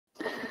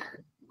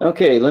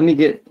Okay, let me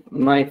get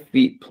my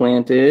feet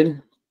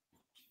planted.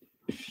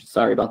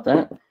 Sorry about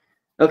that.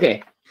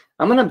 Okay,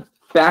 I'm gonna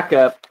back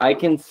up. I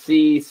can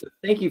see, so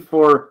thank you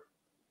for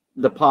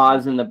the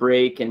pause and the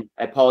break, and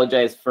I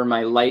apologize for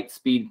my light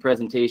speed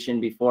presentation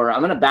before.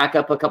 I'm gonna back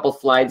up a couple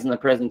slides in the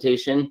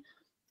presentation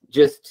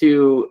just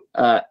to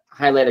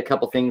highlight a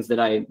couple things that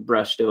I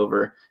brushed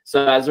over.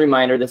 So as a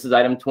reminder, this is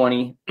item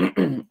 20,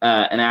 an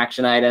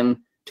action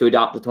item to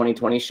adopt the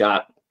 2020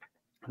 SHOP.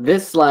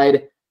 This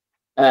slide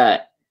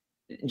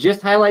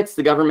just highlights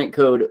the government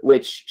code,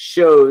 which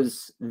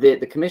shows that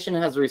the commission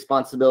has a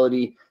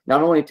responsibility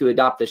not only to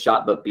adopt the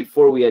SHOP, but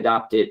before we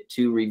adopt it,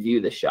 to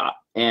review the SHOP.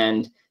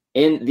 And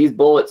in these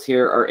bullets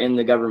here are in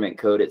the government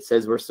code. It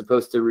says we're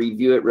supposed to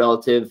review it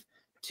relative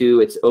to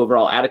its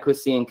overall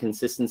adequacy and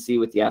consistency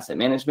with the asset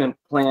management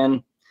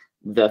plan,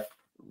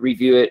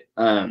 review it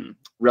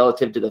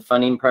relative to the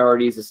funding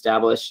priorities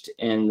established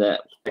in the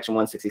Section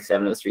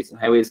 167 of the Streets and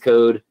Highways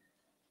Code,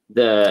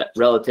 the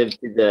relative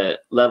to the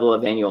level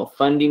of annual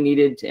funding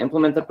needed to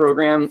implement the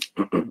program,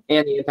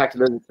 and the impact of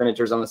those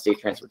expenditures on the state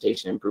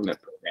transportation improvement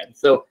program.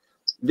 So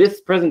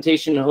this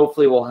presentation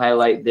hopefully will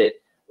highlight that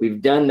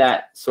we've done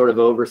that sort of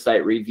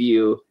oversight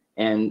review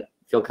and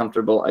feel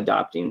comfortable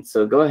adopting.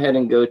 So go ahead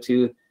and go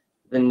to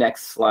the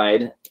next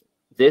slide.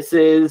 This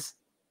is,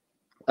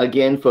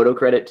 again, photo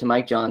credit to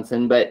Mike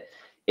Johnson, but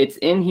it's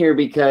in here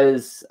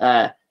because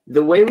the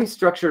way we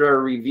structured our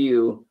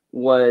review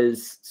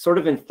was sort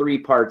of in three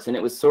parts, and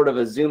it was sort of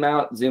a zoom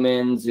out, zoom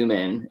in, zoom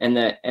in. And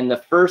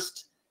the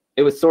first,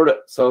 it was sort of,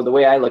 so the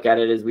way I look at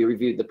it is we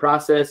reviewed the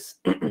process,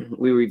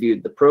 we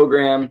reviewed the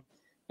program,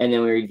 and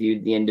then we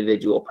reviewed the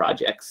individual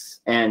projects.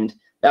 And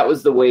that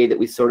was the way that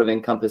we sort of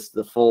encompassed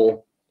the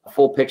full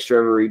picture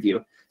of a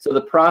review. So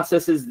the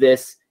process is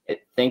this.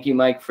 Thank you,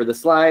 Mike, for the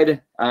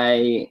slide.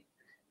 I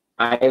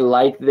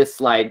like this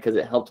slide because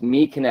it helped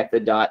me connect the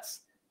dots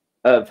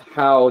of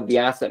how the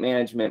asset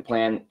management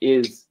plan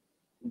is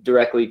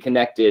directly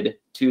connected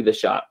to the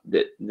SHOP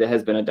that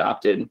has been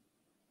adopted.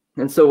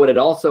 And so what it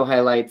also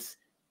highlights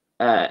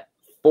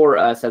for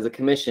us as a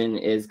commission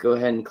is, go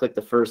ahead and click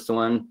the first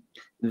one.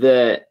 These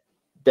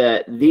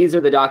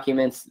are the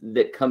documents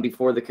that come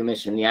before the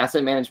commission. The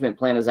asset management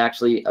plan is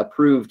actually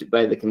approved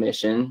by the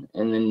commission.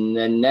 And then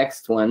the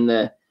next one,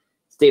 the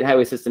State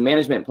Highway System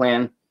Management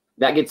Plan,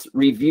 that gets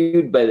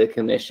reviewed by the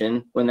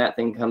commission when that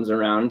thing comes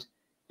around.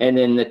 And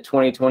then the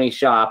 2020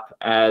 SHOP,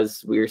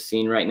 as we're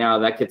seeing right now,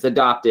 that gets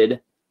adopted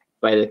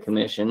by the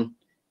commission.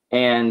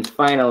 And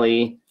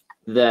finally,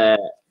 the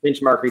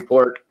benchmark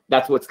report,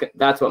 that's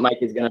what Mike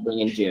is going to bring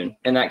in June,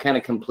 and that kind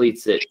of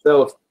completes it.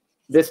 So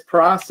this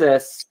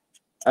process,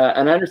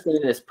 and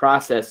understanding this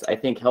process, I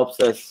think helps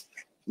us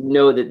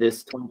know that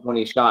this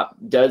 2020 SHOP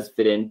does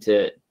fit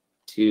into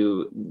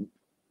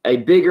a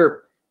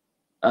bigger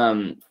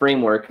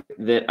framework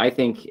that I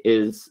think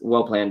is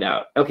well planned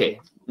out.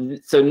 Okay,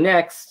 so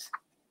next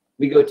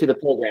we go to the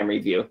program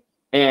review.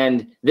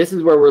 And this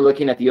is where we're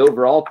looking at the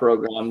overall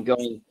program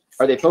going,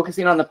 are they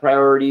focusing on the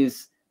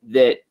priorities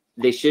that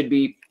they should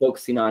be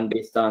focusing on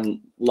based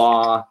on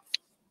law,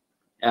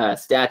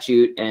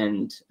 statute,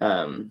 and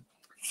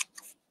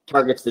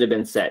targets that have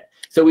been set?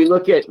 So we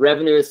look at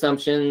revenue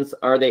assumptions.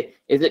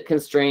 Is it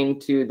constrained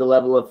to the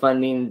level of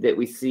funding that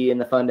we see in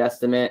the fund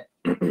estimate?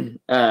 Is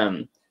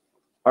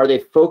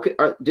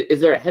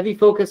there a heavy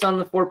focus on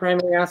the 4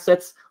 primary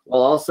assets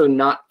while also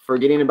not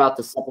forgetting about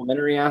the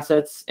supplementary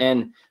assets?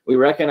 And we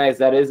recognize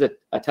that is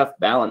a tough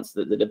balance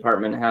that the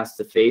department has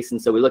to face.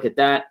 And so we look at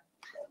that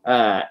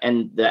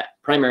and the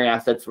primary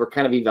assets, we're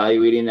kind of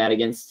evaluating that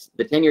against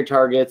the 10-year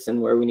targets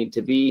and where we need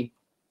to be.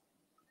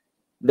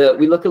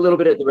 We look a little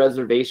bit at the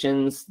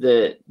reservations.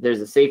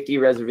 There's a safety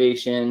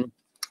reservation,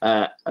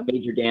 a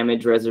major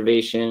damage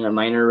reservation, a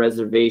minor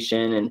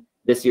reservation, and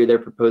this year they're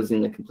proposing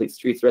the complete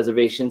streets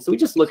reservation. So we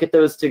just look at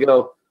those to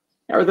go,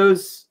 are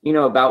those,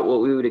 about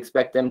what we would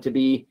expect them to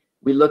be?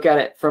 We look at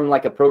it from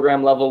like a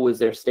program level. Was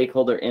there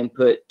stakeholder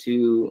input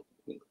to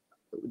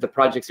the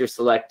projects you're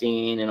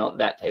selecting and all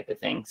that type of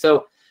thing?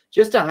 So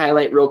just to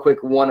highlight real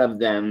quick one of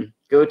them,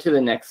 go to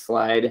the next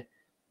slide.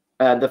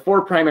 The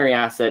 4 primary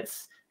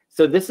assets.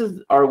 So this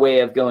is our way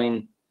of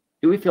going,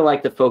 do we feel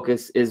like the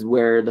focus is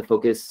where the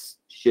focus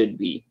should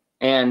be?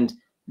 And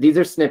these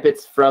are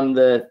snippets from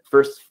the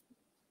first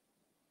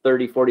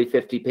 30, 40,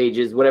 50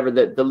 pages, whatever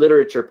the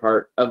literature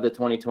part of the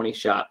 2020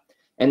 SHOP.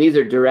 And these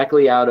are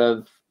directly out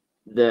of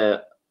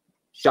the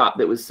SHOP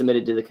that was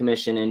submitted to the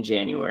commission in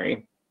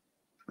January.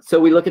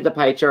 So we look at the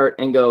pie chart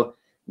and go,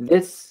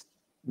 this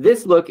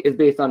look is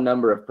based on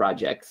number of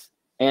projects.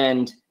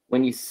 And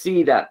when you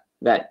see that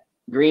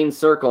green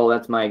circle,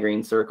 that's my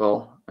green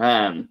circle.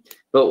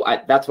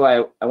 That's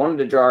why I wanted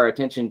to draw our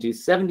attention to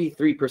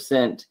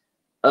 73%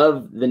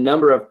 of the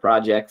number of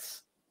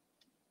projects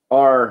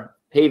are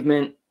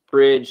pavement,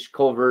 bridge,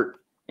 culvert,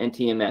 and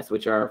TMS,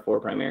 which are our 4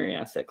 primary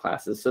asset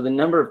classes. So the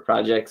number of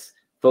projects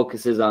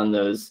focuses on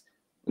those.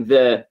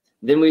 Then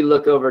we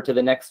look over to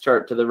the next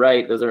chart to the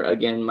right. Those are,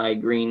 again, my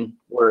green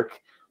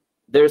work.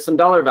 There's some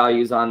dollar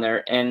values on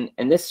there, and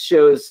this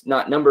shows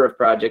not number of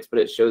projects, but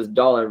it shows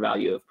dollar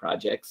value of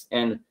projects.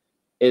 And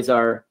is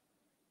our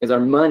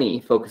money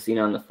focusing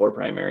on the 4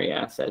 primary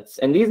assets.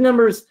 And these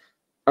numbers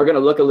are going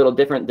to look a little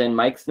different than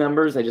Mike's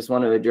numbers. I just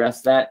want to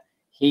address that.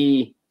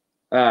 It's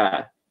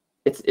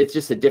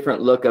just a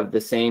different look of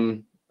the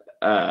same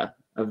thing. I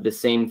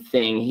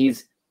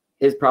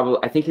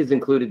think he's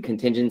included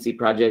contingency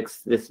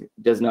projects. This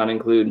does not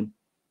include,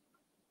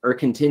 or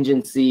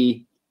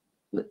contingency,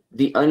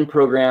 the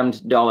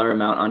unprogrammed dollar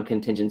amount on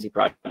contingency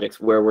projects,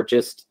 where we're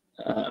just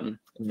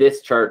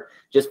this chart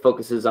just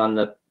focuses on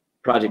the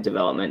project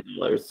development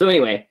dollars. So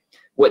anyway,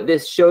 what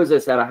this shows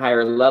us at a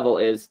higher level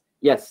is,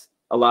 yes,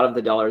 a lot of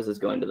the dollars is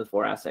going to the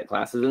 4 asset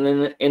classes. And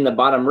then in the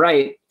bottom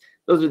right,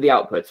 those are the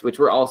outputs, which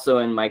were also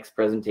in Mike's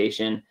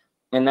presentation.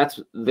 And that's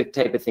the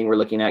type of thing we're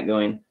looking at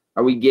going,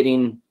 are we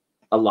getting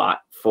a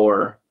lot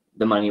for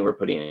the money we're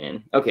putting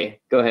in? Okay,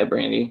 go ahead,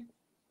 Brandy.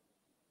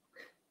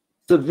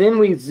 So then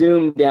we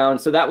zoom down.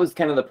 So that was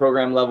kind of the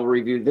program level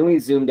review. Then we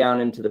zoom down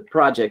into the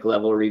project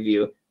level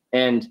review.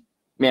 And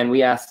man,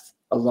 we asked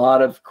a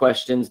lot of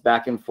questions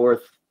back and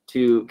forth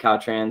to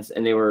Caltrans,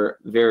 and they were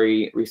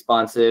very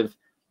responsive.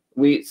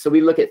 So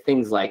we look at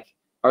things like,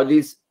 are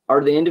the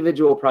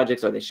individual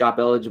projects, are they shop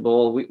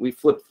eligible? We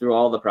flipped through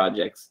all the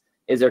projects.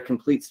 Is there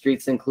complete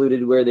streets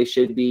included where they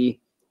should be?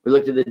 We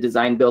looked at the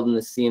design build in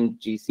the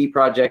CMGC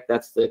project.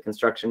 That's the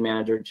construction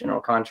manager,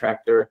 general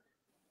contractor.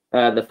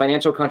 The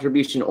financial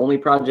contribution only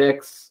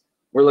projects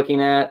we're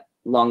looking at,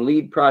 long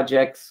lead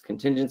projects,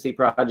 contingency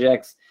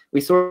projects.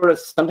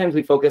 Sometimes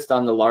we focused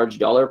on the large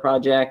dollar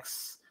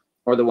projects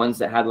or the ones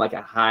that had like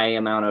a high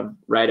amount of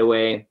right of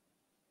way.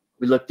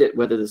 We looked at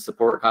whether the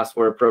support costs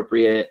were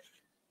appropriate.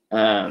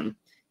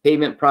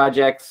 Pavement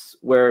projects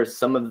where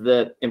some of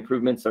the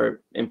improvements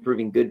are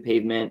improving good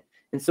pavement.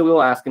 And so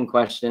we'll ask them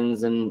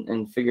questions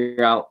and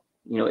figure out,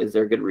 is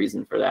there a good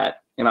reason for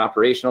that in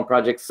operational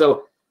projects?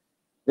 So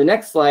the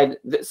next slide,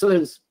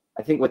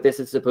 I think what this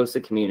is supposed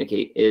to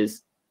communicate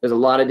is there's a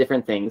lot of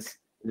different things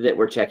that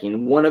we're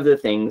checking. One of the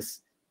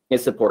things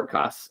is support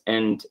costs.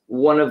 And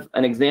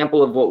an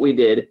example of what we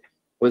did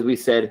was we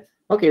said,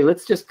 okay,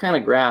 let's just kind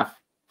of graph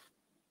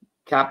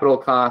capital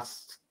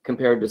costs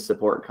compared to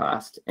support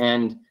cost.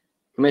 And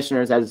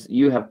commissioners, as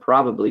you have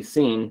probably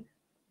seen,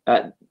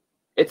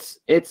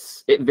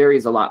 it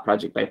varies a lot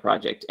project by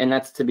project, and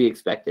that's to be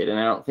expected. And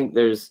I don't think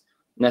there's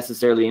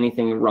necessarily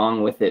anything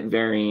wrong with it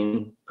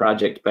varying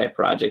project by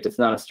project. It's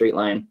not a straight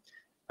line.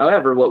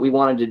 However, what we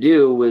wanted to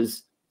do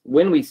was,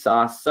 when we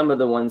saw some of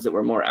the ones that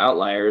were more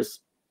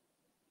outliers,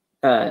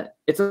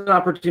 it's an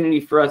opportunity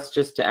for us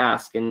just to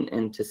ask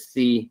and to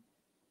see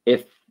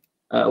if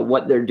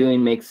what they're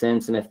doing makes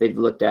sense and if they've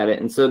looked at it.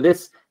 And so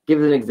this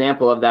gives an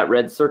example of that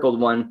red circled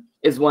one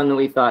is one that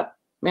we thought,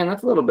 man,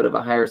 that's a little bit of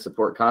a higher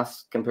support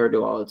cost compared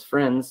to all its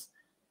friends.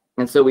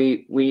 And so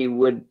we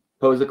would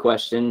pose a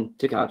question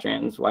to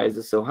Caltrans, why is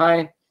this so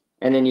high?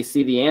 And then you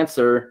see the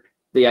answer,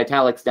 the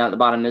italics down at the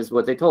bottom is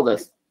what they told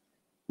us.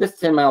 This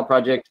 10-mile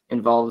project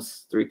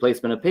involves the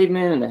replacement of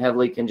pavement in the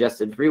heavily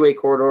congested freeway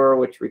corridor,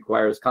 which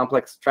requires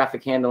complex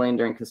traffic handling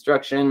during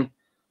construction.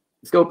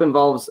 The scope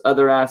involves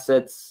other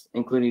assets,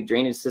 including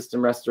drainage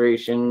system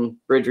restoration,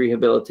 bridge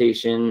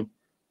rehabilitation,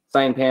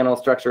 sign panel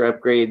structure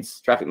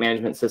upgrades, traffic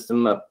management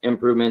system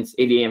improvements,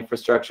 ADA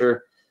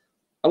infrastructure,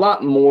 a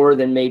lot more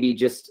than maybe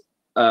just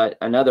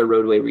another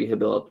roadway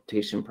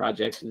rehabilitation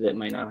project that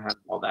might not have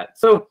all that.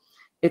 So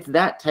it's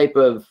that type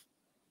of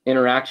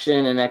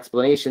interaction and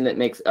explanation that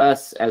makes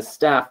us as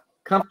staff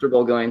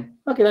comfortable going,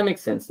 okay, that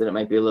makes sense that it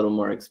might be a little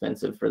more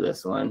expensive for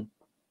this one.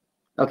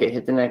 Okay,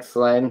 hit the next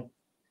slide.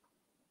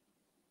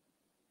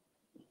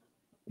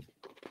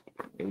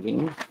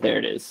 There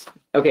it is.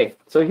 Okay,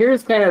 so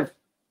here's kind of,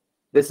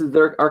 this is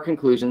our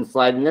conclusion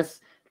slide. And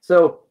this,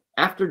 so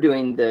after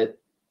doing the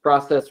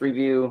process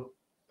review,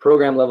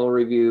 program level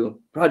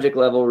review, project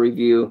level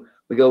review,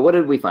 we go, what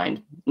did we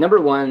find? Number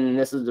one, and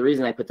this is the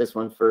reason I put this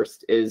one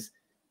first, is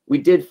we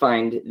did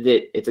find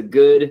that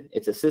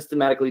it's a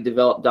systematically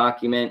developed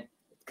document,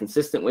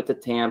 consistent with the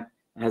TAMP,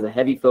 it has a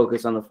heavy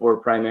focus on the 4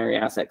 primary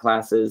asset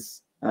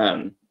classes.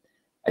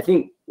 I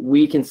think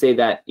we can say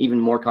that even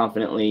more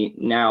confidently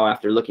now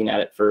after looking at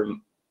it for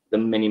the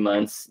many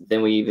months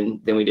than we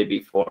did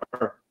before.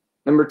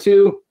 Number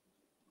two,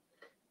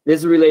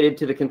 this is related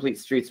to the Complete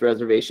Streets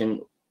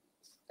reservation.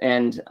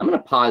 And I'm going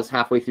to pause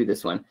halfway through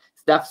this one.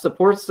 Staff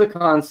supports the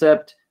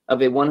concept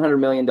of a $100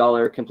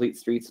 million Complete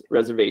Streets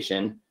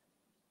reservation.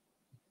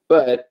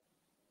 But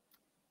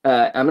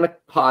I'm going to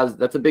pause.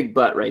 That's a big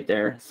but right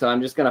there. So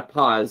I'm just going to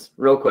pause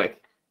real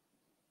quick.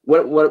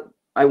 What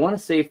I want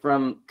to say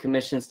from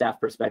commission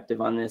staff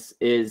perspective on this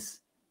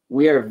is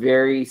we are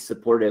very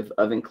supportive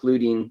of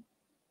including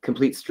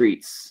complete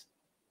streets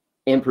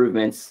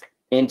improvements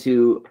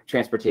into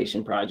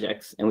transportation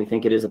projects. And we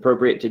think it is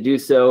appropriate to do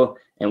so.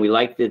 And we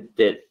like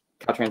that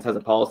Caltrans has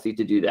a policy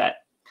to do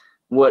that.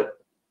 What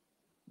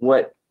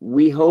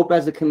we hope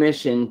as a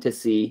commission to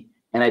see,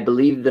 and I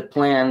believe the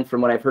plan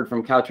from what I've heard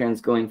from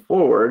Caltrans going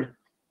forward,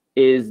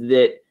 is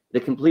that the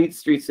complete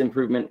streets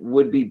improvement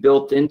would be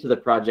built into the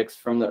projects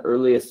from the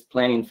earliest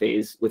planning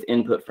phase with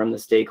input from the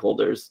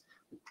stakeholders.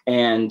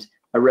 And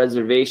a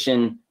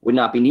reservation would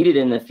not be needed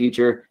in the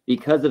future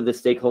because of the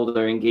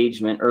stakeholder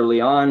engagement early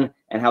on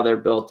and how they're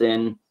built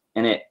in,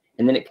 and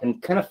then it can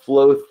kind of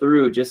flow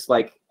through just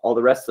like all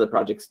the rest of the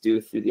projects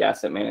do through the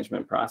asset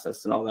management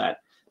process and all that.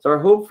 So our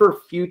hope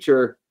for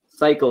future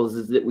cycles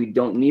is that we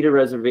don't need a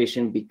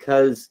reservation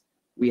because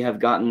we have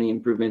gotten the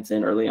improvements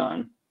in early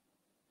on.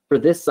 For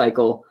this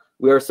cycle,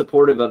 we are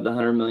supportive of the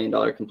 $100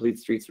 million Complete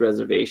Streets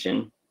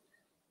reservation.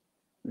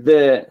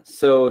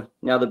 So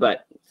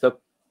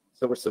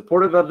we're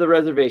supportive of the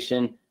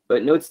reservation,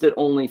 but notes that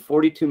only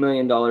 $42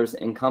 million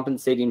in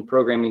compensating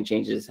programming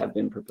changes have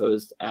been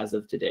proposed as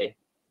of today.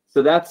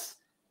 So that's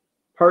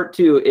part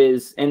two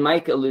is, and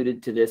Mike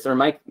alluded to this, or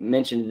Mike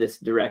mentioned this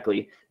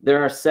directly,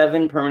 there are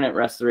 7 permanent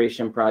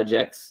restoration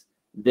projects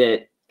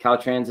that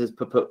Caltrans is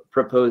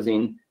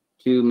proposing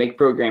to make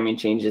programming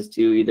changes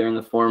to, either in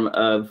the form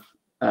of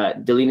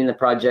deleting the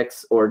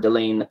projects or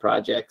delaying the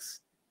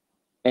projects.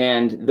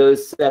 And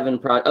those 7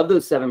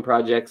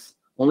 projects,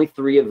 only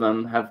 3 of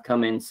them have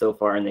come in so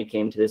far, and they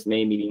came to this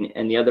May meeting,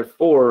 and the other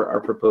 4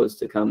 are proposed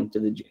to come to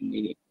the June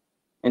meeting.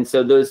 And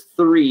so those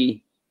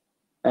 3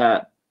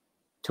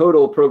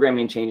 total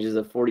programming changes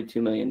of $42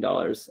 million.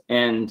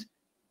 And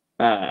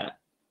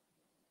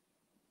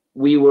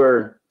we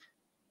were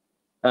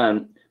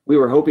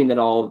hoping that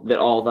all the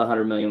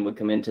 $100 million would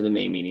come into the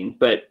May meeting,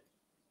 but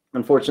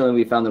unfortunately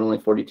we found that only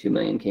 $42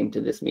 million came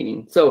to this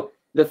meeting. So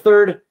the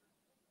third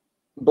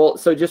bullet,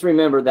 so just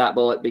remember that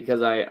bullet,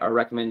 because our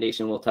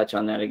recommendation will touch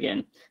on that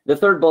again. The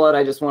third bullet,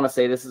 I just want to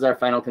say, this is our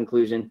final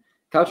conclusion.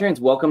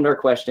 Caltrans welcomed our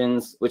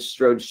questions, which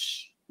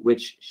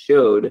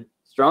showed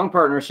strong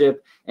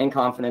partnership and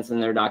confidence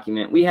in their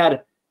document. We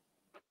had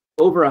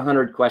over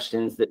 100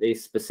 questions that they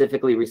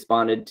specifically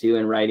responded to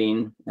in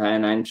writing,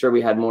 and I'm sure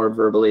we had more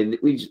verbally.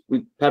 We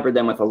peppered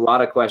them with a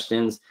lot of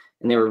questions,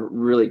 and they were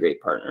really great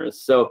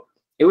partners. So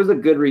it was a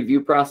good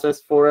review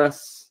process for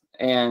us.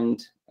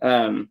 And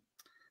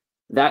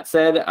that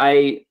said,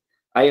 I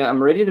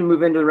am ready to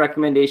move into the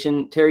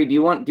recommendation. Terry, do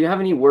you have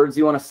any words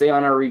you want to say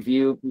on our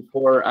review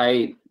before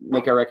I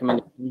make our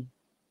recommendation?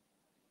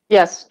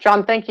 Yes,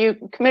 John, thank you.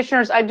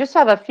 Commissioners, I just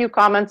have a few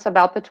comments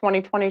about the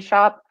 2020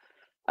 shop.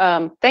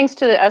 Thanks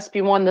to the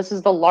SB1, this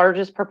is the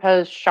largest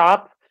proposed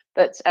shop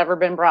that's ever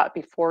been brought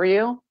before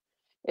you.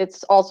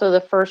 It's also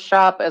the first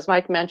shop, as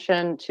Mike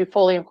mentioned, to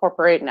fully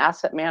incorporate an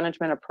asset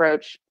management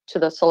approach to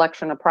the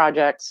selection of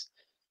projects.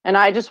 And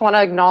I just want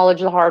to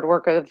acknowledge the hard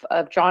work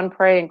of John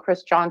Prey and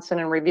Chris Johnson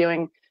in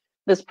reviewing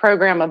this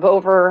program of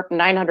over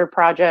 900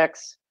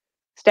 projects.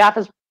 Staff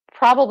has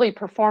probably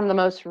performed the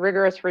most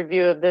rigorous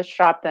review of this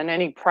shop than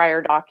any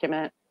prior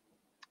document.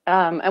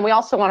 And we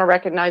also want to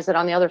recognize that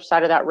on the other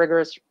side of that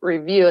rigorous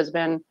review has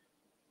been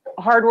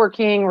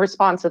hardworking,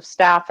 responsive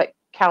staff at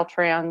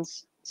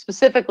Caltrans.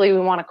 Specifically, we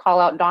want to call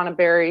out Donna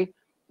Berry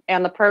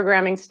and the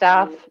programming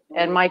staff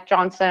and Mike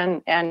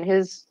Johnson and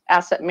his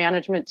asset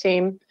management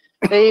team.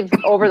 They've,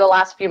 over the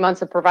last few months,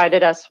 have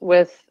provided us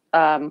with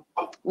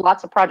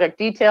lots of project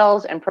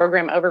details and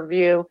program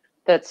overview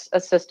that's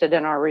assisted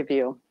in our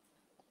review.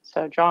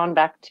 So John,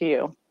 back to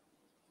you.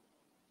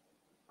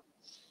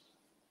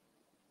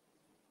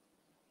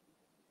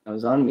 I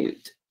was on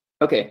mute.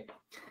 Okay,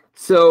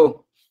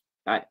 so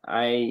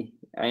I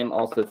am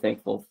also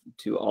thankful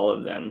to all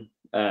of them.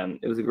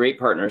 It was a great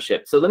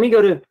partnership. So let me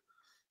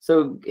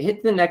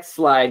hit the next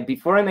slide.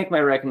 Before I make my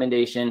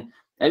recommendation,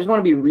 I just want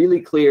to be really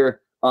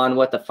clear on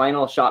what the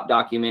final shop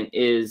document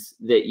is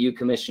that you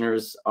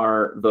commissioners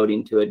are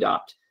voting to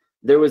adopt.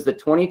 There was the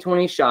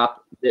 2020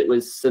 shop that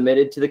was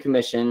submitted to the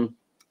commission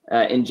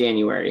in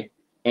January,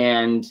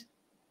 and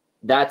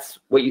that's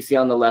what you see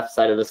on the left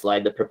side of the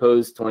slide, the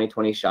proposed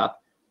 2020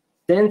 shop.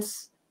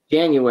 Since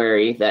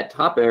January, that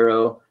top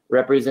arrow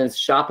represents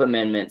shop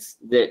amendments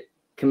that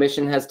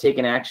commission has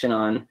taken action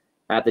on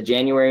at the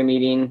January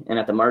meeting and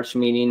at the March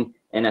meeting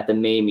and at the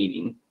May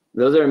meeting.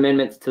 Those are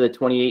amendments to the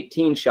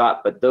 2018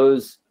 shop, but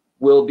those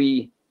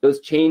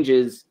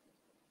changes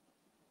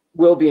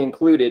will be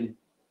included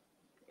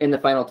in the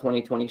final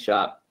 2020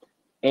 shop.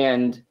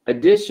 And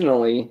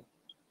additionally,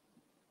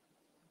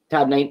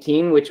 tab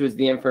 19, which was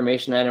the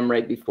information item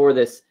right before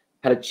this,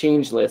 had a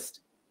change list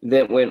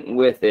that went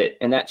with it.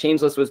 And that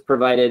change list was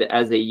provided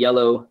as a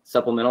yellow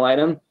supplemental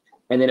item.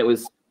 And then it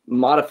was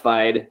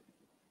modified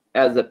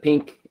as a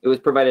pink, it was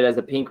provided as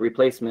a pink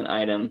replacement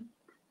item.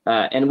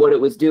 And what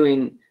it was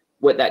doing,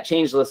 what that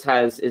change list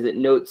has is it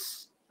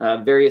notes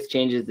various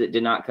changes that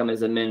did not come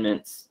as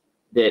amendments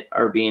that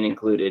are being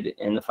included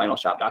in the final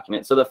shop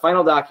document. So the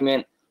final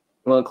document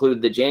will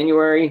include the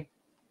January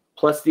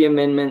plus the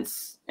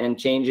amendments and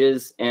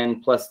changes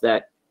and plus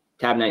that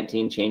tab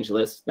 19 change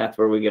list. That's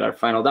where we get our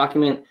final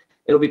document.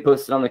 It'll be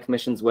posted on the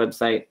commission's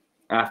website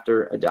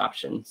after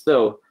adoption.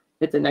 So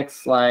hit the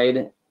next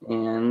slide,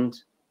 and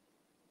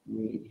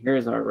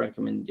here's our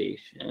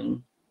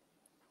recommendation.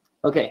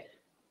 Okay,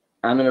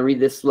 I'm going to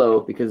read this slow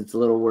because it's a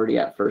little wordy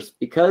at first.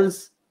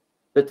 Because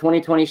the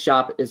 2020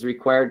 shop is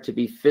required to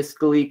be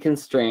fiscally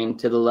constrained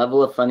to the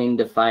level of funding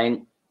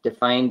defined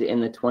in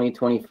the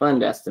 2020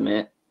 fund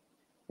estimate,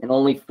 and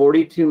only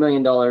 $42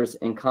 million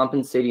in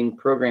compensating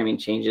programming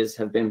changes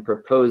have been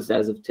proposed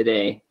as of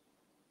today.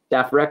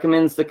 Staff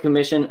recommends the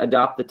Commission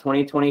adopt the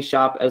 2020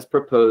 SHOP as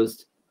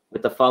proposed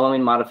with the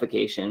following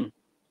modification.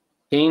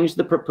 Change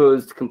the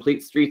proposed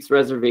Complete Streets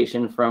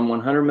reservation from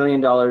 $100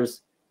 million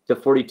to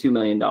 $42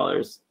 million.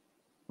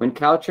 When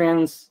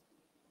Caltrans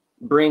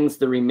brings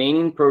the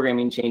remaining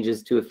programming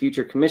changes to a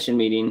future Commission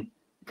meeting,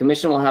 the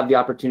Commission will have the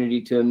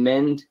opportunity to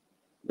amend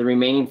the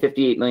remaining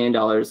 $58 million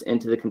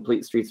into the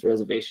Complete Streets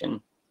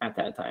reservation at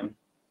that time.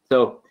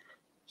 So,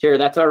 Chair,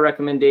 that's our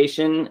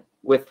recommendation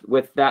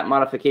with that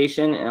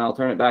modification, and I'll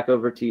turn it back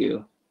over to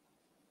you.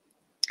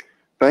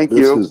 Thank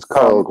you. This is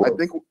Carl. I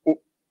think,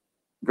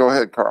 go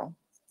ahead, Carl.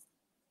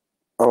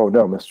 Oh,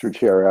 no, Mr.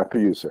 Chair, after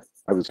you, sir.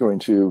 I was going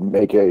to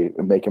make a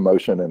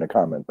motion and a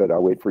comment, but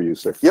I'll wait for you,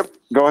 sir. Yep,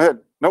 go ahead.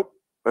 Nope,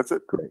 that's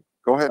it. Great.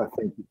 Go ahead.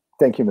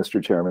 Thank you,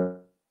 Mr. Chairman.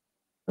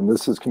 And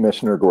this is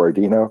Commissioner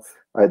Guardino.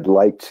 I'd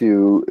like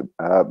to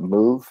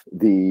move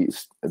the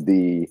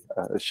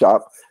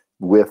SHOP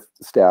with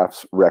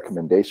staff's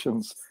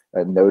recommendations,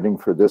 and noting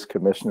for this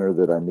commissioner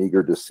that I'm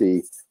eager to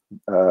see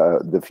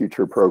the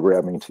future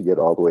programming to get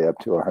all the way up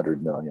to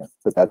 100 million.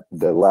 But that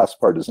the last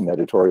part is an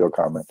editorial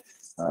comment,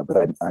 but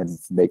I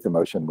make the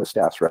motion with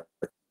staff's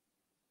recommendation.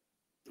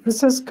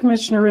 This is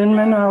Commissioner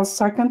Inman. I'll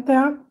second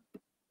that.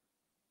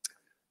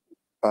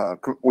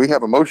 We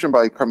have a motion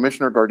by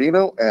Commissioner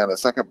Guardino and a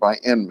second by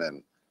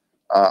Inman.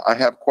 I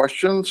have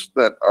questions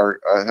that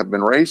have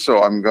been raised,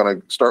 so I'm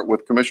going to start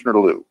with Commissioner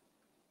Liu.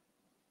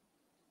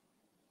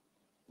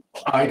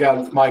 I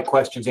got my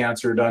questions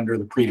answered under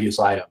the previous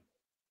item.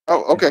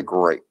 Oh, okay,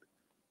 great.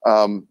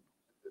 Do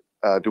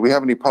we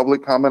have any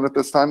public comment at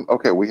this time?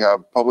 Okay, we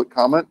have public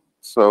comment,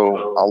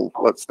 so I'll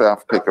let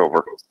staff take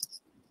over.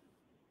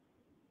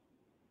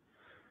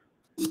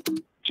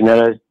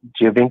 Janetta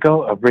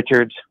Giovinco of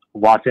Richards,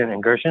 Watson,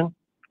 and Gershon.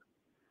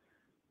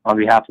 On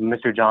behalf of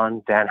Mr.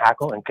 John Dan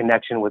Hackle, in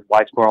connection with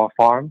Whitesboro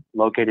Farm,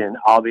 located in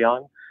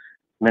Albion,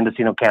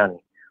 Mendocino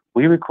County,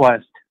 we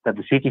request that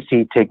the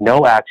CTC take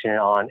no action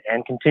on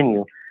and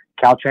continue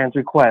Caltrans'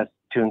 request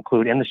to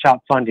include in the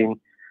SHOP funding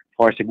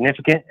for a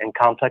significant and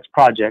complex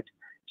project,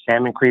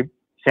 Salmon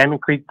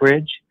Creek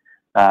Bridge,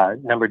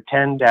 number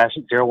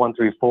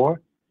 10-0134.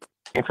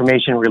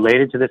 Information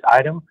related to this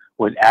item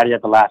was added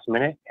at the last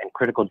minute, and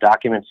critical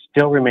documents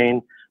still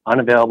remain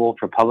unavailable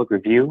for public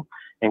review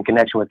in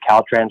connection with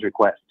Caltrans'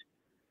 request,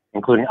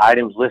 including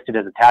items listed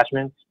as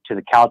attachments to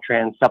the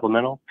Caltrans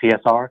Supplemental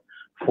PSR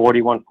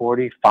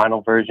 4140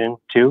 Final Version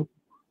 2.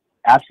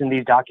 Absent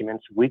these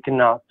documents, we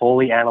cannot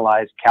fully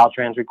analyze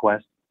Caltrans'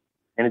 request.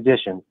 In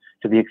addition,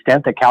 to the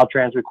extent that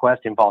Caltrans'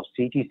 request involves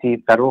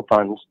CTC federal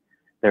funds,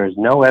 there is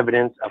no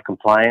evidence of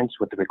compliance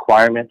with the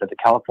requirement that the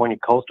California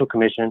Coastal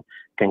Commission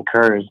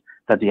concurs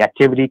that the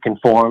activity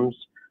conforms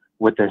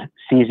with the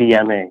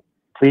CZMA.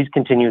 Please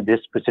continue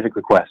this specific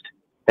request.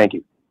 Thank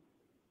you.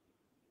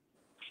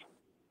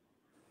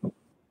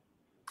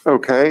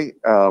 Okay,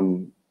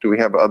 do we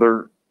have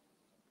other,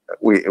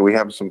 we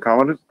have some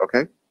comments?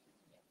 Okay.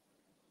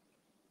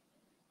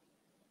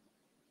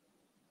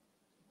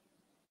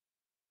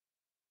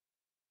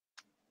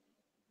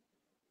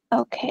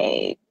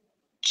 Okay,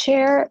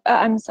 Chair,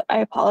 I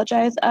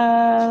apologize.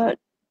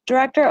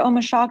 Director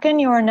Omashakin,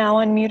 you are now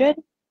unmuted.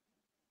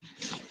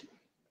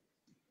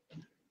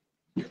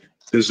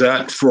 Is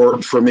that for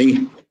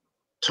me,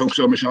 Tokes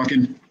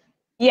Omashakin?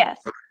 Yes.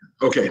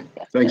 Okay,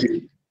 yes. Thank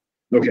you.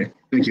 Okay,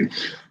 thank you.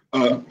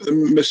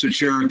 Mr.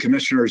 Chair and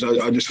Commissioners,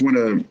 I just want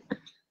to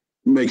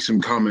make some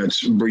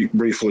comments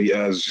briefly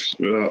as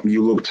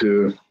you look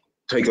to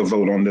take a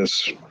vote on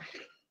this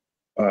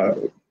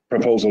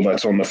proposal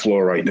that's on the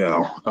floor right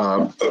now.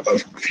 A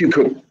few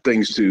quick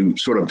things to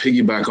sort of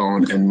piggyback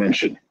on and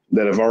mention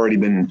that have already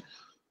been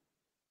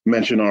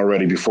mentioned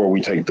already before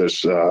we take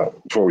this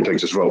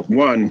vote.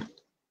 One,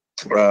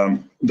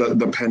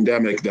 the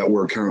pandemic that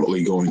we're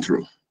currently going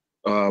through.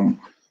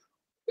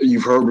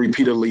 You've heard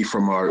repeatedly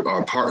from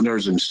our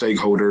partners and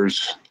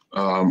stakeholders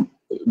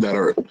that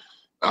are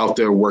out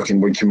there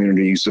working with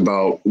communities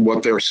about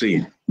what they're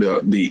seeing,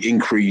 the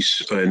increase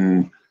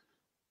in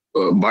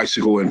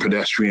bicycle and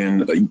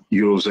pedestrian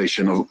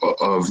utilization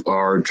of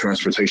our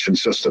transportation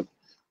system.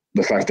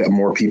 The fact that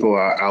more people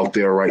are out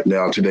there right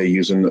now today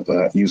using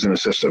the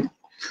system.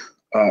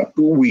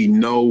 We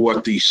know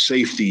what the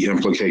safety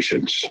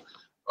implications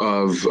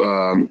of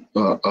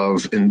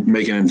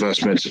making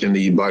investments in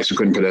the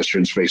bicycle and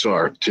pedestrian space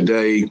are.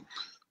 Today,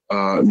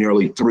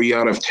 nearly 3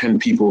 out of 10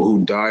 people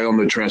who die on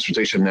the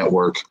transportation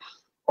network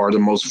are the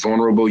most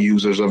vulnerable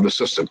users of the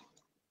system.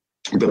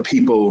 The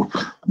people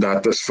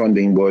that this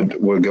funding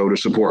would go to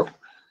support.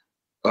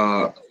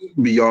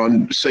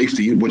 Beyond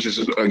safety, which is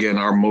again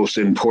our most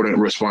important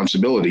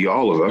responsibility,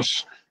 all of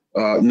us.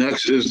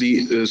 Next is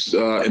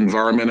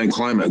environment and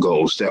climate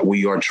goals that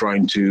we are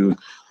trying to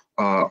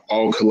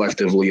all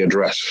collectively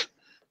address.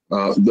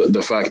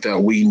 The fact that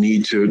we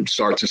need to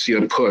start to see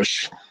a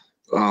push,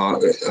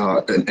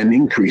 an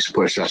increased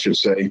push, I should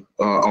say,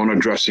 on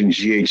addressing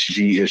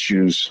GHG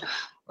issues,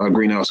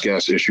 greenhouse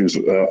gas issues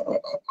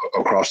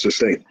across the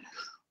state.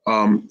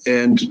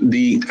 and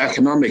the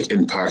economic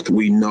impact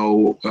we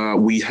know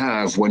we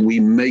have when we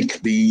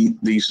make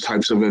these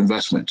types of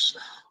investments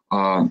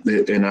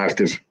in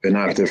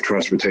active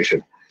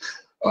transportation.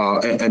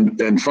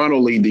 And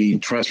finally, the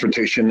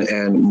transportation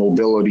and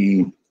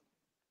mobility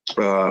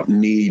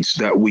needs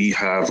that we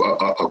have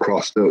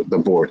across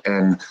the board,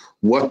 and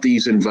what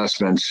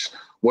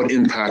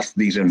impact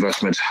these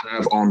investments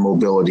have on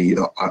mobility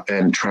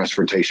and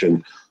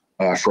transportation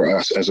for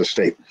us as a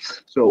state.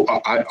 So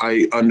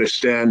I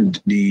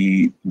understand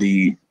the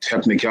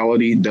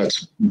technicality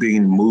that's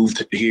being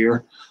moved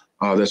here,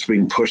 that's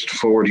being pushed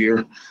forward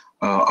here.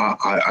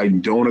 I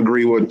don't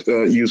agree with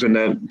using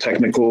that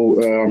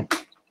technical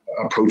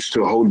approach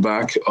to hold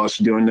back us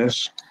doing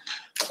this.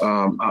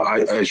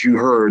 As you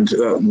heard,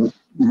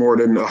 more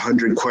than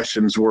 100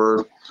 questions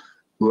were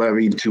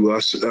levied to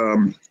us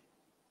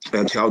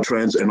at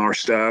Caltrans, and our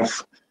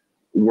staff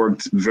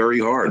worked very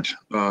hard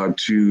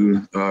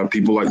to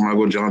people like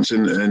Michael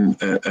Johnson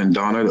and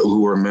Donna,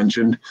 who were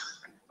mentioned,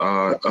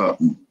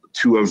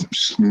 two of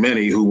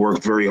many who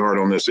worked very hard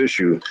on this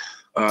issue,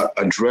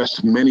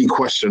 addressed many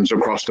questions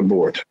across the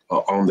board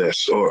on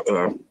this.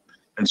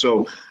 And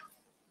so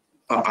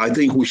I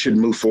think we should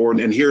move forward.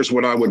 And here's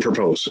what I would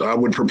propose. I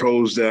would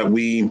propose that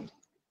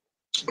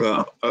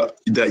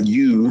that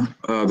you,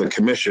 the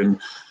commission,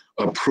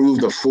 approve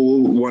the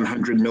full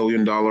 $100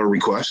 million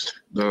request,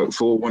 the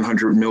full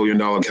 $100 million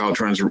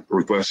Caltrans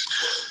request,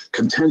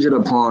 contingent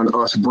upon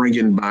us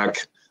bringing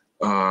back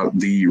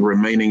the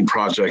remaining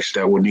projects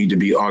that would need to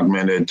be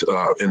augmented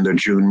in the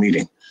June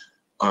meeting.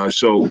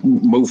 So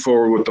move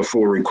forward with the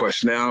full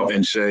request now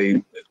and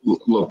say,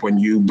 look, when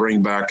you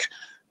bring back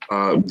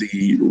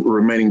the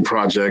remaining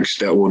projects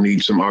that will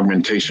need some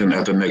augmentation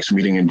at the next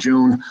meeting in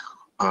June,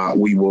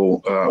 we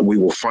will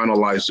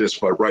finalize this.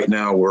 But right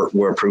now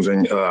we're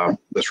approving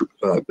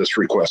this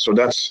request. So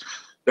that's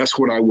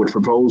what I would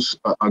propose.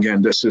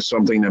 Again, this is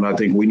something that I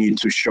think we need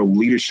to show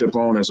leadership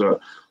on as a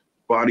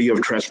body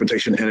of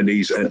transportation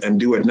entities, and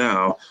do it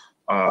now,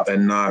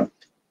 and not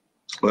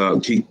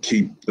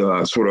keep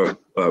sort of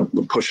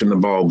pushing the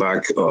ball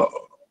back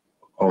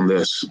on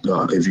this,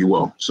 if you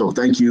will. So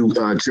thank you,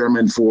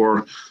 Chairman,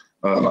 for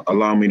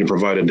allowing me to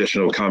provide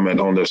additional comment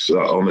on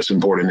this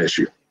important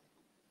issue.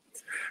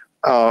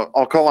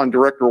 I'll call on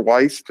Director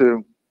Weiss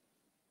to.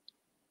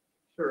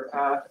 Sure.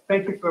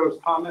 Thank you for those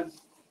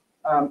comments.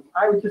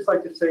 I would just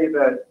like to say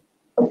that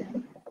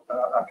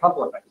a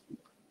couple of things.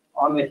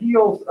 On the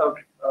heels of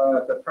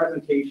the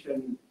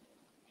presentation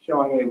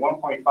showing a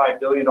 $1.5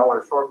 billion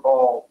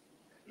shortfall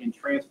in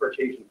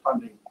transportation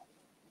funding,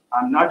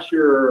 I'm not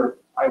sure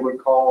I would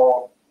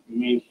call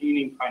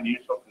maintaining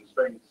financial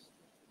constraints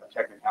a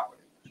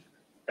technicality.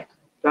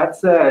 That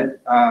said,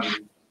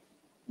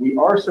 we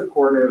are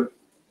supportive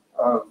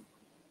of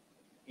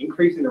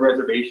increasing the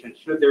reservation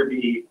should there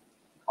be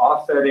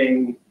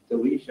offsetting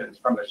deletions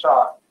from the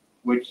shop,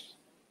 which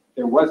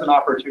there was an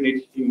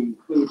opportunity to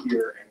include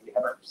here and we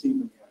haven't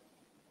received them yet.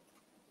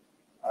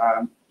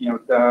 You know,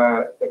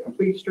 the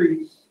Complete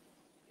Streets,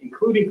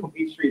 including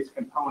Complete Streets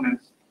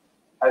components,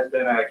 has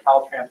been a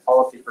Caltrans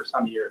policy for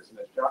some years. And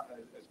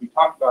as we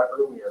talked about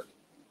earlier,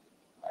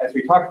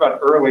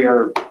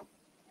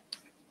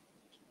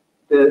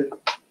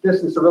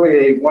 this is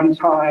really a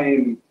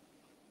one-time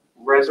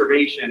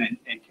reservation and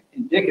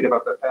indicative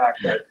of the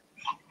fact that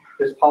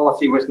this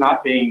policy was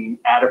not being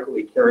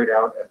adequately carried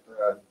out at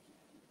the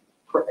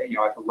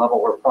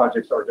level where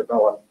projects are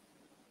developed.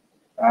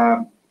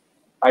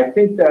 I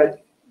think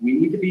that we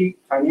need to be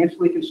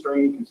financially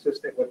constrained,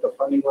 consistent with the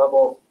funding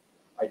level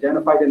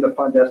identified in the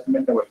fund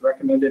estimate that was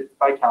recommended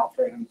by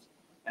Caltrans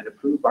and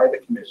approved by the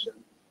commission.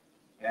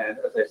 And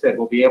as I said,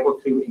 we'll be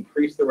able to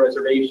increase the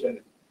reservation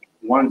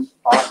once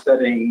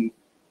offsetting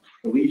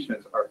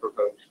deletions are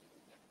proposed.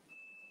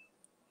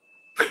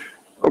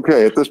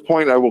 Okay, at this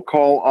point, I will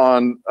call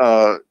on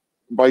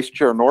Vice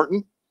Chair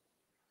Norton.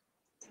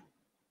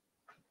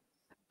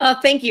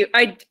 Thank you.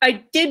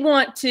 I did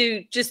want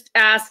to just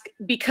ask,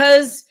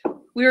 because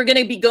we were going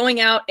to be going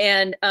out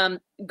and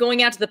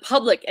going out to the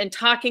public and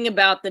talking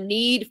about the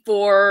need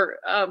for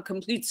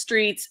Complete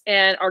Streets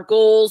and our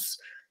goals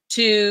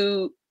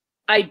to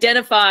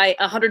identify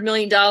 $100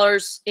 million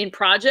in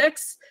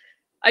projects.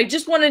 I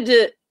just wanted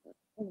to,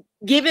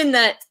 given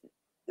that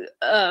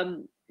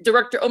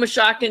Director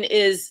Omishakin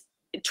is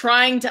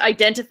trying to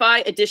identify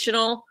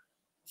additional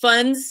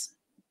funds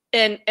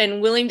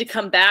and willing to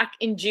come back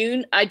in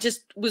June, I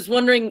just was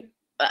wondering,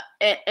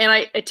 and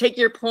I take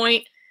your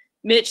point,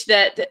 Mitch,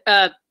 that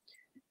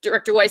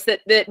Director Weiss,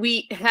 that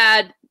we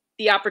had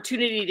the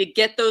opportunity to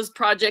get those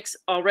projects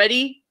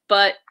already,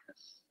 but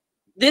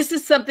this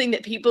is something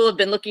that people have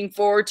been looking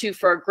forward to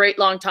for a great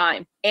long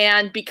time.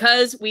 And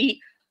because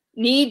we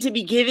need to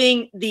be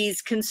giving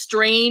these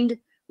constrained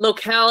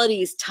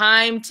localities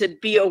time to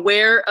be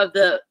aware of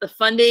the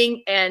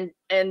funding and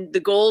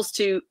the goals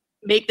to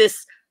make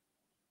this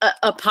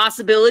a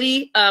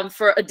possibility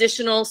for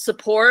additional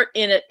support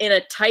in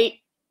a tight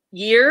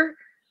year,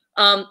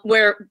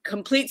 where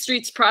Complete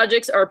Streets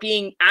projects are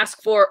being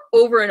asked for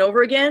over and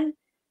over again.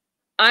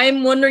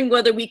 I'm wondering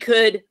whether we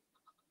could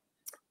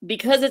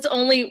because it's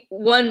only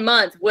 1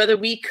 month, whether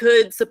we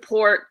could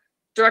support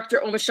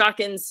Director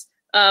Omishakin's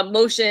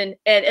motion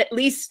and at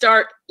least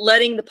start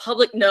letting the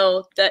public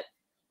know that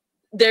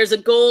there's a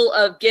goal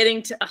of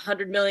getting to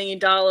 $100 million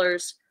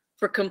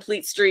for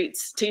complete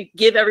streets, to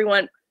give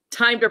everyone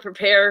time to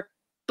prepare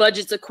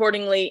budgets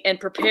accordingly and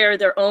prepare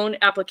their own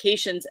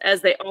applications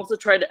as they also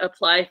try to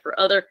apply for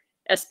other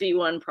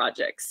SB1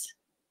 projects.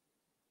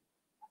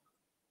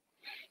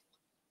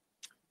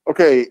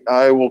 Okay,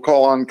 I will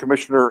call on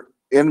Commissioner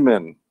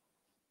Inman.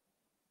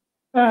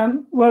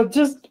 Well,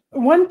 just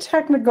one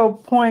technical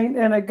point,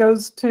 and it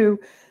goes to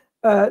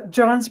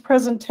John's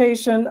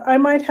presentation. I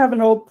might have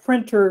an old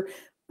printer,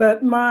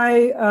 but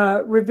my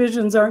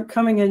revisions aren't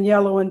coming in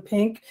yellow and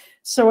pink.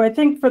 So I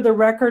think for the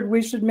record,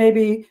 we should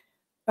maybe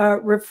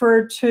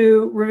refer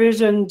to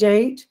revision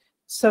date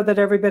so that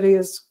everybody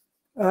is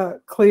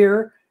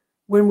clear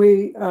when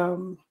we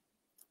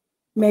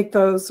make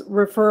those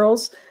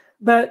referrals.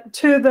 But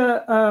to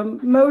the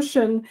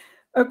motion,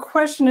 a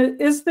question,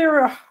 is there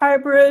a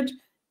hybrid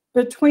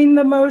between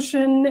the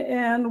motion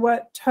and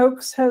what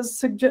Tokes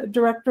has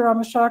Director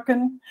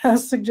Omishakin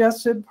has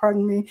suggested,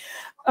 pardon me,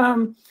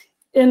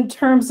 in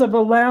terms of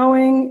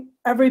allowing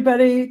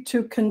everybody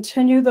to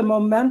continue the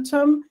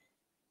momentum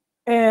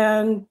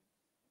and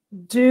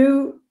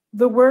do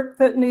the work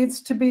that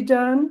needs to be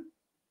done?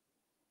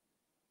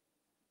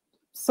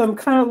 So I'm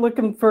kind of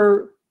looking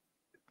for,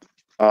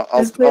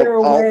 is there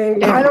a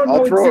way? I don't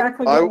know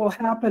exactly what will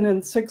happen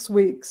in 6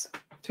 weeks.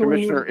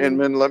 Commissioner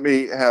Inman, let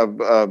me have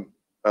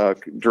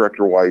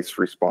Director Weiss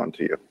respond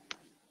to you.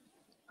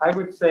 I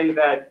would say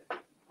that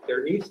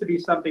there needs to be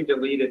something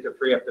deleted to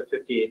free up the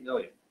 58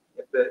 million.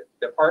 If the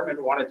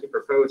department wanted to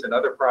propose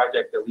another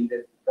project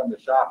deleted from the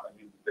shop, I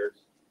mean,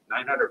 there's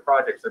 900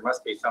 projects, there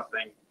must be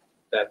something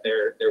that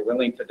they're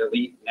willing to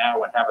delete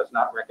now and have us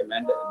not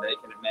recommend it, and they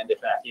can amend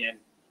it back in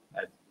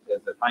at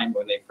the time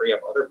when they free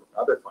up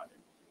other funding.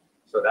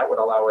 So that would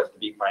allow us to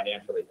be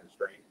financially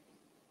constrained.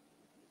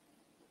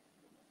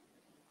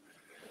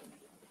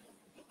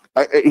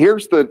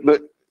 Here's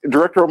the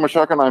Director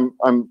Omishakin,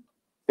 I'm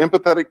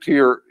empathetic to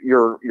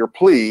your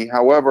plea.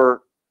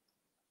 However,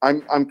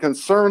 I'm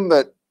concerned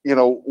that, you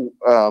know,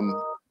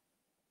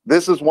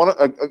 this is one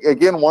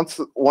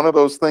of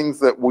those things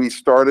that we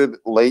started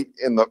late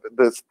in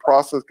this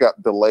process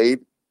got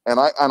delayed, and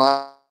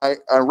I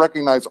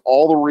recognize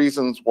all the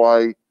reasons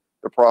why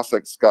the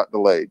process got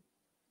delayed.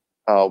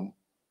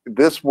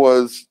 This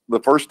was the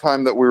first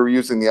time that we were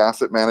using the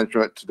asset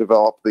management to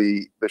develop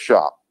the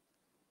shop.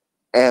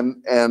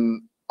 And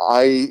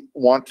I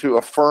want to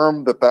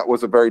affirm that that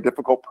was a very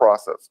difficult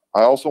process.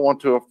 I also want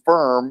to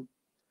affirm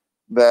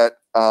that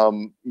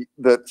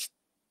that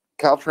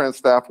Caltrans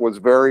staff was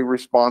very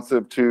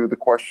responsive to the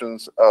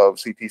questions of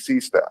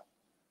CTC staff.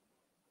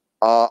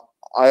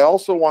 I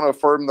also want to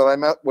affirm that I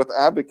met with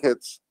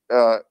advocates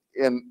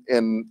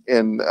in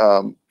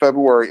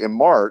February and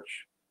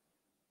March,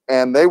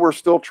 and they were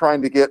still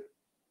trying to get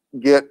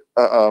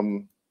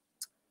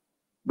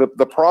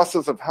the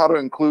process of how to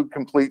include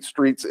complete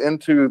streets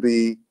into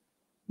the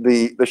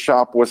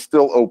shop was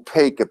still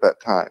opaque at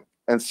that time.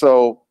 And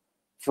so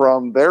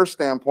from their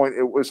standpoint,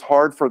 it was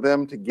hard for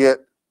them to get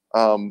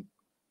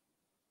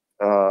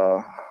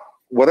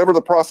whatever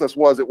the process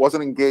was, it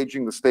wasn't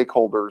engaging the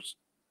stakeholders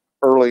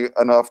early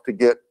enough to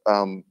get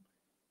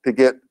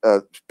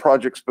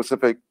project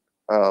specific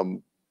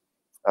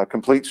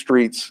complete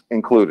streets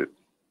included.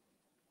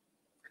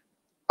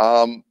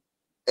 And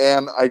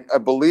I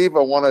believe I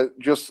want to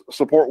just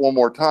support one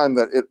more time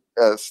that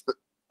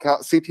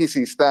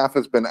CTC staff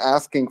has been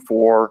asking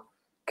for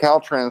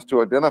Caltrans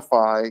to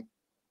identify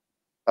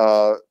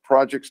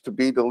projects to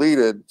be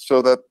deleted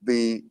so that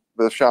the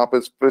shop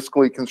is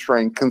fiscally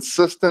constrained,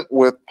 consistent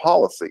with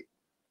policy.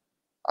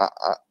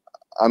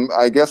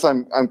 I guess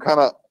I'm kind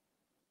of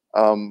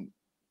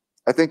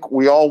I think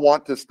we all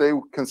want to stay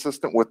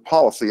consistent with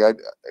policy.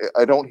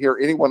 I don't hear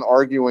anyone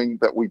arguing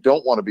that we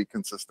don't want to be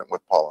consistent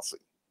with policy.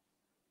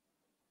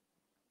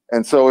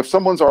 And so if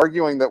someone's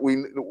arguing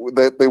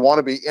that they want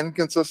to be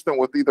inconsistent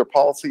with either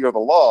policy or the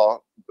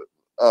law,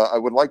 I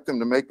would like them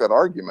to make that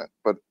argument.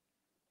 But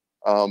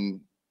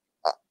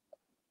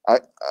I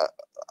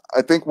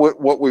think what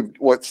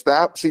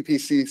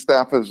CTC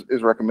staff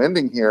is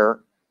recommending here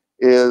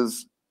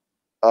is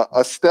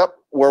a step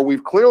where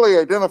we've clearly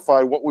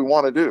identified what we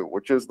want to do,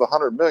 which is the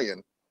 100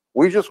 million.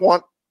 We just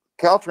want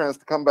Caltrans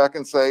to come back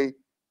and say,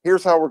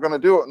 here's how we're going to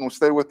do it, and we'll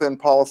stay within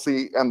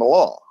policy and the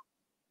law.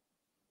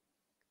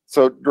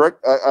 So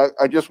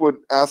I just would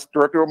ask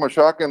Director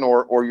Omishakin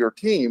or your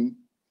team,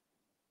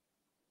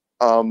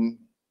 are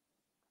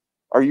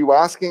you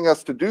asking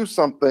us to do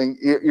something?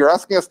 You're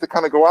asking us to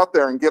kind of go out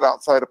there and get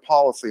outside of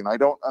policy, and I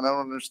don't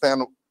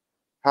understand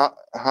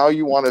how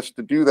you want us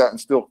to do that and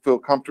still feel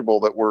comfortable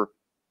that we're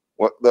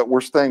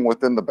staying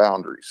within the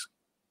boundaries.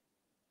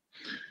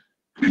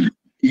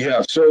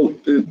 Yeah. So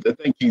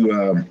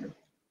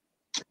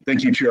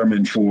thank you,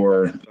 Chairman,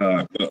 for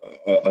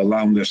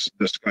allowing this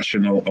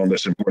discussion on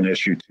this important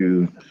issue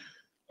to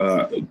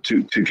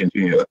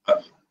continue.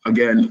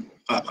 Again,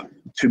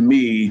 to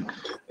me,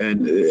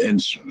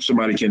 and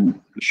somebody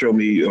can show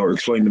me or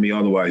explain to me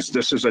otherwise,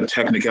 this is a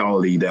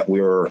technicality that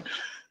we're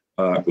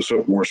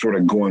sort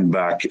of going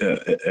back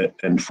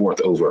and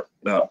forth over.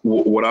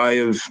 What I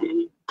have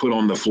put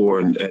on the floor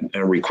and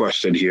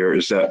requested here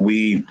is that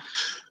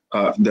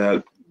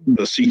that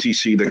the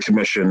CTC, the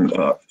commission,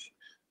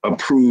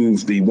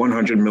 approve the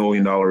 $100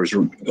 million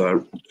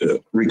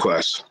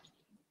request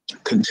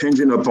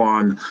contingent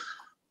upon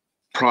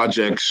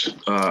projects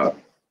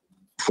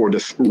for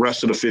the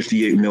rest of the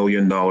 $58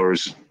 million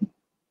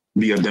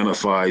be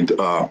identified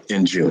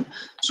in June.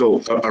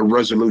 So a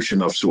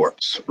resolution of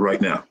sorts right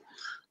now.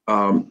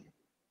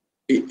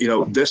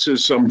 This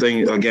is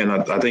something, again,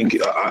 I think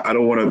I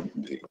don't want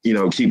to,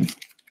 keep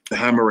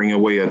hammering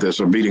away at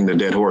this or beating the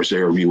dead horse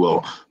there, if you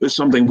will. It's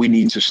something we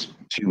need to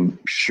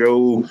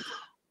show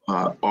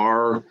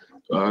our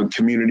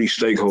community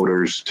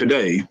stakeholders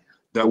today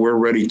that we're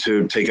ready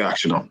to take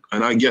action on.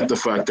 And I get the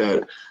fact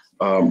that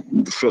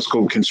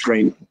fiscal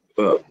constraint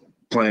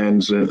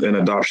plans and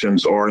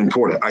adoptions are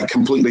important. I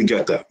completely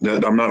get that.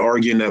 I'm not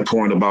arguing that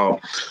point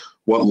about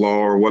what law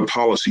or what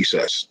policy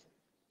says.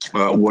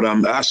 What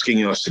I'm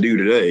asking us to do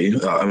today,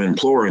 I'm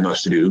imploring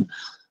us to do,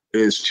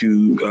 is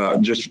to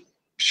just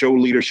show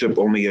leadership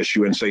on the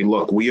issue and say,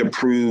 look, we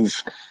approve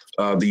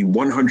the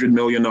 $100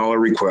 million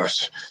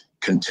request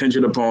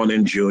contingent upon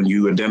in June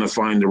you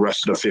identifying the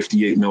rest of the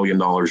 $58 million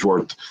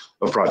worth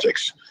of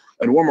projects.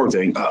 And one more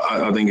thing,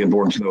 I think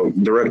important to know,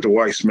 Director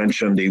Weiss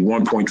mentioned the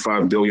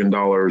 $1.5 billion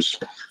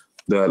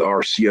that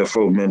our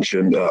CFO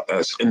mentioned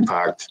as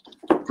impact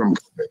from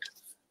COVID.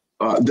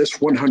 This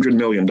 $100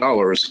 million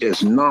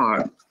is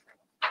not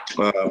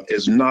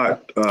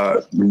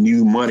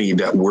new money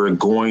that we're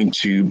going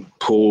to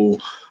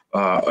pull,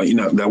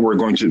 that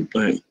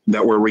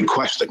we're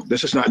requesting.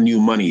 This is not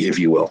new money, if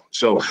you will.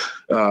 So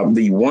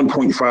the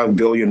 $1.5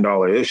 billion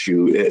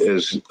issue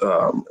is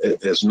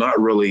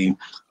not really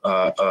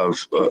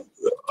of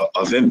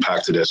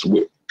impact to this,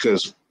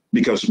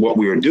 because what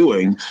we are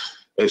doing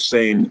is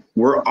saying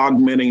we're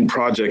augmenting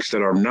projects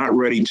that are not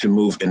ready to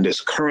move in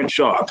this current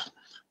shop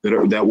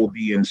that will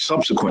be in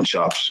subsequent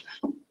shops,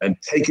 and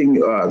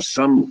taking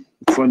some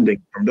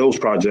funding from those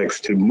projects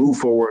to move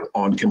forward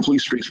on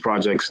complete streets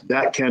projects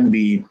that can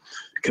be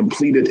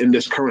completed in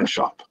this current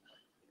shop.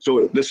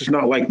 So this is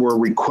not like we're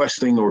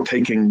requesting or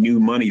taking new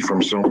money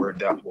from somewhere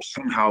that will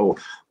somehow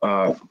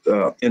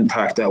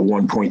impact that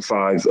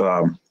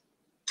 $1.5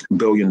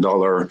 billion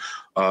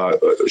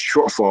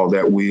shortfall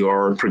that we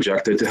are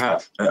projected to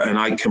have. And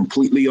I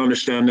completely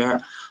understand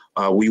that.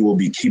 We will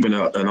be keeping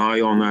an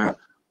eye on that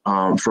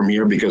from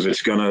here, because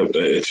it's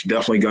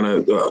definitely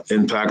gonna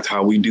impact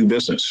how we do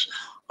business.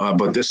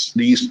 But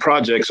these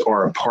projects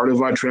are a part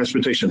of our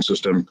transportation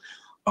system,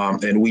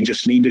 and we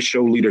just need to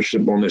show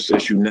leadership on this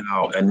issue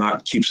now and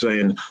not keep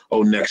saying,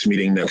 oh, next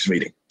meeting, next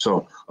meeting.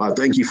 So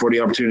thank you for the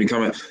opportunity to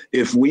comment.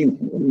 If we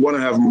want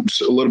to have a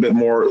little bit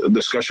more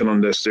discussion on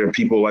this, there are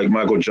people like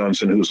Michael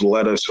Johnson, who's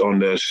led us on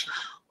this,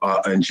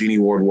 and Jeannie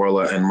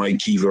Ward-Warla and Mike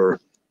Keever,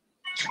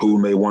 who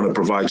may want to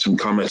provide some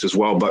comments as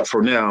well. But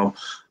for now,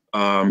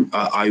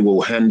 I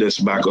will hand this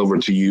back over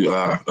to you,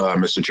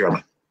 Mr.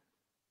 Chairman.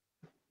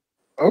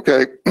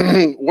 Okay.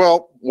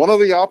 Well, one of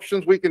the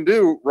options we can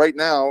do right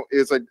now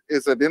is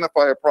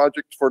identify a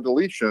project for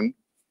deletion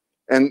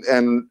and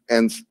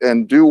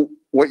do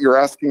what you're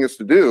asking us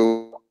to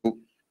do,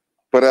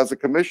 but as a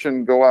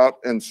commission go out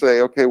and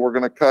say, okay, we're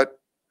going to cut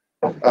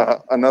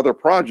another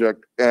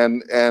project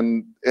and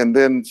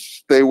then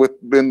stay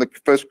within the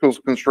fiscal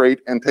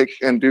constraint and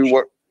do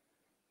what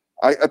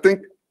I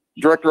think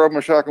Director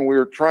Omashakan, we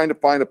were trying to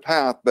find a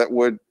path that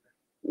would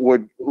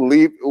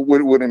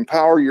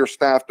empower your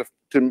staff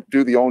to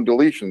do the own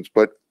deletions.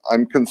 But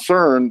I'm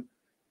concerned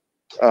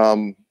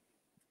that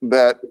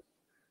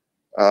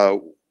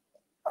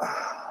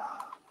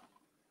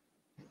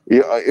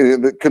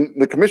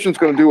the commission's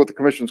going to do what the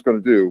commission's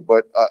going to do.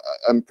 But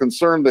I'm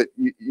concerned that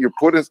you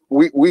put us.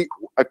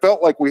 I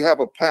felt like we have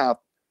a path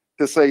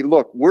to say,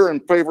 look, we're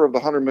in favor of the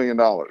 $100 million.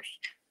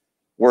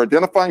 We're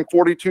identifying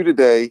 42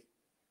 today.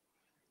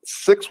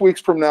 6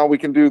 weeks from now, we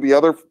can do the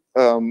other,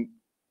 the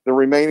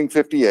remaining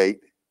 58,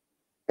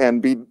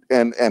 and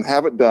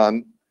have it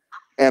done.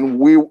 And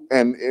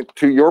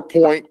to your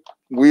point,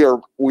 we are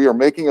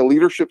making a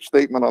leadership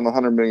statement on the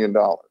 $100 million.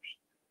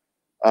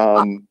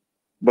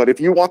 But if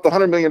you want the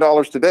 $100 million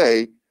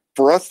today,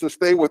 for us to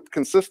stay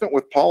consistent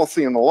with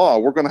policy and the law,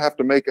 we're going to have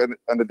to make an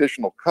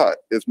additional cut.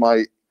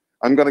 I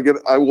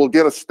will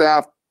get a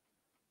staff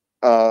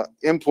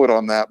input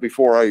on that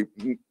before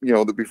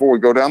before we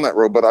go down that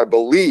road. But I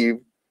believe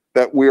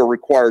that we are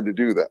required to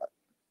do that.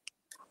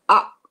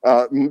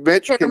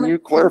 Mitch, can you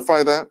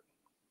clarify that?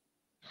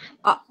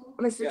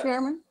 Mr.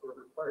 Chairman? We're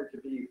required to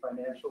be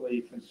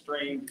financially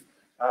constrained.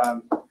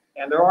 And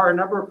there are a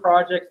number of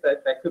projects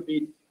that could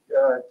be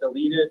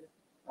deleted.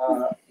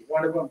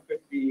 One of them could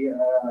be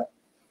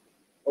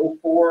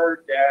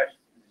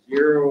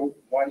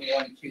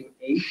 04-01128,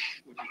 which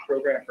is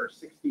programmed for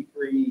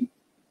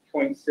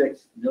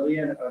 $63.6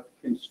 million of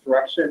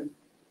construction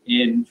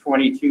in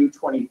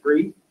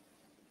 22-23.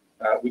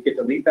 we could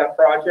delete that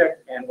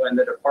project, and when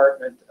the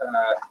department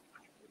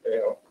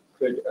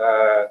could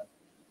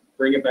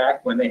bring it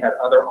back when they had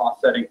other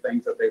offsetting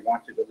things that they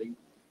want to delete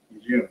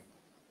in June.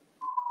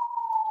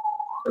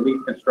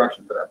 Delete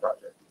construction for that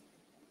project.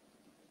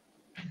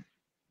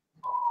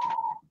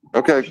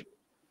 Okay.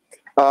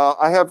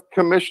 I have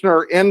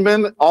Commissioner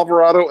Inman,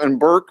 Alvarado, and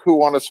Burke who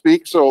want to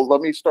speak. So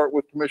let me start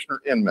with Commissioner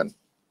Inman.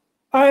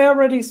 I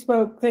already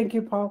spoke. Thank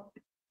you, Paul.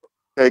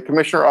 Okay,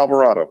 Commissioner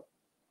Alvarado.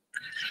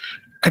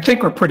 I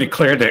think we're pretty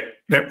clear that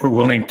we're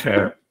willing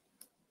to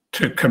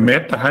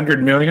commit the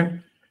 100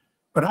 million,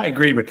 but I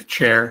agree with the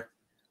chair.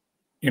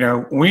 You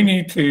know, we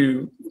need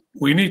to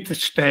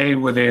stay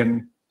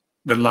within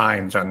the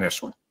lines on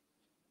this one.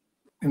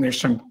 And there's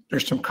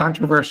some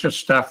controversial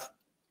stuff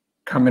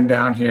coming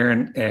down here,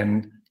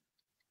 and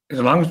as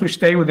long as we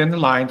stay within the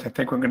lines, I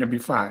think we're going to be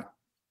fine.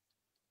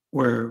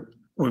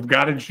 We've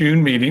got a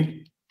June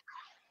meeting,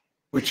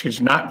 which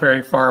is not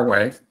very far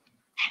away,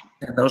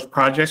 and those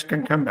projects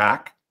can come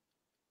back,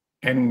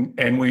 and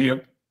we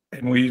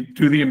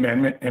do the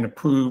amendment and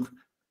approve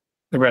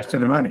the rest of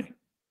the money.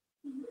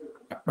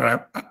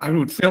 But I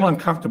would feel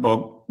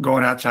uncomfortable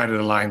going outside of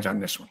the lines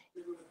on this one.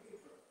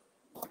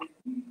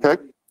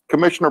 Okay,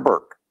 Commissioner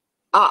Burke.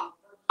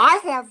 I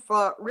have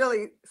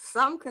really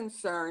some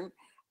concern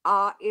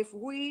if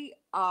we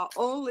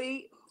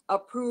only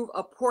approve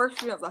a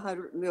portion of the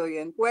 100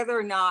 million, whether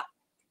or not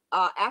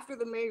after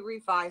the May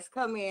revise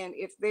come in,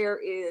 if there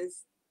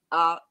is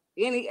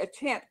any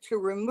attempt to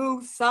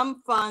remove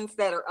some funds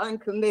that are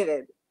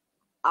uncommitted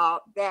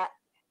that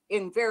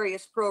in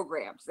various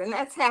programs. And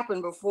that's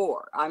happened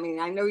before. I mean,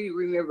 I know you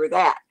remember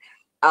that.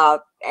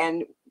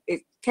 And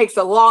it takes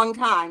a long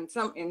time.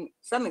 In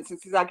some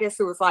instances, I guess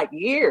it was like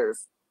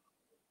years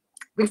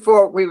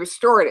before we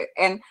restored it.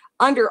 And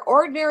under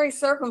ordinary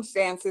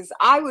circumstances,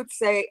 I would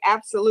say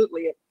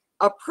absolutely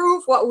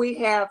approve what we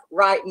have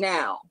right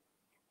now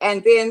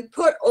and then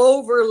put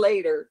over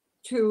later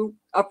to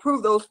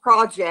approve those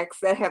projects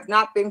that have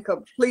not been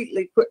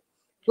completely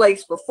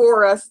placed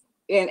before us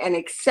in an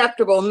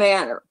acceptable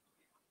manner.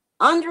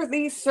 Under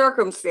these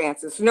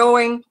circumstances,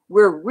 knowing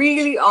we're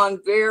really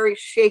on very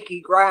shaky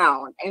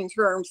ground in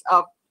terms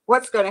of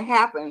what's going to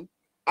happen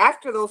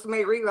after those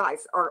May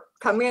revise are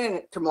come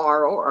in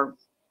tomorrow, or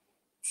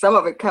some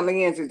of it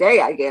coming in today,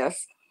 I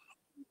guess,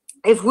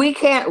 if we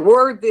can't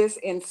word this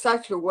in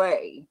such a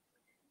way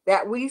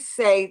that we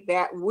say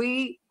that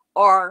we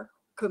are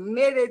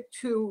committed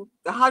to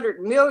the 100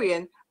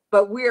 million,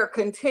 but we are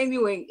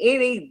continuing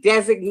any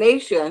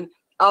designation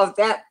of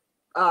that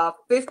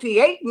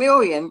 58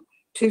 million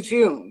to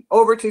June,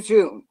 over to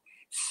June,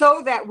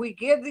 so that we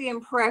give the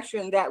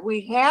impression that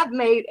we have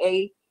made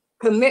a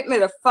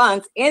commitment of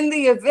funds in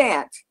the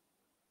event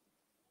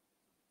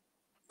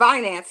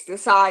finance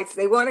decides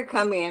they want to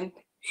come in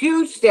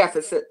huge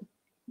deficit,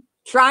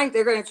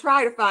 they're going to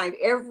try to find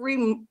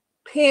every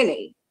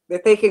penny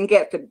that they can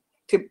get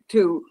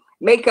to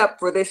make up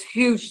for this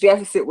huge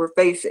deficit we're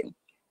facing.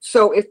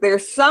 So if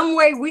there's some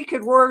way we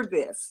could word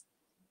this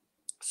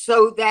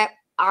so that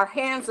our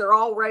hands are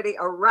already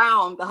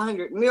around the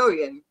 100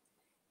 million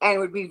and it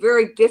would be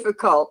very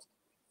difficult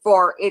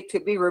for it to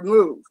be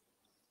removed,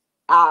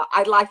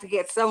 I'd like to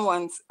get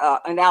someone's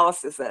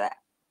analysis of that.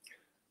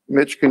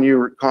 Mitch, can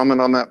you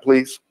comment on that,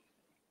 please?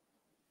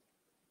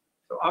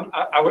 So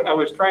I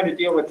was trying to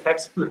deal with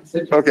text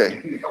messages.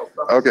 Okay.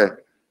 Okay.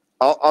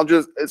 I'll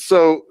just,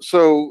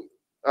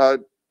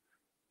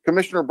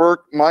 Commissioner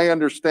Burke, my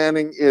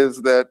understanding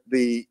is that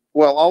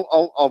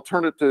I'll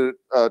turn it to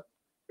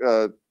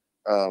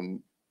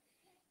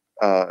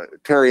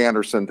Terry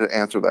Anderson to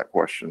answer that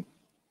question.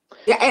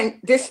 Yeah, and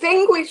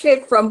distinguish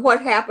it from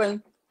what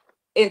happened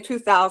in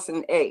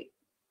 2008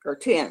 or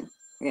 10.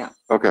 Yeah.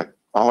 Okay.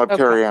 I'll have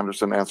Terry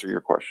Anderson answer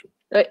your question.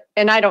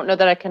 And I don't know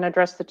that I can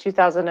address the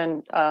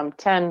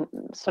 2010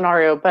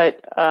 scenario,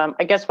 but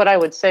I guess what I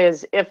would say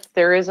is if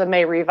there is a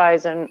May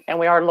revise and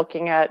we are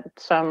looking at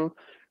some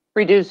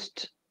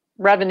reduced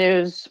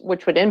revenues,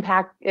 which would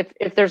impact,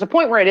 if there's a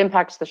point where it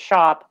impacts the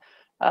shop,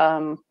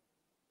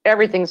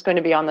 everything's going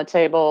to be on the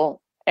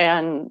table,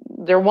 and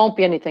there won't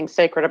be anything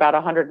sacred about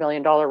a $100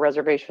 million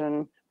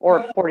reservation or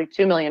a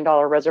 $42 million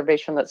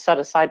reservation that's set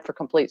aside for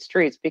complete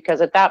streets, because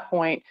at that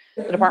point,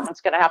 the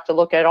department's going to have to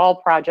look at all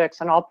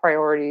projects and all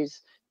priorities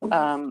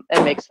and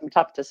make some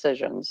tough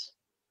decisions.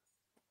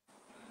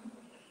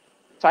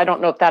 So I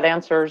don't know if that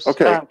answers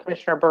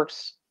Commissioner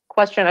Burke's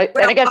question. And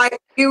I guess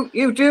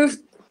you do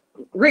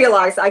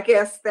realize, I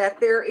guess, that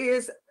there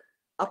is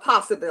a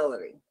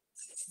possibility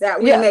that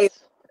we may.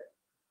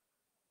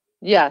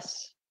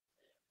 Yes,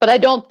 but I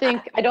don't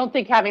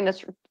think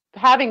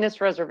having this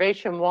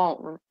reservation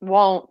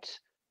won't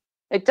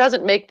it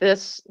doesn't make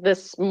this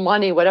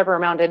money, whatever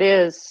amount it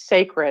is,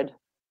 sacred.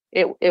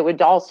 It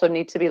would also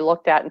need to be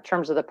looked at in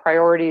terms of the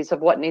priorities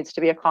of what needs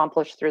to be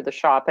accomplished through the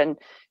shop. And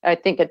I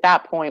think at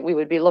that point we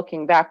would be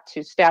looking back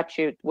to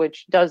statute,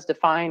 which does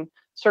define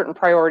certain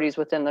priorities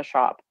within the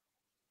shop.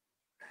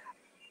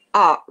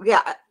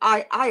 Yeah,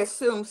 I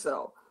assume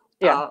so.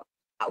 Yeah.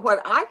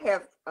 What I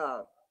have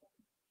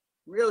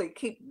really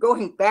keep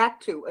going back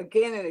to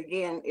again and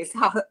again is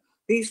how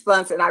these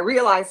funds, and I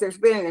realize there's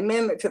been an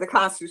amendment to the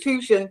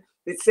Constitution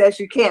that says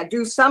you can't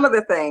do some of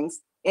the things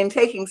in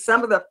taking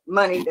some of the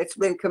money that's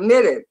been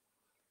committed,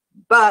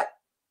 but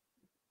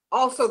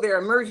also there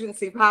are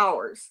emergency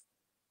powers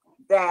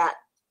that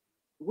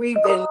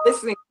we've been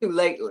listening to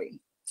lately.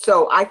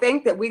 So I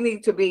think that we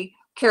need to be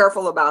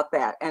careful about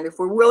that. And if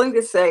we're willing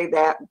to say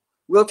that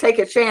we'll take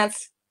a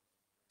chance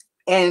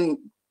in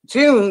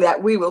June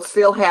that we will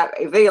still have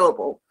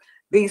available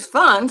these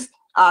funds,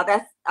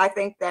 I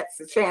think that's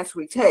the chance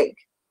we take.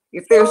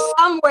 If there's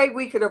some way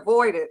we could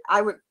avoid it,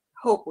 I would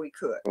hope we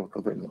could.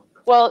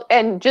 Well,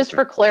 and just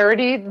for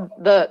clarity,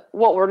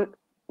 what we're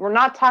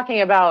not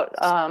talking about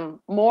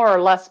more or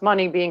less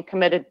money being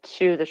committed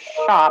to the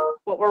shop.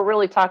 What we're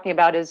really talking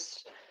about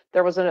is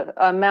there was an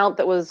amount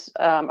that was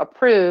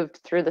approved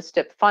through the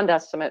STIP fund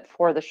estimate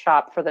for the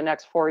shop for the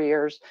next 4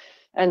 years.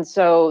 And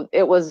so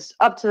it was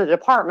up to the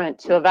department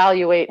to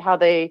evaluate how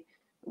they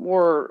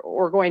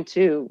were going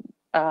to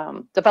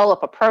develop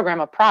a program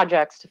of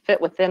projects to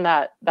fit within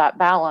that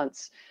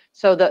balance.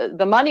 So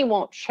the money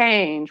won't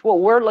change. What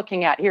we're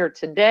looking at here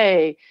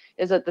today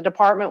is that the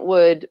department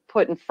would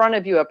put in front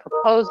of you a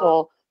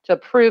proposal to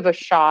approve a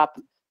shop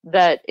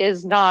that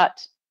is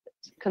not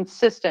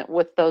consistent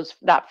with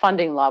that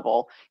funding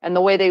level. And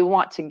the way they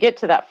want to get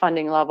to that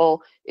funding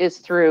level is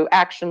through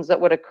actions that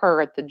would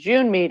occur at the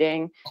June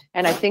meeting.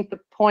 And I think the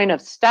point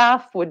of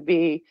staff would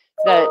be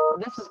that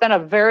this has been a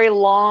very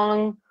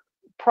long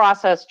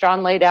process.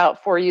 John laid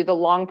out for you the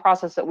long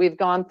process that we've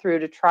gone through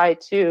to try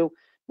to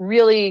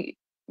really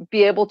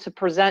be able to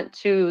present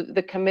to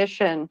the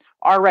commission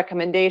our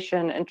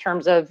recommendation in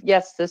terms of,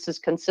 yes, this is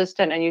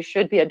consistent and you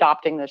should be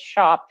adopting this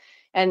shop.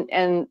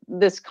 And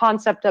this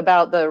concept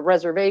about the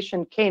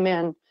reservation came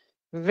in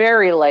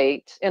very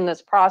late in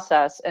this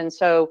process. And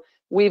so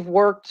we've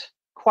worked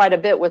quite a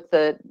bit with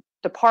the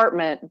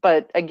department,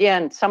 but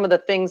again, some of the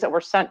things that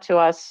were sent to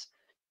us,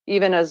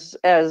 even as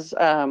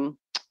on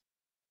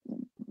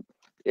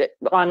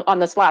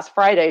this last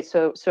Friday,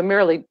 so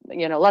merely,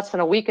 less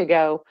than a week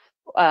ago,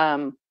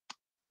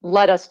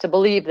 led us to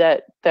believe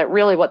that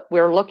really what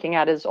we're looking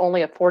at is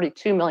only a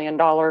 $42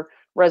 million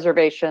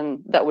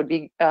reservation that would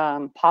be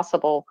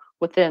possible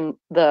within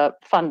the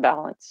fund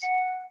balance.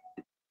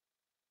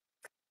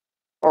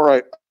 All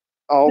right,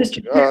 I'll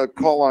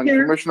call on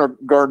Commissioner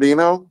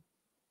Guardino,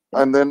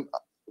 and then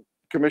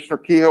Commissioner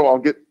Kehoe. I'll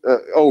get.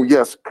 Oh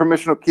yes,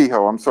 Commissioner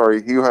Kehoe. I'm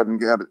sorry, you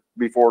hadn't had it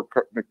before,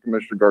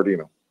 Commissioner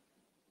Guardino.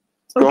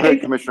 Go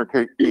ahead,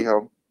 Commissioner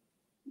Kehoe.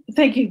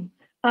 Thank you.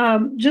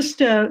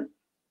 Just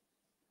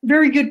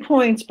very good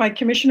points by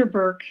Commissioner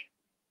Burke,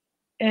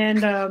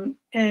 and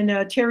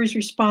Terry's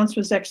response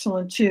was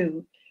excellent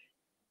too.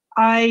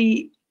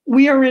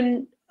 We are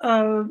in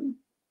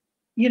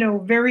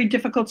very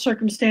difficult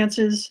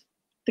circumstances.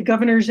 The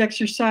governor's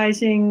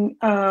exercising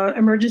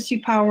emergency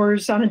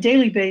powers on a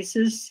daily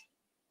basis.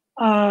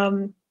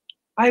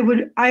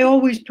 I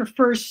always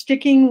prefer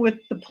sticking with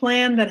the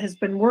plan that has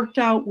been worked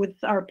out with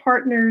our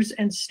partners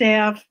and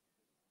staff.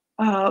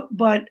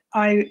 But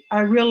I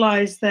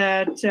realize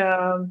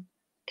that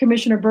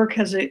Commissioner Burke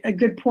has a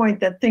good point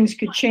that things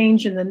could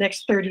change in the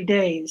next 30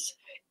 days.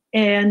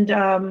 And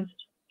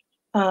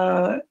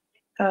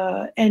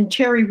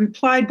Terry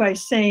replied by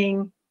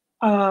saying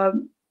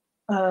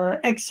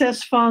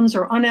excess funds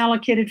or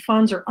unallocated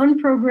funds or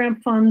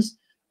unprogrammed funds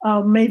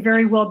may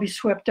very well be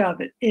swept up.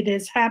 It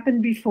has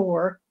happened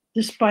before,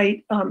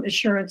 despite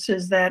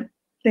assurances that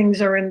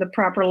things are in the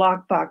proper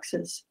lock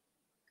boxes.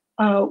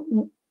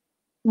 I'm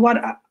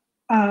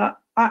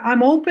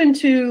open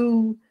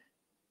to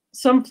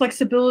some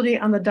flexibility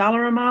on the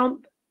dollar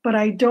amount, but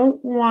I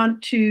don't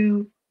want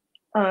to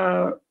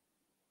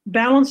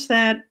balance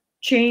that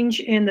change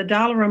in the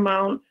dollar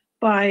amount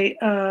by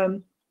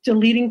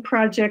deleting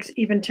projects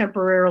even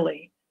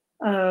temporarily.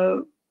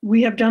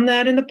 We have done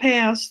that in the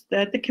past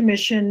at the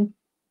commission,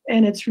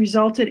 and it's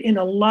resulted in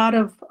a lot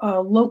of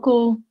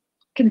local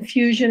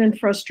confusion and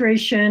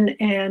frustration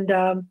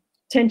and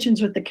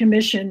tensions with the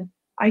commission.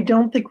 I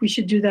don't think we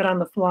should do that on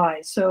the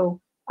fly.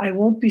 So I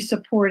won't be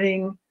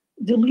supporting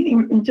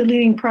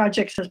deleting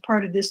projects as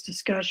part of this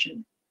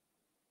discussion.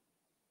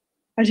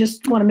 I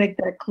just want to make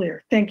that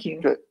clear. Thank you.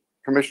 Okay.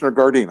 Commissioner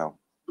Guardino.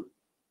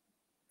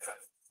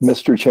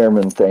 Mr.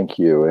 Chairman, thank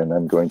you. And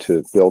I'm going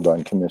to build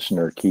on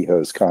Commissioner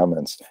Kehoe's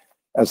comments.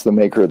 As the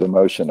maker of the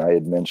motion, I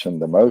had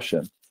mentioned the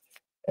motion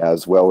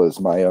as well as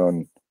my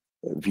own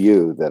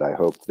view that I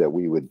hoped that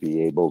we would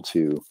be able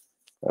to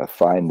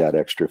find that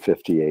extra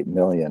 58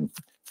 million,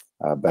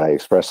 but I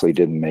expressly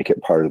didn't make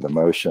it part of the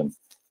motion,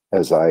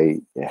 as I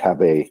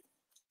have a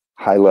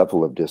high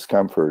level of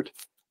discomfort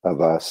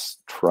of us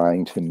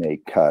trying to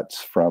make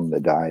cuts from the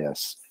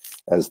dais,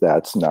 as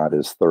that's not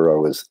as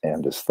thorough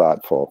and as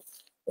thoughtful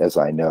as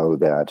I know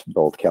that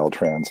both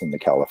Caltrans and the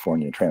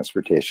California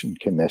Transportation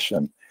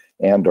Commission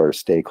and our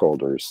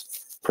stakeholders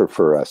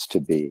prefer us to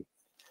be.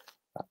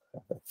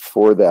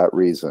 For that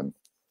reason,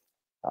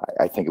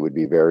 I think it would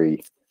be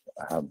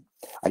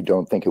I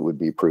don't think it would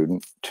be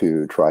prudent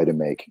to try to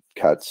make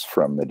cuts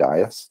from the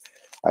dais.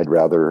 I'd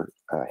rather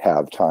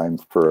have time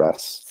for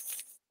us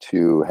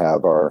to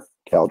have our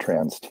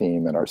Caltrans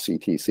team and our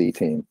CTC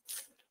team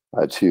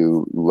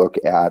to look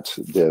at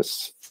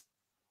this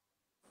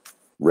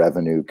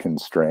revenue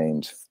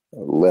constrained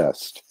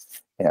list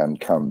and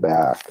come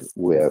back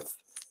with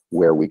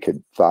where we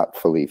could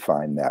thoughtfully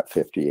find that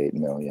 58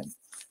 million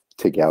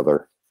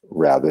together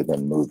rather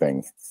than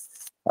moving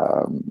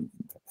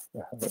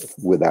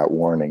without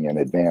warning in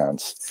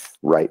advance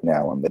right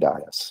now on the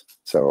dais.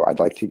 So I'd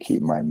like to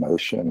keep my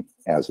motion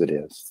as it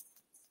is.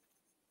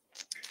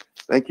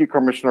 Thank you,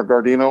 Commissioner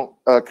Guardino.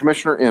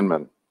 Commissioner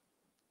Inman.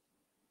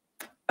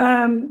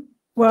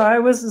 Well, I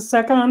was the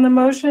second on the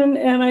motion,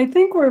 and I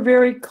think we're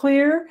very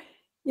clear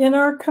in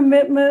our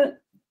commitment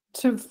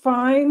to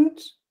find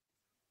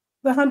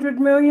the 100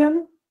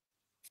 million.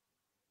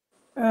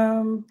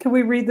 Can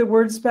we read the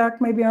words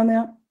back maybe on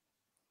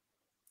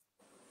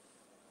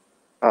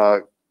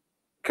that?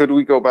 Could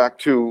we go back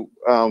to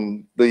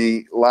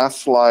the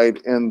last slide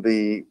in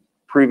the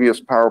previous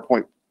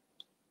PowerPoint?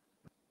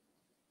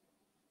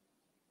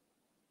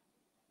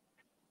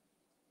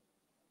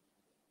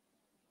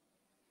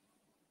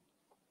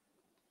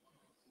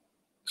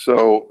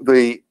 So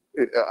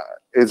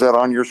is that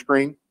on your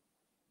screen?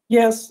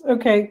 Yes,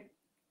 okay.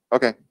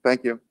 Okay,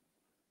 thank you.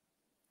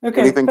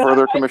 Okay. Anything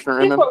further, Commissioner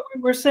Inman? What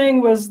we were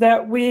saying was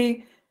that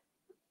we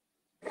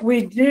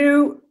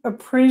do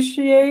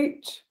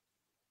appreciate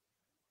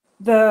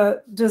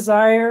the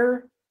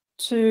desire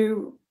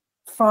to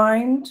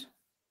find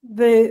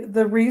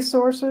the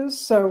resources.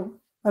 So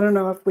I don't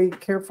know if we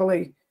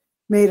carefully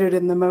made it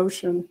in the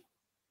motion.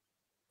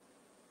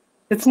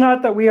 It's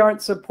not that we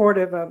aren't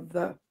supportive of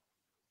the.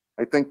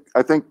 I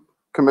think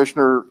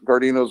Commissioner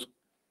Guardino's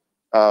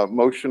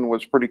motion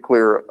was pretty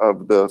clear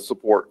of the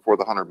support for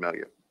the 100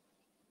 million.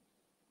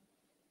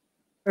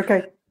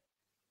 Okay.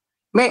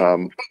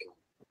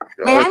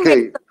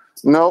 Okay.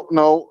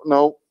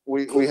 No.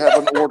 We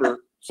have an order.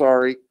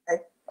 Sorry.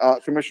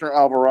 Commissioner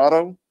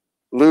Alvarado,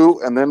 Lou,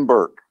 and then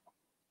Burke.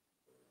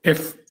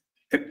 If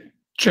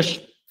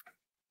just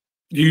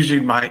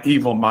using my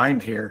evil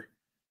mind here,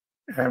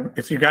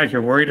 if you guys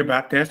are worried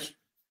about this,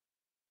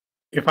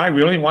 if I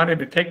really wanted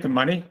to take the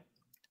money,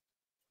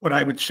 what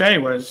I would say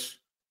was,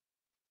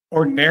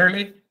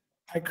 ordinarily,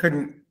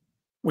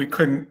 we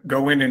couldn't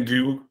go in and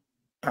do,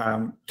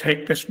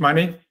 take this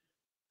money.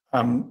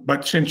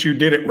 But since you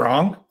did it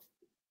wrong,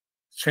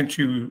 since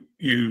you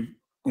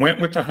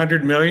went with the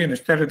 100 million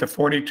instead of the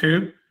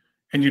 42,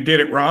 and you did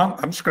it wrong,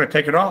 I'm just going to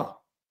take it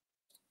all.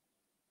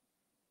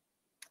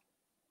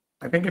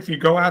 I think if you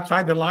go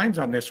outside the lines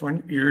on this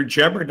one, you're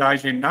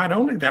jeopardizing not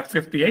only that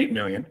 58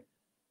 million,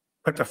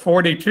 but the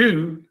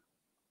 42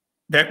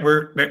 that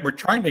we're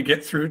trying to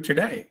get through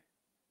today.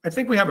 I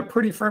think we have a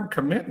pretty firm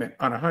commitment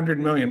on $100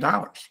 million.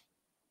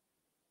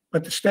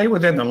 But to stay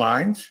within the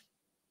lines,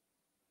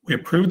 we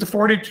approved the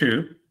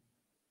 42.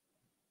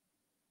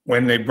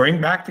 When they bring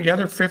back the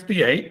other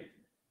 58,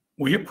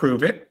 we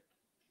approve it,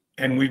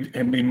 and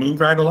we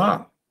move right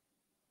along.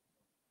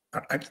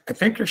 I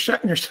think you're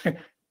setting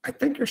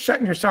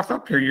yourself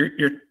up here.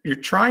 You're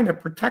trying to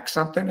protect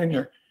something, and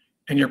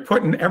you're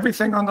putting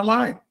everything on the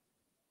line.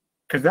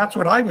 Because that's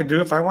what I would do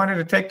if I wanted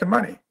to take the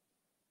money.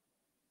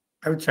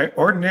 I would say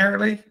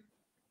ordinarily,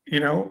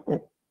 there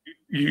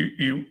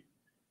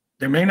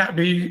may not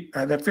be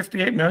that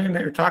 58 million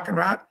that you're talking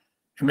about.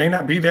 It may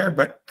not be there,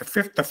 but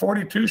the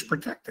 42 is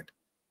protected.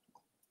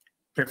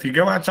 If you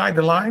go outside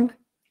the line,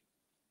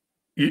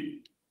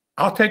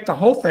 I'll take the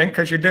whole thing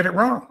because you did it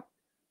wrong.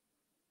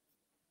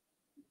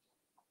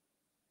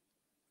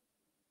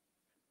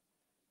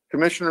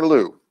 Commissioner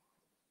Liu.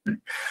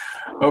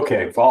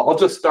 Okay, well, I'll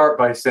just start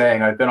by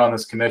saying I've been on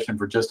this commission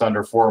for just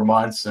under 4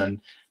 months,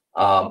 and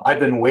I've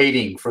been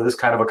waiting for this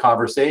kind of a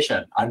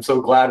conversation. I'm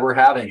so glad we're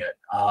having it.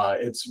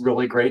 It's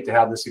really great to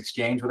have this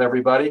exchange with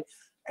everybody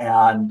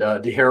and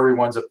to hear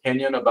everyone's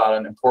opinion about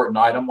an important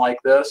item like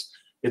this.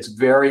 It's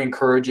very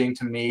encouraging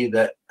to me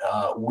that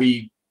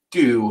we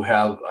do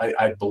have,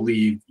 I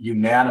believe,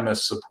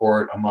 unanimous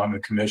support among the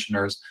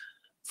commissioners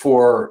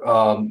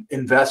for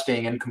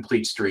investing in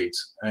complete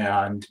streets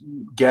and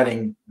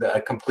getting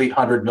the complete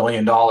 $100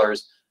 million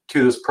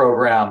to this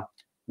program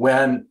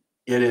when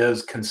it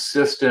is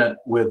consistent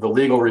with the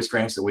legal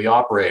restraints that we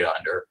operate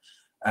under.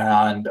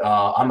 And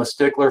I'm a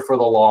stickler for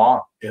the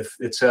law. If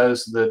it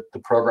says that the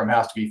program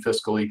has to be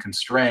fiscally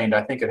constrained,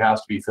 I think it has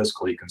to be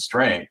fiscally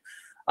constrained.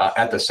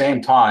 At the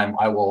same time,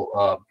 I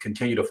will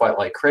continue to fight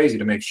like crazy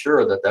to make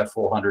sure that that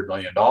full $100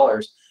 million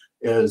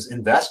is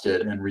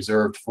invested and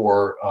reserved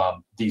for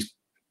these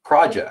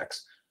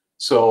projects.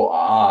 So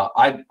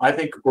I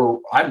think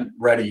I'm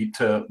ready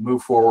to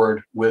move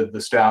forward with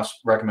the staff's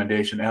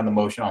recommendation and the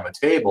motion on the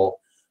table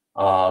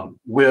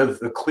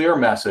with a clear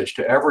message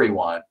to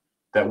everyone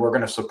that we're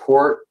going to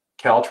support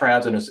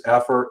Caltrans in its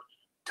effort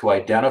to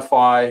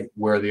identify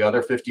where the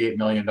other $58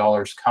 million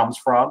comes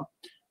from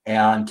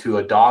and to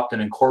adopt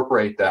and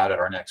incorporate that at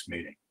our next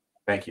meeting.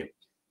 Thank you.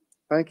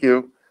 Thank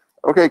you.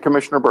 Okay,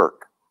 Commissioner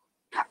Burke.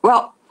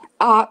 Well,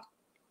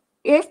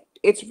 if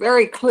it's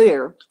very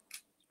clear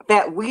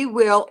that we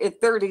will, in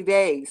 30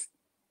 days,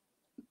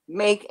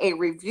 make a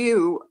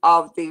review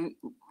of the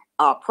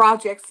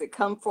projects that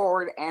come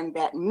forward and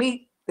that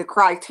meet the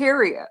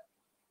criteria,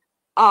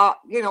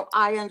 you know,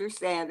 I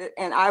understand it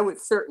and I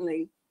would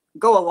certainly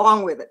go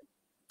along with it.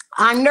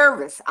 I'm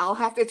nervous. I'll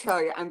have to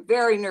tell you, I'm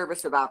very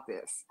nervous about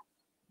this.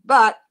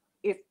 But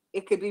if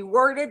it could be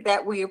worded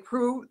that we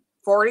approve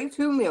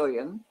 42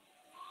 million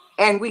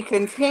and we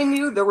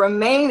continue the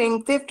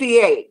remaining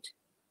 58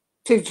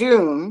 to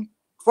June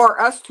for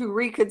us to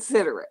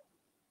reconsider it,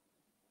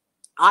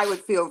 I would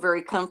feel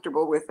very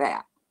comfortable with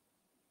that.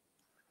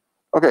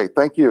 Okay,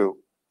 thank you.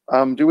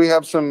 Do we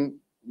have some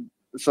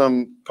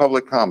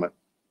public comment?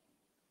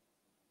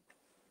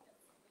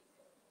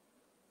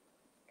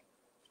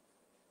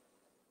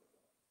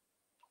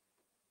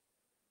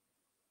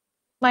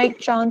 Mike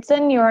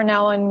Johnson, you are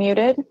now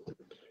unmuted.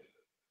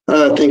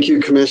 Thank you,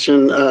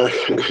 Commission. I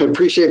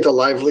appreciate the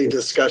lively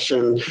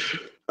discussion.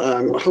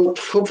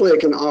 Hopefully I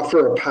can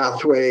offer a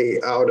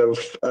pathway out of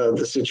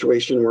the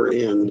situation we're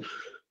in.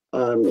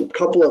 A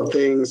couple of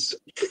things.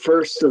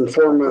 First and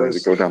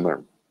foremost, go down there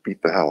and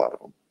beat the hell out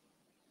of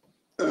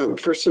them.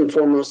 First and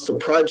foremost, the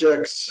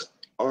projects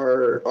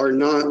are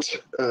not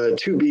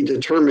to be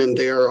determined.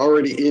 They are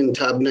already in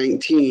tab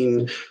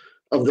 19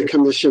 of the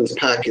Commission's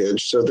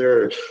package. So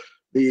they're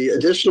the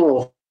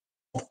additional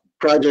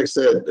projects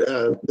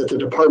that the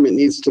department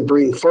needs to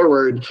bring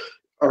forward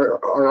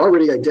are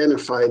already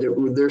identified.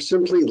 They're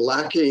simply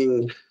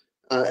lacking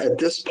at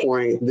this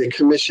point the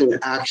Commission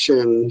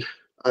action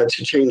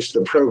to change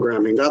the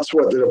programming. That's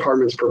what the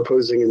department's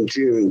proposing in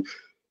June.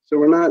 So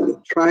we're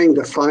not trying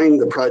to find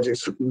the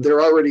projects,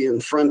 they're already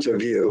in front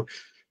of you.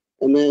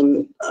 And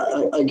then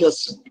I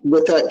guess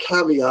with that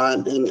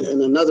caveat and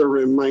another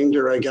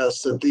reminder, I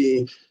guess, that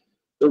the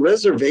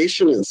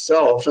reservation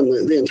itself and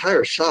the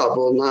entire shop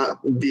will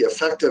not be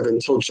effective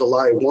until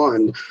July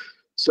 1.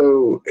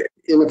 So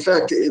in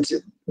effect,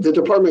 the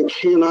department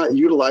cannot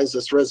utilize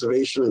this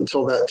reservation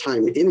until that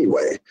time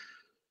anyway.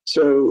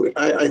 So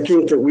I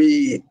think that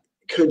we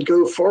could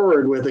go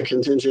forward with a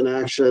contingent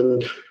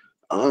action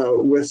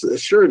with a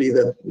surety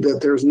that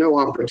there's no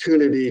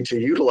opportunity to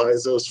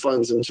utilize those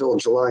funds until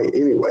July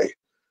anyway.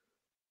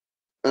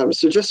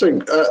 So just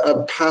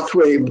a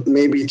pathway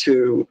maybe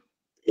to,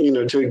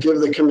 to give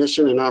the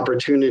Commission an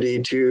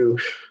opportunity to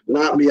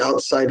not be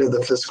outside of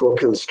the fiscal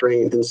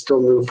constraint and still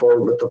move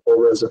forward with the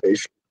full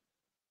reservation.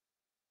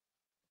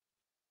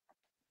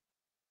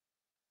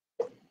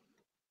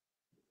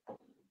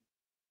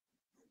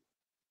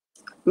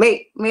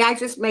 May I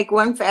just make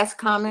one fast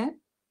comment?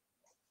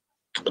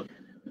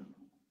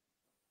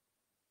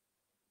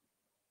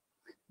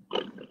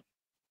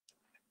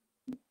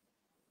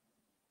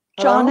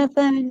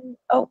 Jonathan,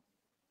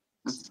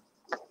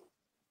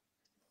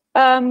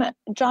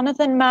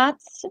 Jonathan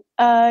Matz,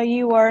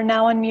 you are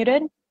now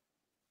unmuted.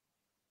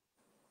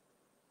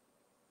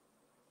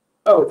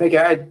 Oh, thank you.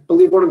 I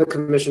believe one of the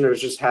commissioners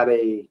just had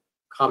a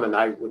comment.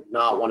 I would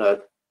not want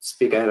to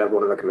speak ahead of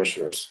one of the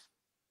commissioners.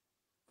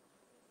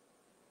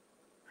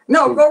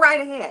 No, go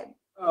right ahead.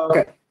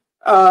 Okay.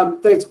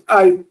 Thanks.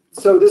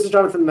 So this is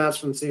Jonathan Matz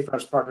from the Safe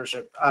Routes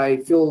Partnership. I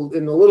feel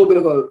in a little bit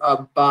of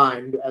a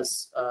bind,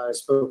 as I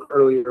spoke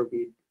earlier.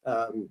 We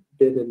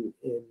been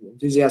in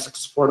enthusiastic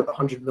support of the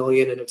 100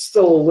 million, and it's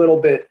still a little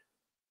bit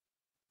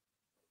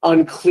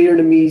unclear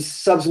to me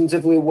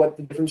substantively what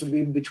the difference would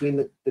be between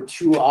the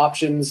two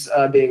options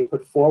being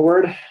put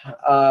forward.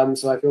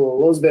 So I feel a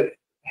little bit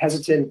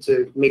hesitant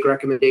to make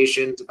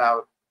recommendations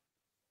about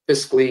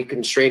fiscally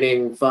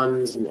constraining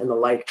funds and the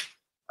like.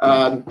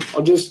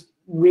 I'll just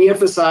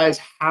reemphasize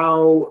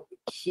how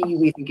key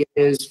we think it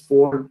is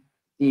for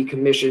the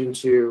Commission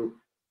to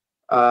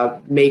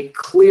make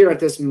clear at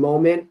this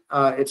moment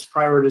its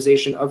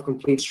prioritization of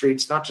complete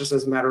streets, not just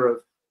as a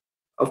matter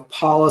of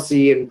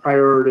policy and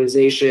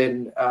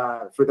prioritization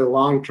for the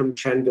long-term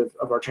trend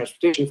of our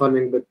transportation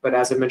funding, but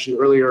as I mentioned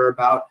earlier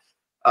about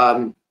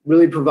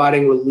really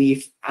providing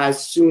relief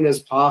as soon as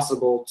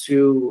possible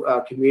to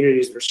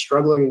communities that are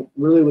struggling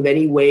really with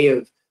any way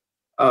of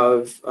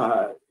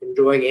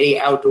enjoying any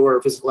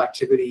outdoor physical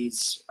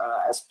activities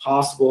as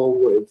possible,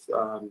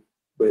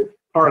 with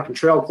park and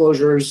trail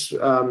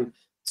closures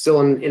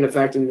still in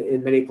effect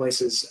in many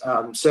places.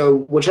 So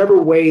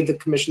whichever way the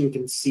Commission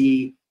can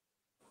see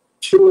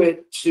to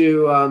it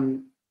to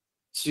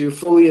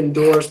fully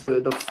endorse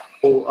the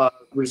full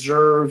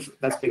reserve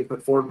that's being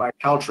put forward by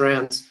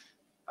Caltrans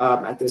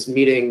at this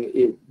meeting,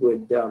 it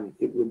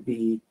would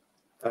be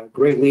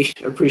greatly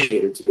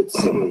appreciated, to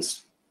say the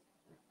least.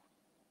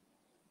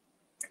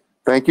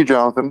 Thank you,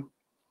 Jonathan.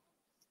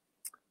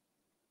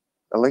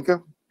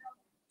 Alinka?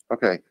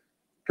 Okay.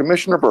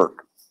 Commissioner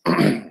Burke.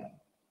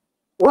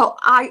 Well,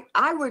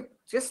 I would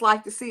just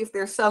like to see if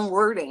there's some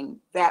wording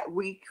that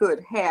we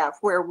could have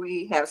where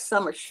we have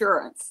some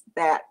assurance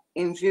that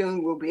in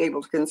June we'll be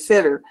able to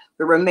consider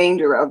the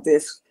remainder of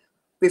this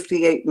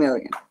 58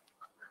 million.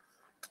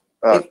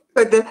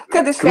 Could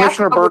the staff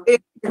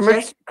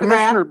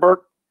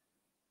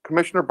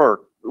Commissioner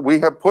Burke, we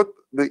have put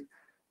the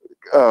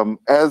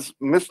as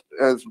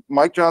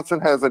Mike Johnson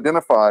has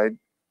identified,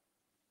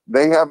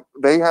 they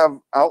have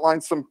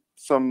outlined some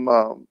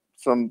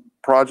some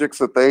projects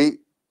that they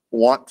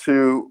want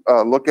to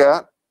look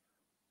at.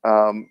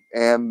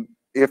 And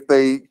if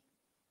they,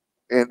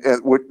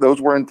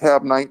 those were in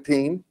tab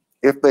 19,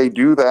 if they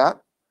do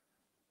that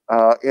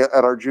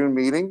at our June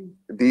meeting,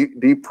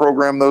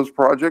 deprogram those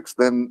projects,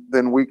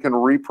 then we can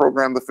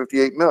reprogram the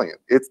 58 million.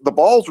 It's the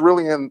ball's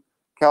really in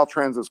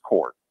Caltrans's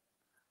court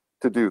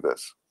to do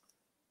this.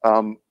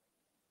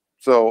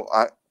 So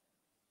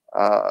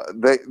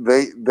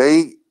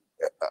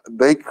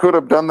they could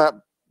have done that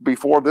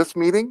before this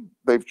meeting.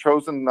 They've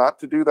chosen not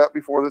to do that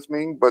before this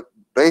meeting, but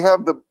they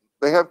have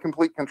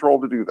complete control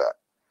to do that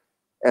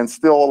and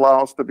still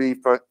allow us to be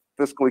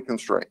fiscally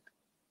constrained.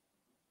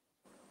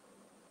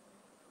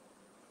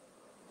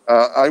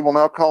 I will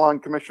now call on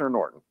Commissioner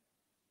Norton.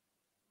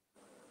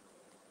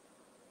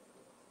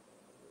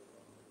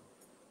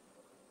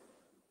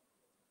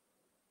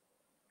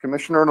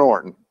 Commissioner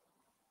Norton.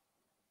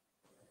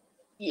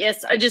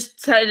 Yes, I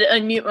just had to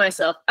unmute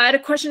myself. I had a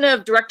question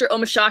of Director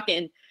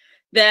Omishakin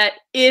that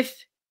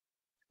if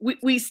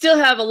we still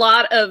have a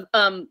lot of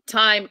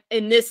time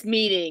in this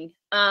meeting,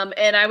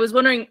 and I was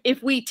wondering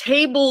if we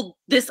tabled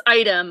this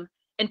item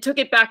and took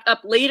it back up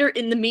later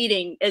in the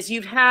meeting, as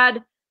you've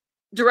had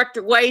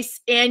Director Weiss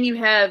and you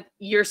have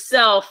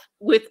yourself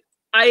with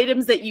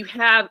items that you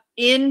have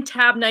in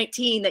tab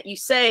 19 that you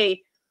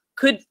say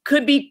could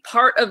be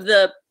part of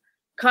the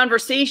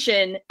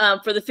conversation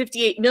for the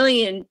 58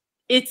 million.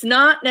 It's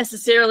not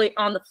necessarily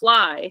on the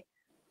fly,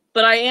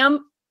 but I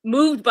am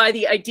moved by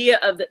the idea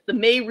of that the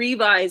May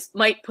revise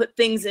might put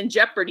things in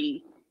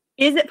jeopardy.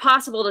 Is it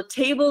possible to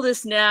table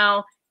this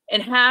now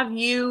and have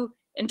you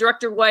and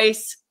Director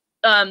Weiss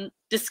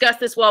discuss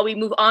this while we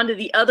move on to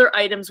the other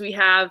items we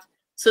have,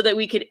 so that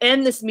we could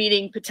end this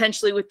meeting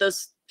potentially with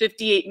those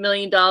 $58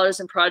 million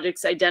in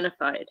projects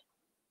identified?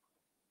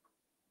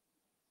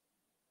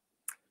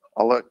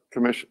 I'll let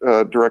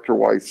Director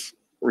Weiss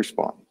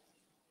respond.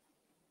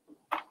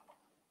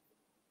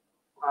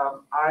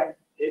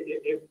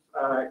 If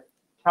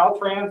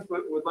Caltrans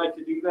would like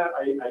to do that,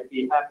 I'd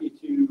be happy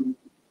to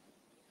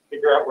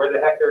figure out where the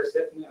heck they're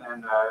sitting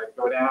and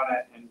go down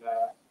and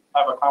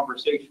have a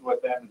conversation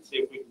with them and see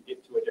if we can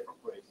get to a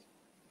different place.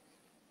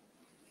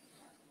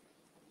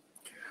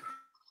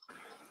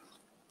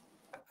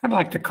 I'd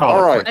like to call.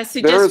 All right,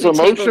 there is a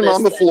motion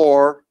on the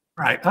floor.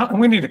 Right,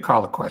 we need to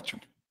call the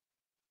question.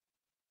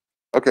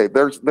 Okay,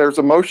 there's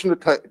a motion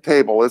to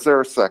table. Is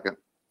there a second?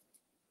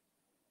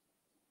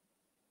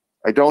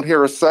 I don't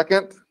hear a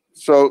second.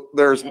 So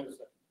is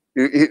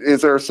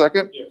there a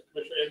second? Yes,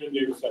 Commissioner Inman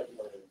gave a second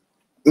already.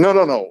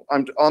 No.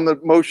 I'm on the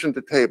motion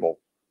to table,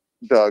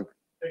 Doug.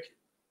 Thank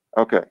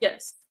you. Okay.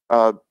 Yes.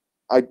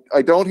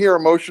 I don't hear a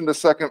motion to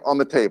second on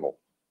the table.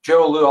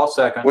 Joe Lou, I'll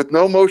second. With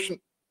no motion.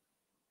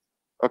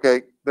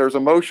 Okay, there's a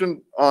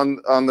motion on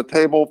the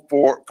table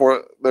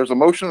there's a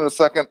motion and a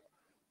second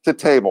to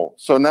table.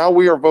 So now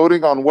we are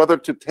voting on whether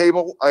to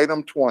table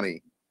item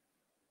 20.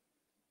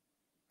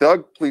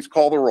 Doug, please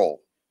call the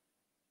roll.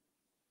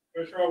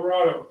 Commissioner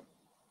Alvarado.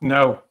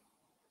 No.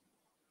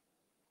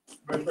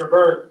 Commissioner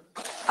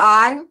Burke.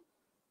 Aye.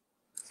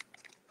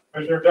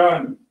 Commissioner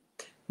Dunn.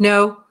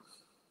 No.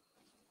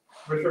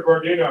 Commissioner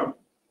Gordino.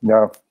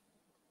 No.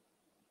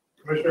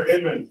 Commissioner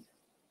Inman.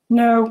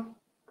 No.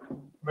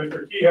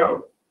 Commissioner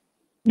Kehoe.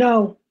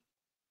 No.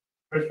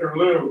 Commissioner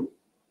Liu.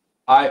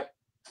 Aye.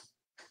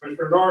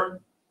 Commissioner Norton.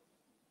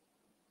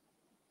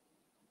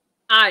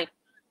 Aye.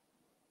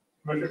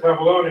 Commissioner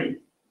Tavoloni.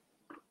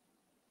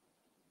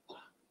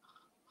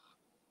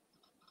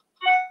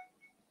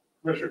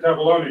 Commissioner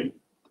Tavoloni.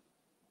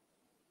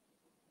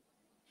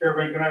 Chair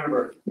Van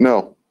Canterbury.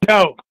 No.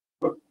 No.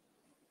 Go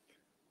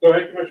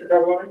ahead, Commissioner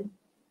Tavoloni.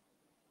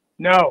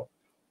 No.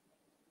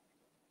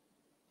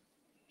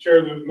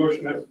 Chair, the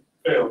motion has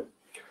failed.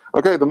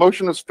 Okay, the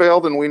motion has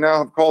failed, and we now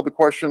have called the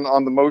question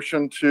on the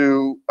motion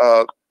to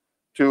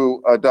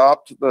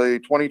adopt the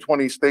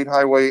 2020 State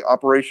Highway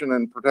Operation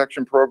and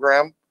Protection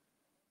Program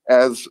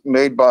as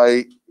made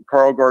by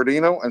Carl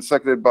Gardino and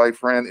seconded by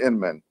Fran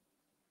Inman.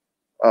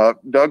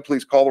 Doug,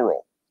 please call the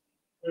roll.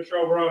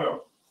 Commissioner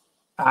Alvarado.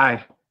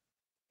 Aye.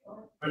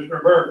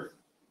 Commissioner Burke.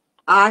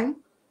 Aye.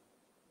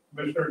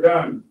 Commissioner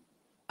Dunn.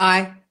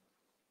 Aye.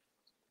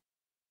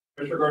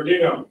 Commissioner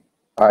Gordino.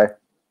 Aye.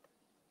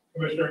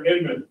 Commissioner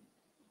Inman.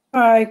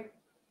 Aye.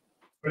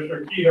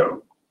 Commissioner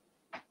Kehoe.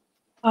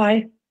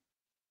 Aye.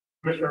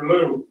 Commissioner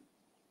Liu.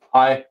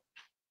 Aye.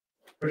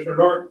 Commissioner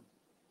Norton.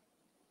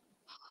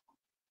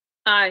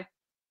 Aye.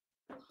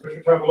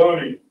 Commissioner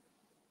Tavoloni.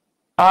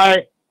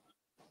 Aye.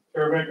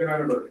 Chair Van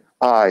Canterbury.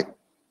 Aye.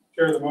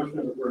 Chair, the motion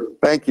is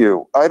approved. Thank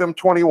you. Item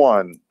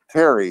 21,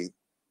 Terry.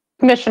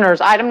 Commissioners,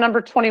 item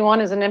number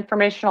 21 is an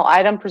informational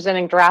item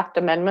presenting draft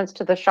amendments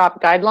to the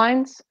SHOP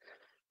guidelines.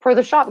 Per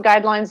the SHOP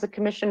guidelines, the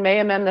Commission may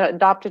amend the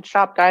adopted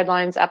SHOP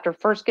guidelines after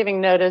first giving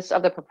notice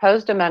of the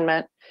proposed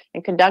amendment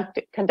and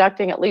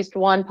conducting at least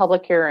one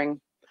public hearing.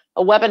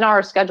 A webinar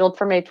is scheduled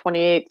for May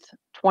 28th,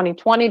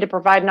 2020 to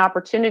provide an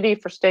opportunity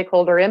for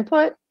stakeholder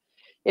input.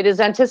 It is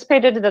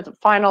anticipated that the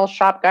final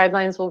SHOP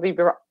guidelines will be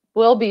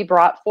will be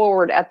brought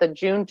forward at the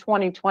June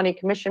 2020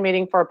 commission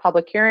meeting for a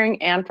public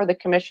hearing and for the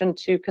commission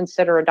to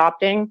consider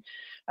adopting.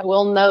 I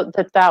will note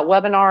that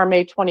webinar,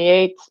 May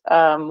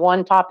 28th,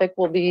 one topic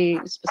will be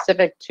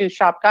specific to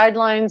shop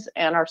guidelines,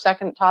 and our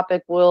second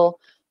topic will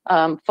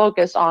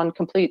focus on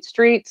complete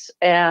streets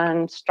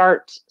and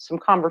start some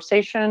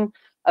conversation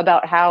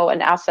about how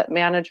an asset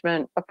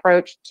management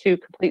approach to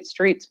complete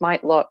streets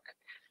might look.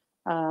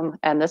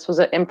 And this was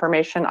an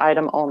information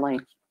item only.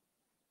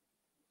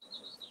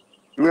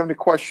 Do we have any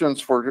questions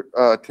for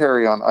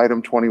Terry on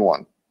item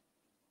 21?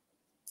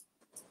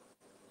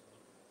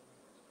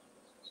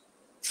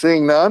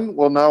 Seeing none,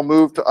 we'll now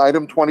move to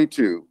item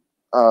 22,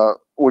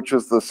 which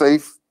is the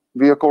safe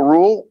vehicle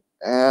rule.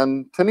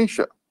 And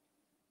Tanisha.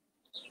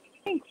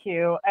 Thank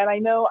you. And I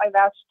know I've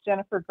asked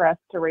Jennifer Gress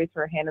to raise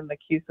her hand in the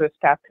queue so if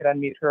staff could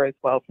unmute her as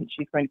well, since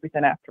she's going to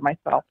present after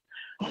myself.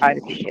 I'd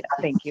appreciate it.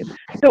 Thank you.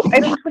 So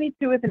item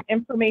 22 is an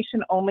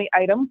information only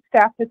item.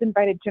 Staff has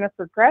invited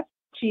Jennifer Gress,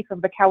 Chief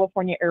of the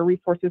California Air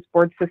Resources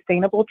Board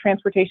Sustainable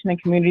Transportation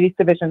and Communities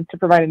Division, to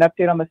provide an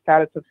update on the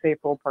status of Safe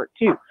Rule Part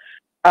 2.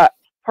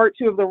 Part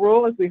 2 of the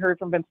rule, as we heard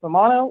from Vince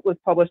Mamano, was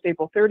published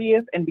April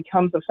 30th and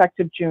becomes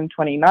effective June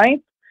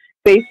 29th.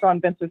 Based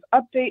on Vince's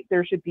update,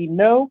 there should be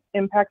no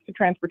impacts to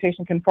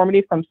transportation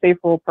conformity from Safe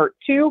Rule Part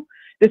 2.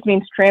 This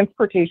means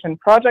transportation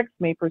projects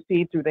may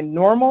proceed through the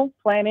normal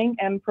planning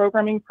and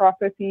programming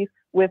processes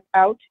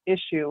without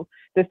issue.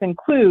 This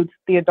includes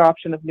the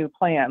adoption of new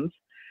plans.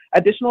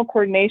 Additional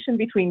coordination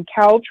between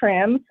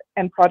Caltrans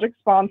and project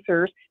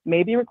sponsors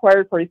may be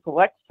required for a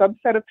select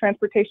subset of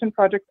transportation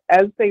projects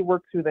as they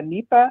work through the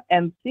NEPA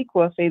and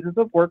CEQA phases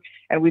of work,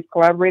 and we've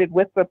collaborated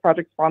with the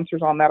project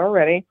sponsors on that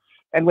already.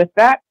 And with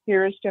that,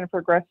 here is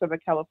Jennifer Gress of the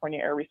California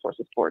Air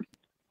Resources Board.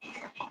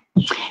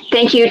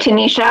 Thank you,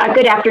 Tanisha.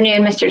 Good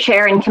afternoon, Mr.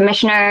 Chair and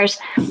Commissioners.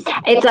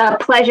 It's a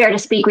pleasure to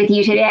speak with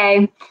you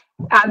today.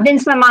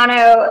 Vince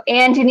Mamano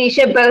and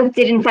Tanisha both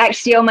did in fact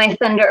steal my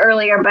thunder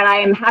earlier, but I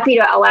am happy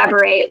to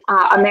elaborate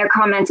on their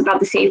comments about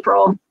the Safe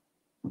Rule.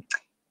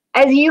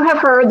 As you have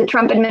heard, the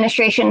Trump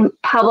administration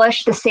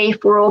published the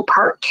Safe Rule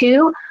Part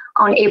 2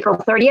 on April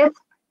 30th.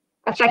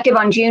 Effective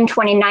on June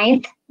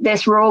 29th,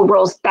 this rule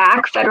rolls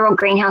back federal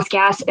greenhouse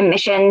gas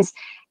emissions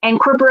and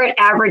corporate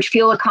average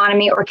fuel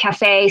economy, or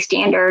CAFE,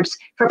 standards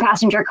for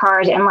passenger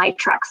cars and light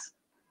trucks.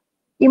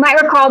 You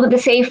might recall that the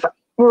Safe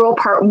Rule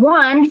Part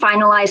 1,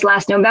 finalized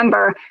last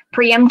November,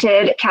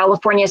 preempted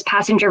California's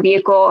passenger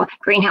vehicle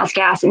greenhouse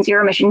gas and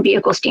zero emission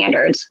vehicle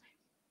standards.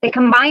 The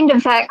combined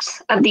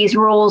effects of these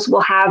rules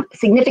will have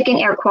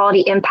significant air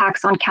quality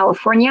impacts on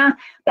California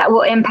that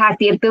will impact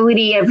the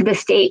ability of the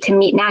state to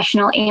meet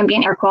national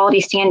ambient air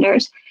quality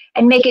standards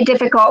and make it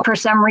difficult for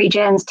some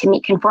regions to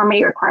meet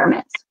conformity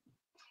requirements.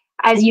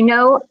 As you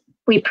know,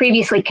 we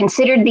previously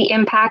considered the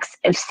impacts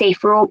of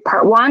Safe Rule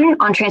Part 1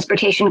 on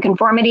transportation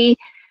conformity.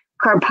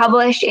 CARB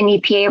published and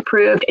EPA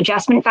approved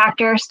adjustment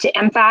factors to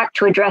MFAC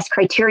to address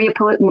criteria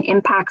pollutant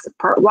impacts of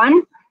Part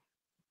 1.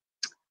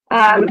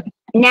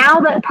 Now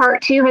that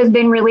Part 2 has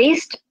been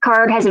released,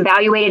 CARB has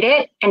evaluated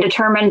it and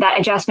determined that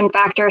adjustment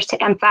factors to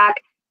MFAC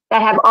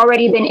that have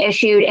already been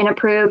issued and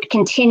approved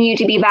continue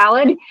to be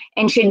valid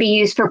and should be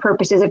used for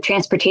purposes of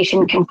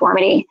transportation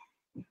conformity.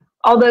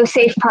 Although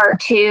Safe Part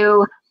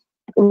 2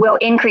 will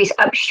increase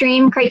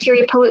upstream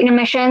criteria pollutant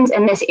emissions,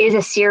 and this is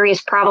a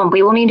serious problem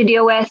we will need to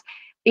deal with,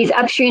 these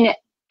upstream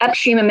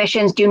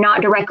emissions do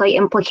not directly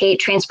implicate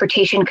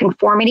transportation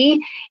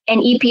conformity, and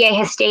EPA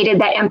has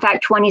stated that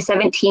MFAC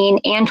 2017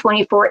 and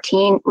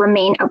 2014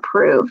 remain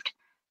approved.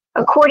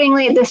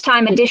 Accordingly, at this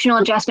time, additional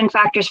adjustment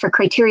factors for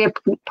criteria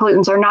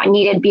pollutants are not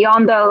needed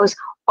beyond those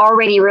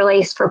already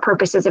released for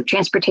purposes of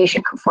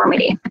transportation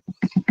conformity.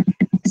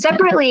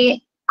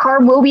 Separately,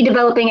 CARB will be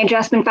developing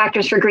adjustment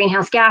factors for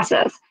greenhouse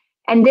gases,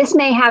 and this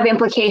may have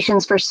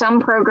implications for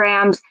some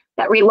programs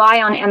that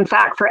rely on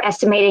MFAC for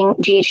estimating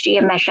GHG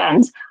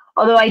emissions.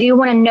 Although I do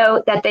want to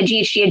note that the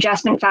GHG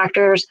adjustment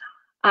factors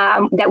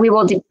that we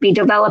will be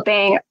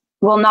developing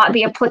will not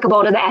be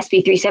applicable to the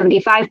SB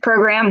 375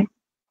 program,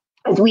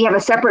 as we have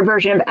a separate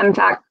version of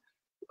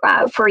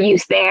MFAC for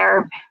use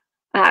there.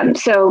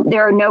 So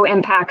there are no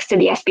impacts to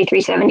the SB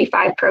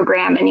 375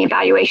 program and the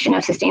evaluation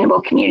of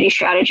sustainable community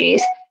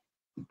strategies.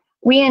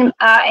 We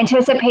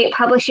anticipate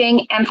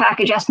publishing MFAC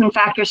adjustment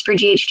factors for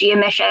GHG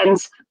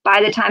emissions by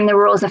the time the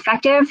rule is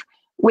effective,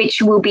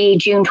 which will be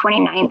June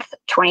 29th,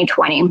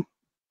 2020.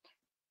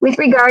 With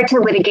regard to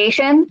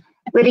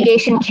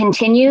litigation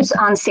continues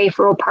on Safe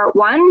Rule Part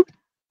 1.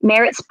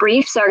 Merits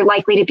briefs are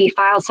likely to be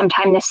filed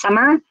sometime this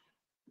summer.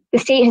 The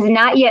state has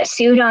not yet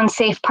sued on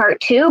Safe Part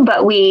 2,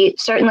 but we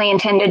certainly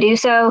intend to do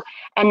so,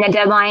 and the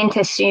deadline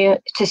to sue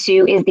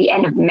is the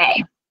end of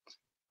May.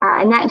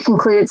 And that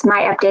concludes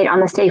my update on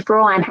the Safe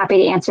Rule. I'm happy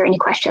to answer any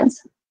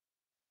questions.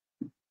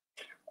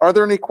 Are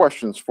there any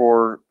questions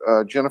for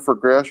Jennifer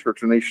Gress or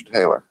Tanisha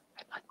Taylor?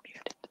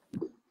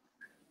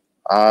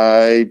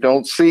 I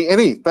don't see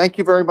any. Thank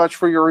you very much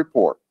for your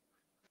report.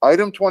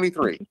 Item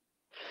 23.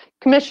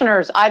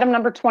 Commissioners, item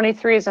number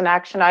 23 is an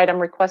action item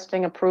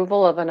requesting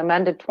approval of an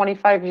amended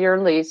 25-year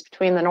lease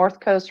between the North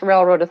Coast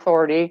Railroad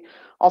Authority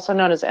also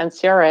known as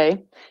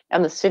NCRA,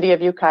 and the City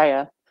of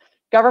Ukiah.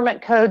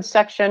 Government Code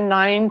Section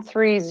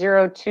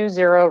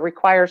 93020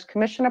 requires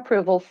commission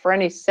approval for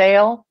any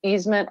sale,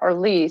 easement, or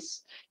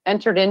lease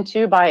entered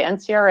into by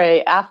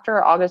NCRA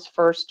after August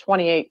 1st,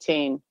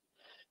 2018.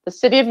 The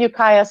City of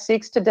Ukiah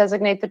seeks to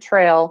designate the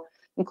trail,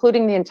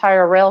 including the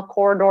entire rail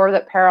corridor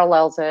that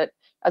parallels it,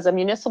 as a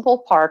municipal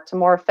park to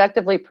more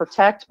effectively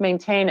protect,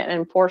 maintain, and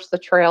enforce the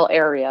trail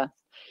area.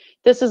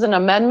 This is an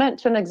amendment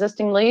to an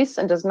existing lease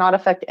and does not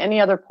affect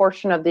any other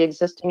portion of the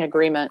existing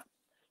agreement.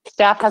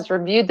 Staff has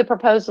reviewed the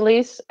proposed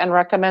lease and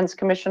recommends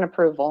commission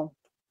approval.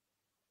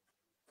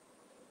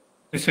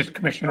 This is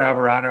Commissioner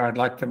Alvarado. I'd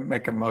like to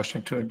make a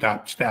motion to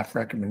adopt staff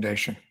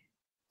recommendation.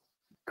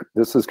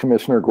 This is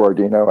Commissioner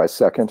Guardino. I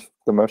second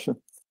the motion.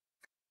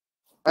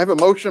 I have a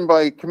motion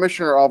by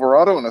Commissioner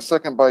Alvarado and a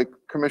second by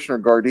Commissioner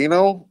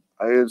Guardino.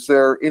 Is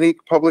there any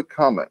public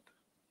comment?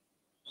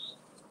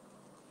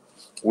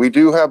 We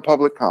do have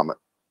public comment.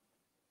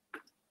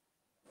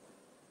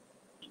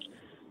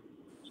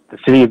 The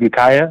City of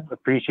Ukiah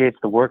appreciates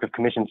the work of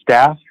Commission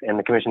staff and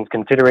the Commission's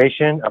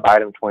consideration of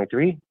item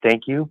 23.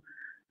 Thank you,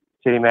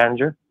 City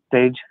Manager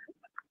Sage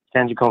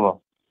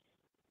Sangiacomo.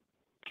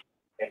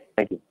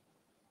 Thank you.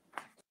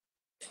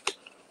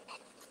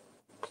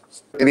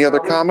 Any other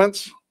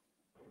comments?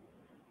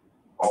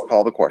 I'll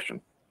call the question.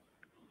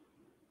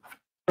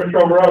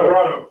 Commissioner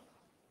Alvarado.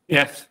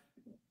 Yes.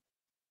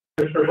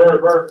 Commissioner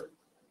Burke.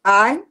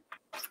 Aye.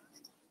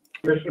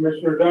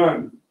 Commissioner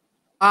Dunn.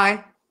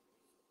 Aye.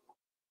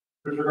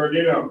 Commissioner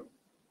Guardino.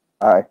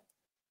 Aye.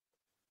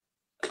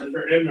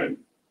 Commissioner Inman.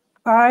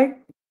 Aye.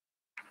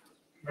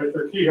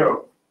 Commissioner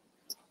Kehoe.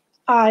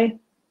 Aye.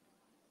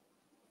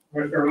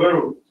 Commissioner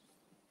Liu.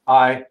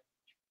 Aye.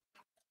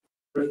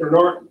 Commissioner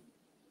Norton.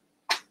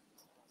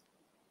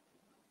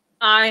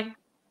 Aye.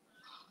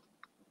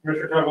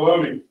 Commissioner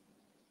Cavaloni.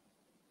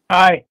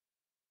 Aye.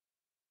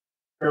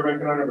 Chairman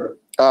Kneisenberg.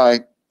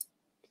 Aye.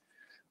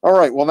 All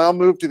right, we'll now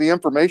move to the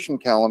information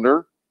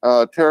calendar.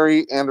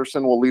 Terry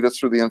Anderson will lead us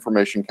through the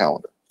information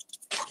calendar.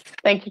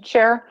 Thank you,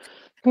 Chair.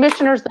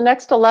 Commissioners, the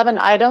next 11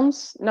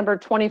 items, number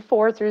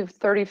 24 through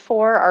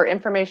 34, are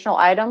informational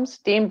items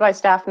deemed by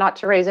staff not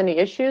to raise any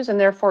issues, and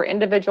therefore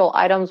individual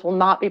items will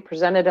not be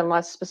presented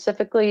unless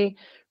specifically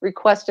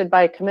requested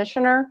by a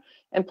commissioner.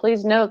 And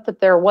please note that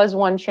there was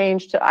one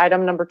change to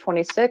item number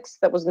 26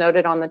 that was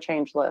noted on the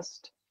change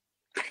list.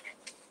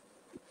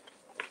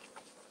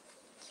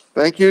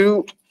 Thank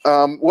you.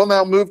 We'll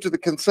now move to the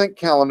consent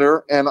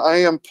calendar, and I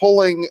am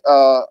pulling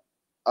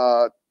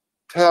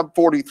tab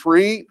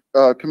 43.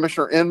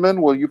 Commissioner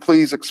Inman, will you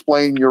please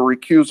explain your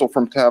recusal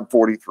from tab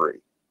 43?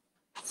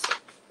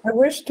 I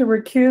wish to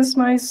recuse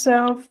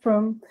myself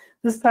from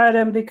this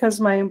item because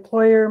my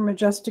employer,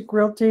 Majestic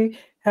Realty,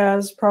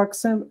 owns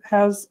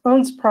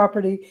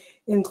property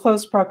in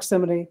close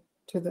proximity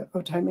to the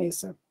Otay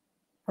Mesa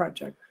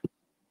project.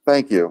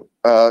 Thank you.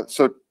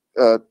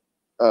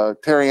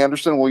 Terry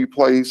Anderson, will you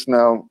please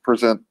now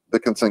present the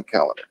consent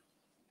calendar?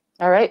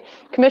 All right,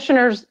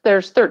 Commissioners,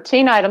 there's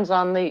 13 items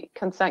on the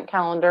consent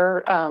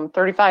calendar,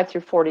 35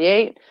 through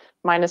 48,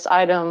 minus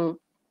item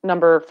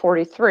number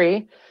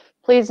 43.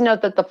 Please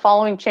note that the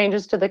following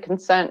changes to the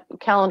consent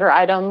calendar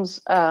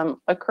items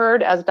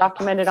occurred as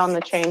documented on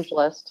the change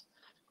list.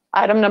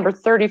 Item number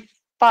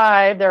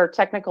 35, there are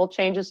technical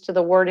changes to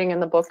the wording in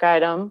the book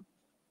item.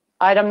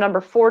 Item number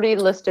 40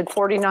 listed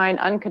 49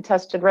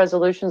 uncontested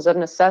resolutions of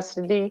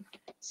necessity.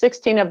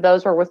 16 of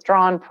those were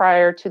withdrawn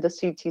prior to the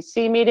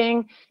CTC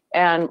meeting,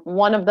 and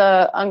one of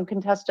the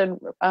uncontested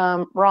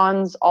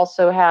RONs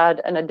also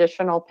had an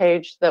additional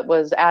page that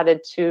was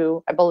added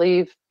to, I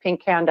believe,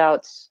 pink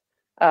handouts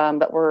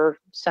that were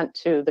sent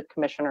to the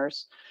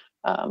commissioners.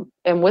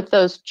 And with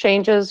those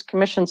changes,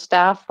 commission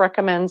staff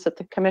recommends that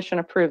the commission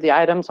approve the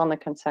items on the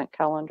consent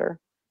calendar.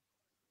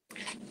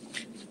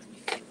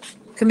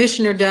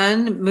 Commissioner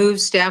Dunn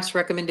moves staff's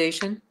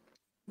recommendation.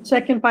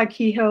 Second by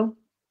Kehoe.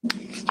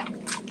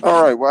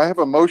 All right, well, I have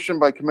a motion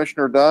by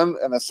Commissioner Dunn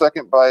and a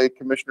second by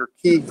Commissioner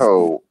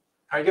Kehoe.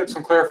 Can I get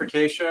some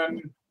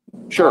clarification?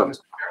 Sure. Mr.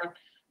 Chairman?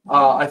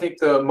 I think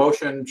the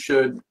motion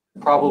should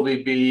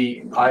probably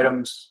be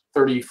items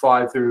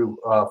 35 through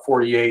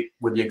 48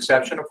 with the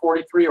exception of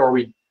 43, or are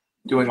we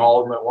doing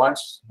all of them at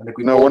once? I think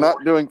we No, we're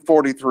not doing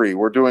 43.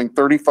 We're doing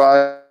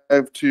 35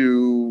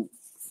 to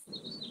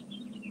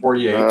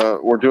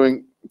 48. We're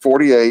doing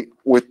 48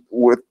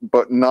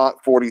 but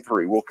not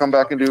 43. We'll come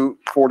back and do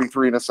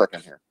 43 in a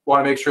second here.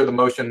 Want to make sure the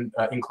motion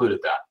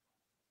included that.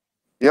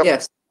 Yep.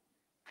 Yes.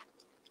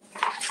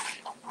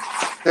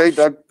 Okay,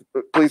 Doug,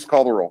 please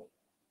call the roll.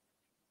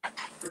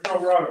 Commissioner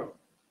Alvarado.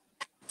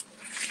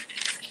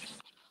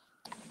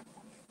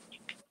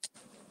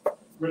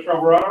 Commissioner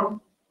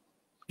Alvarado.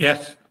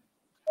 Yes.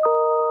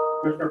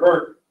 Commissioner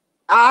Burke.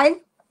 Aye.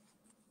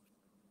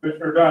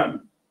 Commissioner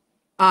Dunn.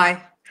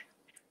 Aye.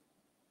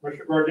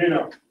 Commissioner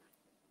Guardino.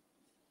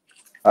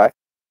 Aye.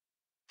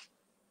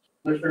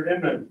 Commissioner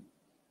Inman.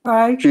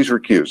 Aye. She's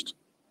recused.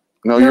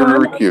 No, No, you're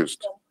I'm-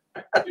 recused.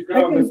 She's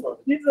got on this one.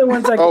 These are the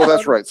ones I. Oh,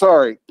 that's right.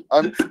 Sorry.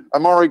 I'm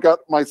already got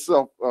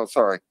myself. Oh,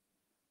 sorry.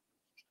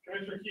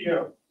 Commissioner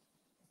Kehoe.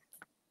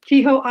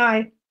 Kehoe,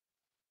 aye.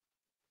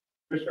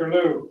 Commissioner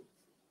Liu,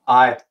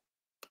 Aye.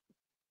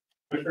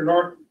 Commissioner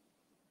Norton,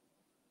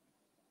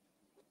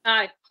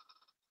 Aye.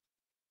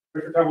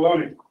 Commissioner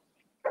Tavalloni,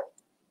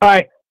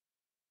 Aye.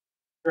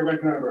 Chairman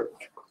Knapp.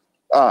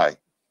 Aye.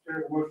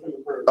 Chair, the motion is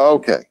approved.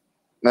 Okay.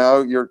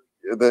 Now your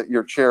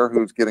chair,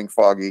 who's getting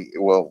foggy,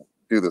 will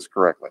do this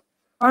correctly.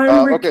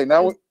 Okay.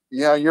 Now,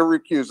 yeah, you're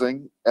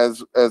recusing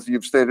as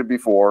you've stated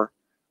before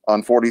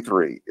on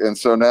 43. And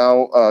so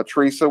now,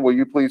 Teresa, will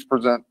you please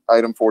present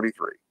item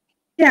 43?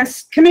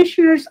 Yes,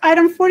 Commissioners,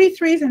 item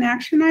 43 is an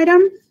action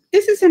item.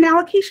 This is an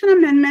allocation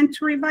amendment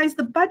to revise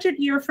the budget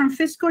year from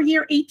fiscal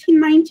year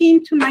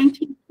 1819 to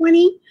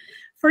 1920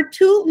 for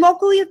 2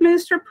 locally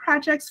administered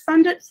projects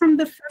funded from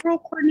the Federal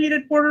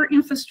Coordinated Border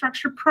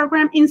Infrastructure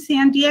Program in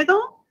San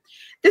Diego.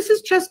 This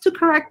is just to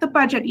correct the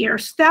budget year.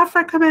 Staff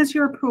recommends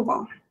your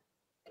approval.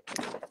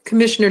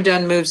 Commissioner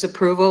Dunn moves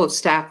approval of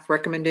staff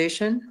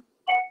recommendation.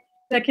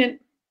 Second. I have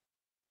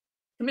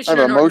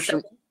Commissioner a Norton.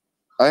 motion.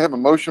 I have a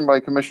motion by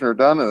Commissioner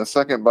Dunn and a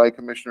second by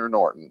Commissioner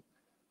Norton.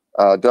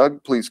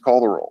 Doug, please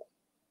call the roll.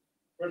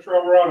 Commissioner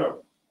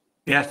Alvarado,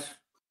 Yes.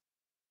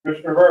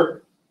 Commissioner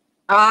Burke,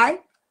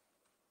 Aye.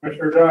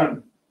 Commissioner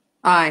Dunn,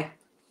 Aye.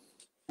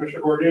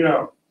 Commissioner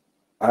Gordino,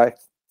 Aye.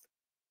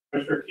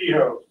 Commissioner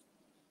Kehoe,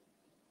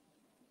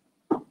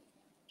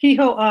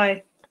 Kehoe,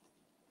 aye.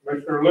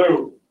 Commissioner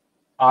Liu,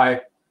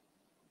 Aye.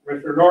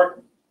 Commissioner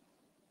Norton,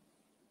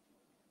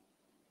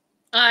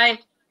 Aye.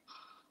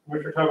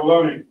 Commissioner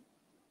Tavalloni,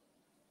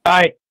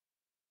 Aye.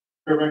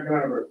 Chairman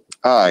Knapp.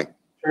 Aye.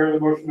 Chair, the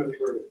motion is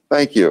approved.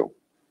 Thank you.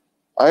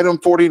 Item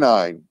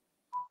 49.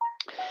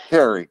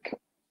 Carrie.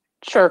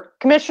 Sure.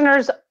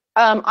 Commissioners,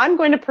 I'm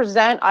going to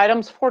present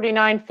items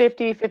 49,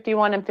 50,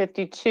 51, and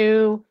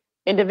 52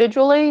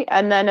 individually,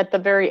 and then at the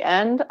very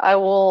end, I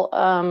will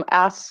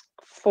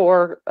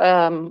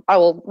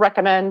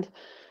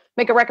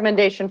make a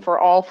recommendation for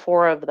all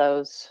 4 of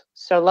those.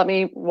 So let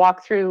me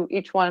walk through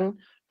each one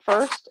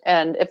first,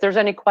 and if there's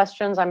any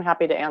questions, I'm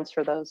happy to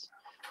answer those.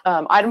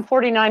 Item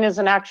 49 is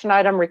an action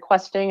item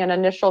requesting an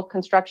initial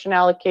construction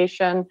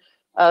allocation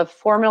of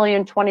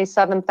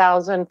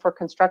 $4,027,000 for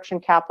construction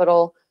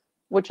capital,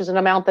 which is an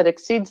amount that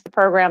exceeds the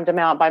programmed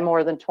amount by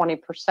more than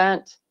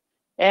 20%,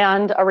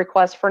 and a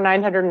request for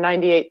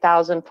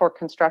 $998,000 for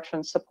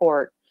construction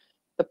support.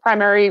 The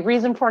primary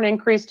reason for an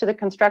increase to the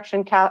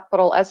construction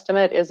capital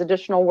estimate is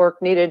additional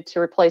work needed to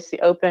replace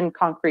the open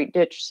concrete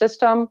ditch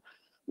system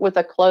with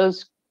a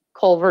closed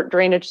culvert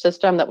drainage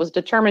system that was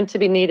determined to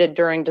be needed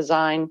during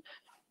design.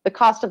 The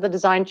cost of the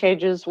design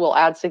changes will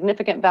add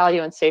significant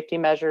value and safety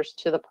measures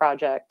to the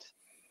project.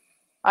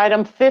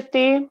 Item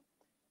 50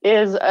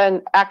 is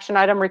an action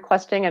item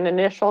requesting an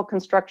initial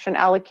construction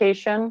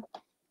allocation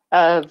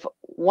of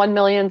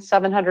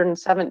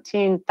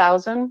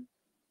 $1,717,000,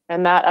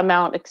 and that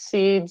amount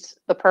exceeds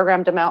the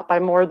programmed amount by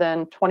more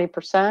than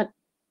 20%.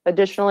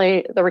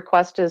 Additionally, the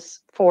request is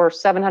for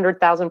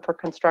 $700,000 for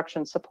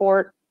construction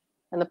support,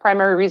 and the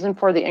primary reason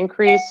for the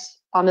increase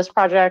on this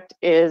project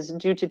is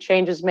due to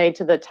changes made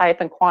to the type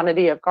and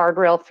quantity of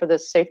guardrail for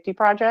this safety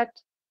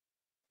project.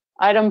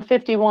 Item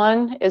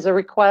 51 is a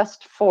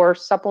request for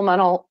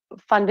supplemental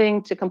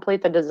funding to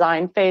complete the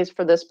design phase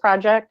for this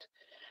project.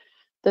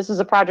 This is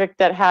a project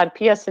that had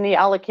PS&E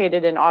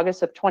allocated in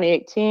August of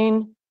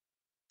 2018,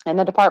 and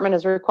the department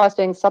is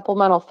requesting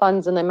supplemental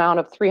funds in the amount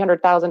of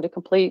 $300,000 to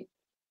complete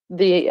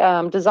the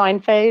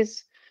design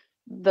phase.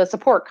 The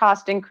support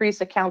cost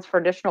increase accounts for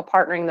additional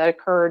partnering that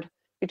occurred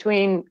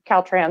between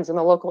Caltrans and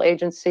the local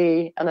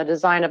agency and the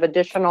design of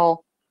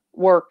additional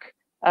work,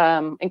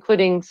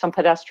 including some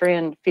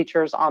pedestrian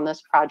features on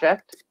this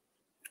project.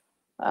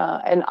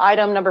 And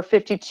item number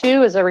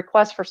 52 is a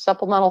request for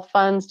supplemental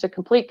funds to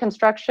complete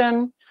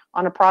construction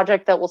on a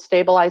project that will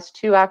stabilize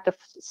 2 active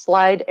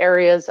slide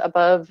areas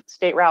above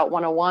State Route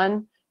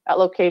 101 at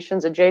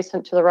locations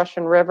adjacent to the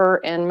Russian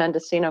River in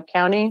Mendocino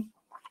County.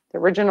 The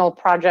original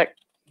project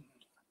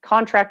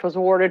contract was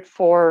awarded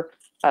for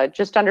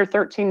just under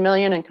 $13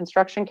 million in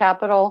construction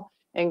capital,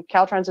 and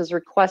Caltrans is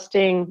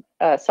requesting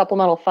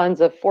supplemental funds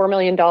of $4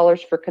 million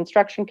for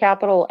construction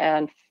capital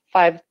and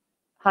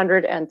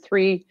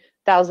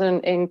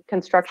 $503,000 in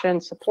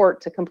construction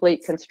support to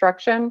complete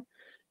construction.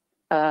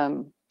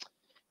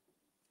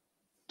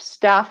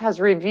 Staff has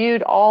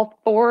reviewed all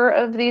 4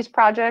 of these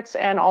projects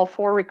and all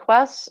 4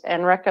 requests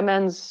and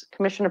recommends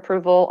commission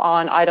approval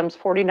on items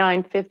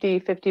 49, 50,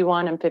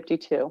 51, and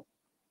 52.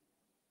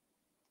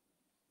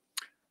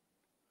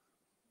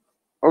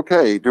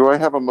 Okay, do I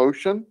have a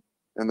motion?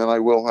 And then I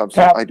will have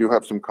some, I do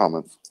have some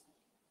comments.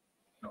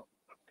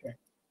 Okay.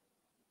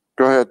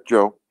 Go ahead,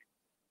 Joe.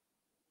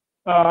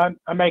 I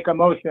make a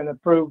motion to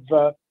approve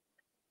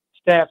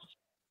staff's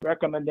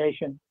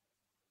recommendation.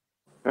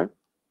 Okay.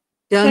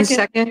 Dunn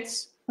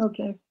seconds.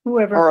 Okay,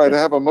 whoever. All right, I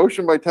have a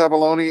motion by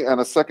Tavalloni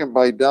and a second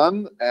by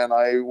Dunn, and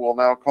I will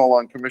now call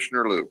on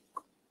Commissioner Liu.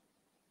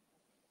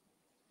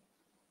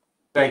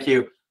 Thank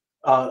you.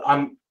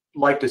 I'd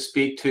like to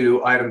speak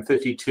to item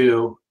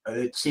 52.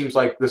 It seems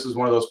like this is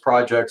one of those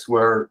projects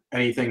where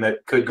anything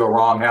that could go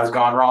wrong has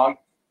gone wrong.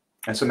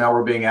 And so now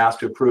we're being asked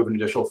to approve an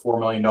additional $4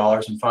 million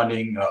in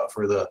funding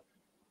for the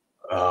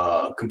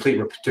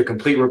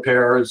complete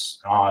repairs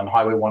on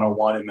Highway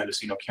 101 in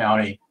Mendocino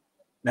County.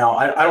 Now,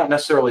 I don't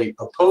necessarily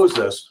oppose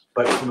this,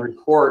 but from the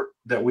report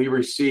that we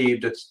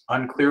received, it's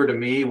unclear to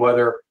me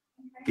whether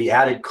the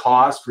added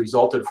cost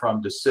resulted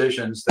from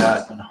decisions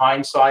that in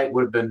hindsight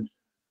would have been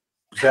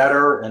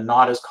better and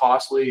not as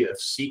costly if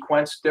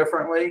sequenced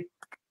differently.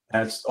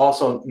 And it's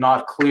also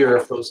not clear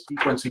if those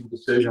sequencing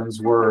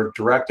decisions were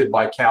directed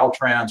by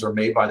Caltrans or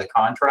made by the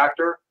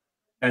contractor.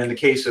 And in the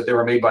case that they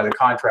were made by the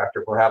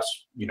contractor,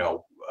 perhaps,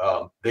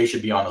 they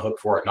should be on the hook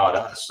for it, not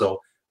us. So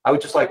I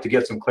would just like to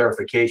get some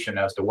clarification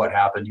as to what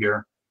happened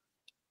here.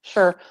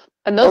 Sure.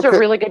 And those are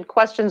really good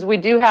questions. We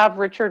do have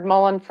Richard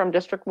Mullen from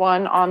District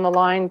 1 on the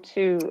line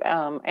to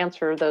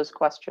answer those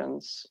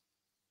questions.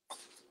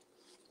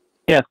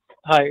 Yes.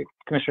 Hi,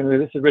 Commissioner.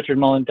 This is Richard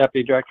Mullen,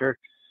 Deputy Director,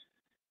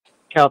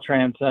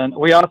 Caltrans. And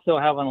we also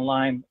have on the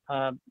line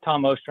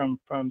Tom Ostrom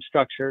from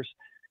Structures.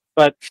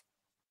 But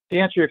to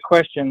answer your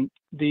question,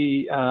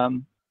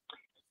 when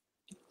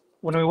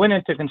we went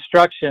into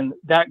construction,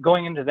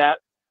 going into that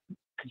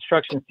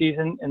construction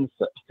season in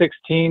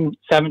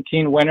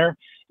 16-17 winter,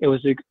 it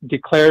was a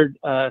declared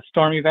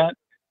storm event.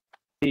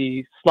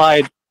 The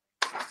slide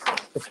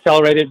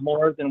accelerated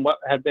more than what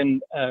had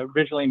been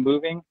originally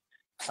moving.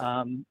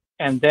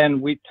 And then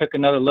we took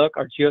another look,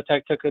 our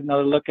geotech took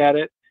another look at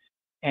it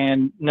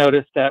and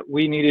noticed that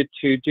we needed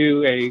to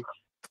do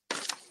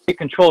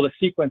control the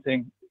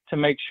sequencing to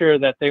make sure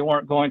that they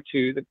weren't going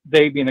to,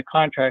 they being the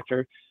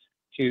contractor,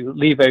 to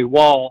leave a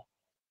wall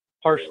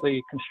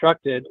partially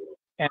constructed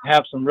and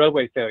have some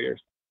roadway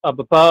failures. Up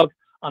above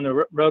on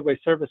the roadway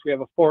surface, we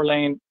have a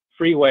 4-lane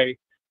freeway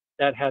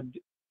that had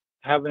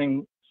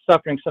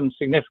suffering some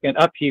significant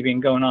upheaving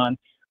going on.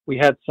 We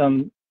had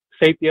some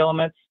safety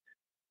elements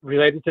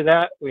related to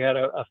that. We had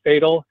a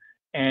fatal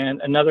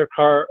and another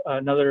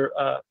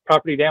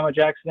property damage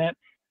accident,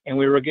 and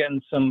we were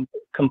getting some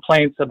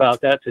complaints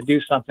about that to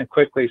do something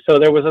quickly. So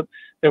there was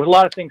a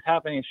lot of things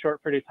happening in a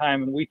short period of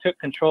time, and we took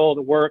control of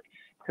the work,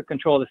 took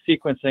control of the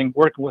sequencing,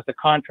 working with the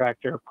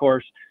contractor, of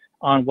course,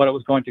 on what it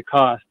was going to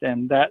cost.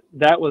 And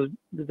that was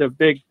the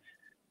big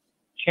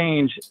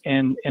change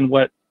in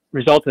what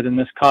resulted in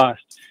this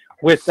cost.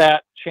 With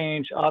that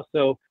change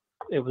also,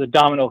 it was a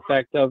domino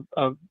effect of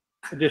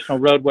additional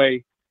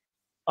roadway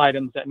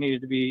items that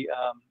needed to be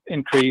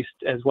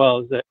increased, as well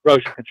as the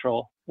erosion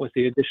control with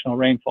the additional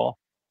rainfall.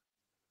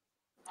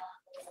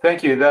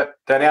 Thank you. That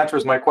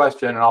answers my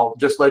question. And I'll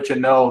just let you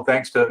know,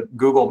 thanks to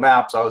Google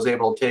Maps, I was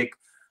able to take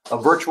a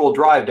virtual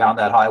drive down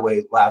that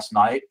highway last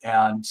night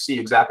and see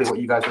exactly what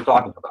you guys are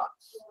talking about.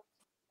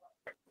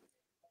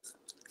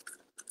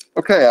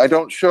 Okay, I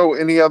don't show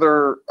any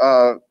other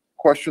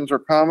questions or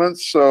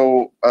comments.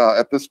 So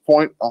at this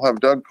point, I'll have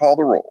Doug call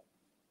the roll.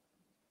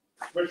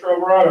 Commissioner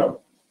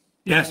Alvarado.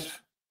 Yes.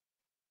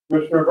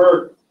 Commissioner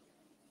Burke.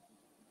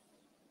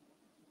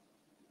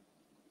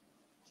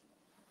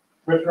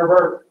 Commissioner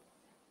Burke.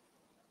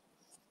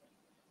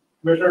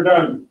 Commissioner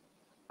Dunn.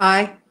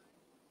 Aye.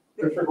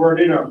 Commissioner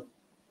Guardino.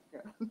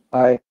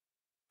 Aye.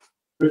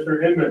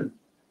 Commissioner Inman.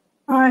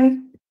 Aye.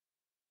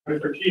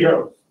 Mr.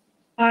 Kehoe.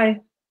 Aye.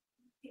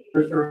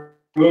 Mr.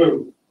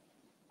 Blue.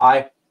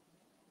 Aye.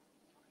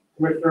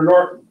 Commissioner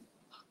Norton.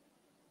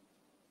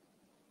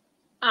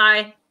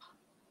 Aye.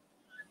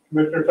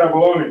 Commissioner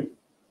Tavoloni.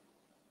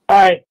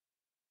 Aye.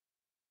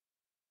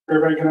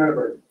 Chair Van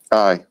Canterbury.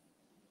 Aye.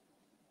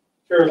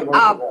 Chair, the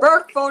motion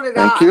Burke voted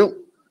aye. Thank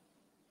you.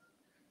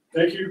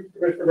 Thank you,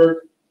 Commissioner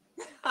Burke.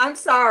 I'm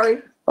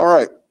sorry. All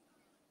right.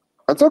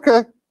 That's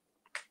okay.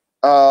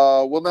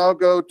 We'll now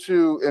go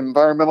to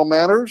environmental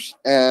matters,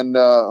 and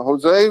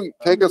Jose,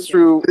 take us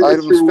through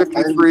items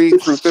 53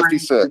 through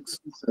 56.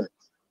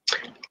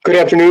 Good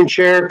afternoon,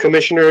 Chair,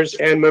 Commissioners,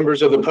 and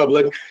members of the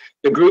public.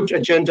 The grouped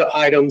agenda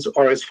items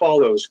are as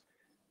follows.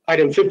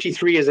 Item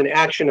 53 is an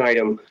action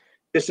item.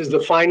 This is the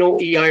final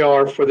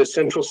EIR for the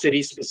Central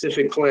City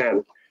Specific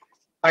Plan.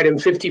 Item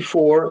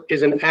 54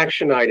 is an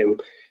action item.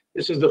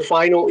 This is the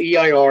final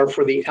EIR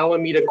for the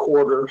Alameda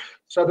Quarter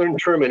Southern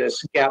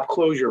Terminus Gap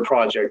Closure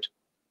Project.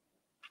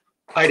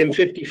 Item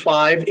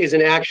 55 is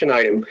an action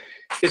item.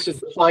 This is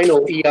the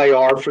final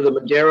EIR for the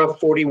Madera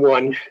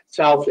 41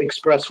 South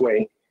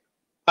Expressway.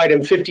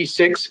 Item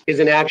 56 is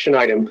an action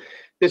item.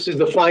 This is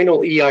the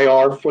final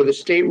EIR for the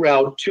State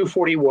Route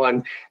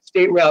 241,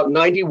 State Route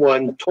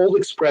 91 Toll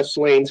Express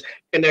Lanes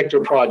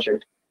Connector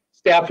Project.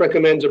 Staff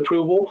recommends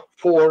approval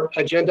for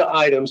agenda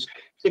items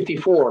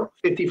 54,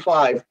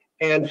 55,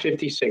 and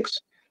 56.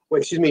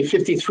 Well, excuse me,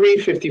 53,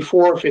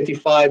 54,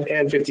 55,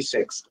 and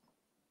 56.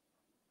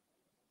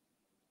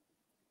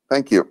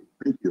 Thank you.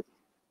 Thank you.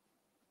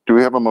 Do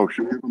we have a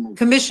motion?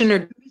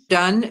 Commissioner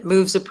Dunn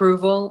moves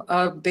approval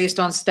based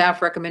on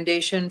staff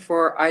recommendation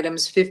for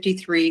items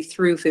 53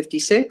 through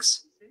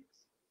 56.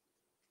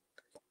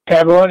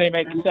 Tavoloni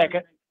makes a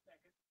second.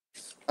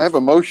 I have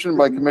a motion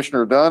by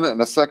Commissioner Dunn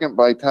and a second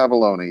by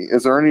Tavoloni.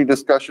 Is there any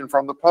discussion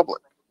from the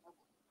public?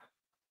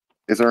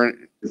 Is there any,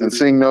 and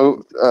seeing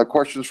no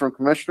questions from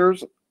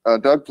commissioners,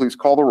 Doug, please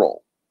call the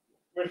roll.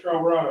 Commissioner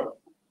Alvarado,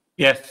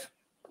 Yes.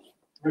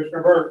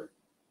 Commissioner Burke,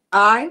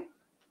 Aye.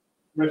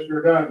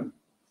 Commissioner Dunn,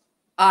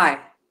 Aye.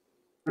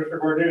 Commissioner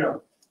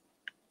Gordino,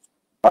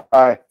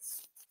 Aye.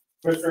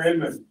 Commissioner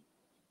Inman,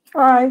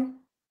 Aye.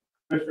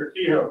 Commissioner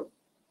Kehoe,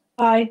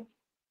 Aye.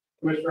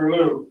 Commissioner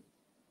Liu,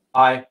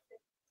 Aye.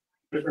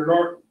 Commissioner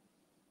Norton,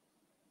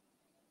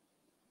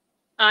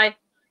 Aye.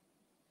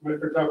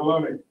 Commissioner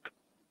Tavallone,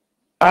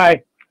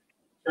 Aye.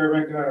 Chair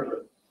Van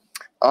Knapper.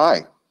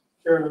 Aye.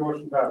 Chair, the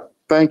motion passed.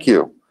 Thank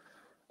you.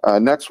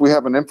 Next, we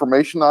have an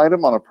information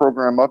item on a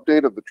program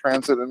update of the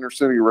Transit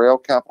Intercity Rail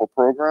Capital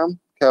Program.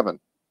 Kevin.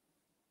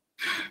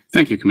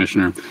 Thank you,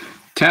 Commissioner.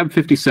 Tab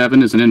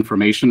 57 is an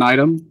information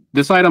item.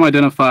 This item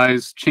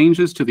identifies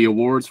changes to the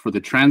awards for the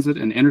Transit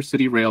and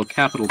Intercity Rail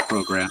Capital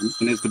Program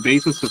and is the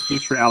basis of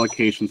future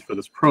allocations for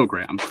this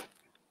program.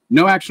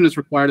 No action is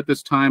required at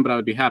this time, but I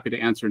would be happy to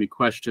answer any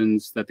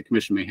questions that the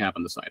Commission may have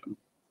on this item.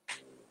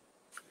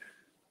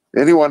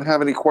 Anyone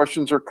have any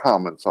questions or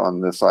comments on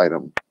this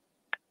item?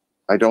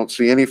 I don't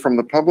see any from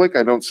the public.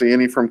 I don't see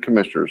any from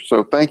commissioners.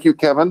 So thank you,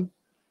 Kevin.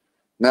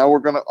 Now we're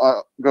going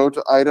to go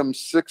to item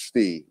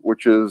 60,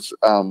 which is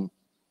the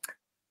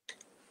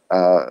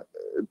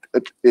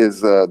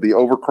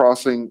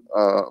overcrossing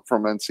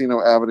from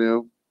Encino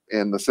Avenue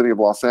in the city of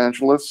Los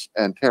Angeles.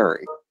 And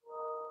Terry.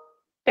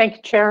 Thank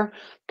you, Chair.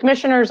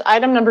 Commissioners,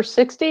 item number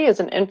 60 is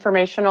an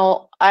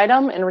informational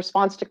item in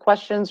response to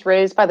questions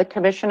raised by the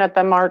Commission at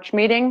the March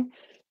meeting.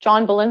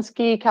 John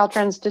Belinsky,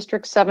 Caltrans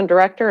District 7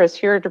 Director, is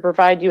here to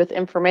provide you with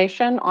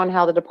information on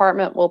how the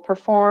department will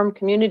perform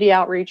community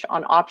outreach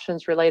on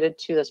options related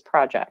to this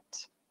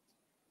project.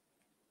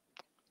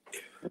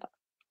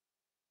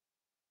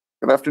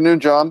 Good afternoon,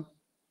 John.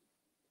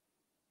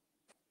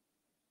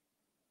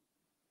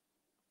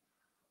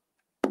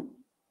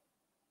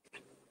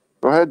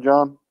 Go ahead,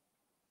 John.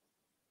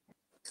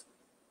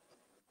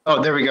 Oh,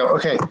 there we go.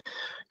 Okay.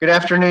 Good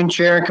afternoon,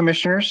 Chair and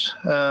Commissioners.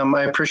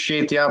 I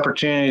appreciate the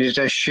opportunity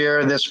to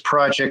share this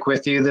project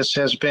with you. This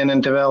has been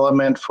in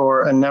development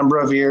for a number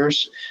of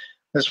years.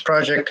 This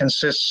project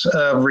consists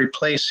of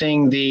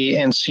replacing the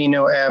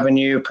Encino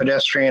Avenue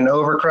pedestrian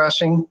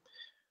overcrossing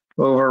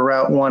over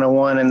Route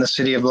 101 in the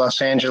city of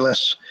Los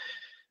Angeles.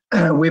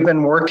 We've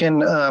been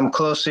working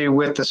closely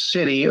with the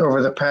city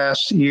over the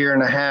past year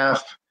and a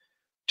half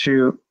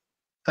to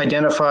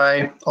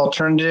identify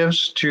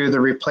alternatives to the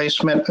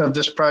replacement of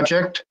this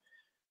project.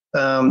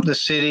 The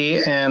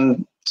city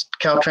and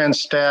Caltrans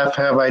staff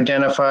have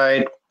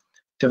identified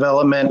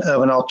development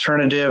of an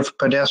alternative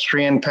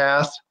pedestrian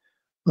path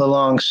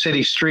along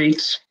city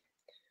streets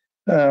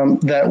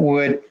that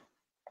would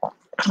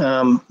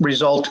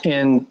result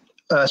in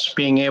us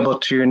being able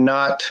to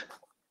not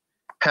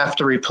have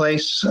to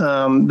replace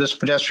this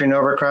pedestrian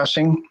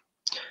overcrossing.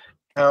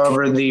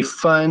 However, the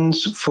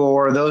funds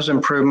for those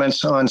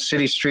improvements on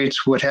city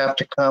streets would have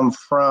to come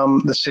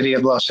from the city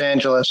of Los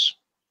Angeles.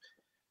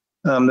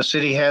 The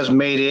city has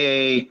made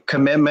a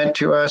commitment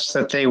to us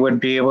that they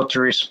would be able to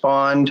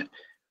respond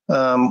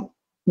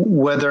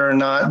whether or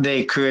not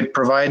they could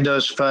provide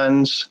those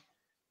funds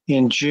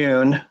in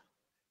June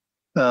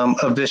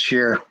of this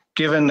year.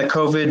 Given the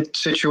COVID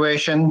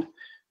situation,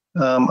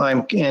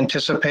 I'm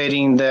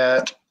anticipating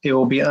that it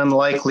will be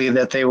unlikely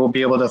that they will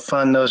be able to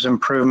fund those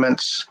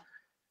improvements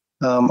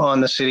on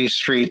the city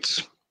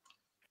streets.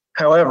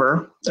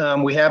 However,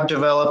 we have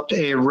developed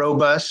a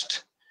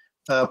robust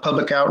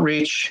public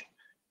outreach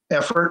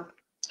effort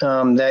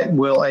that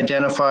will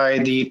identify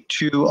the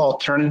two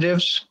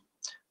alternatives,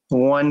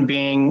 one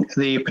being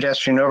the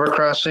pedestrian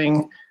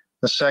overcrossing,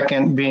 the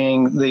second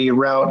being the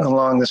route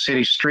along the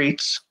city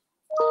streets.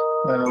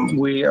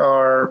 We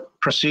are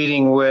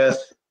proceeding with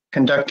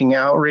conducting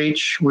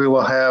outreach. We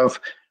will have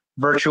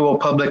virtual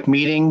public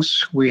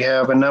meetings. We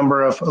have a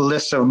number of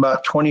lists of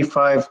about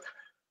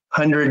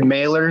 2,500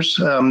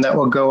 mailers that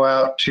will go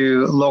out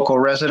to local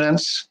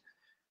residents.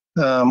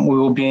 We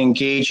will be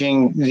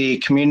engaging the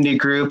community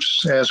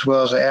groups as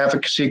well as the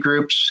advocacy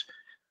groups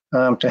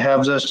to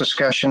have those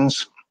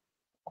discussions.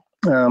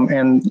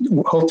 And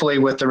hopefully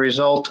with the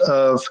result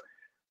of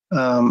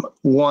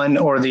one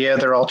or the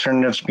other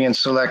alternatives being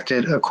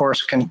selected, of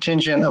course,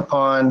 contingent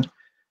upon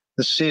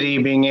the city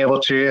being able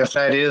to, if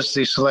that is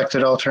the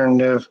selected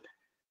alternative,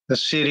 the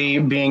city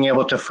being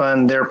able to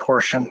fund their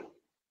portion.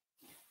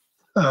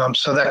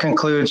 So that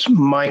concludes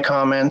my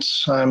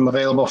comments. I'm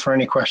available for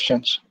any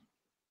questions.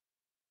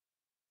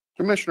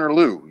 Commissioner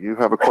Liu, you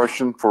have a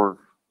question for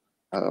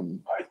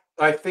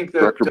I think that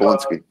Director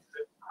Belinsky.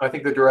 I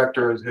think the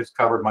director has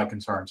covered my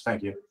concerns.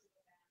 Thank you.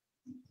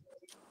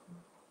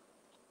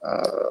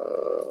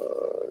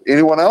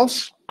 Anyone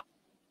else?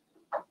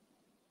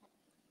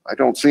 I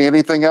don't see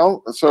anything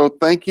else. So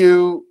thank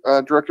you,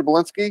 Director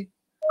Belinsky.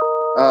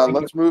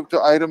 Let's move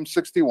to item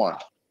 61.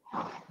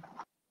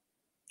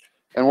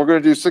 And we're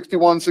going to do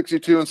 61,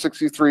 62, and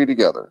 63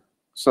 together.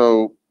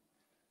 So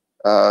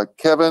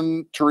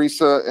Kevin,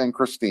 Teresa, and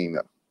Christina.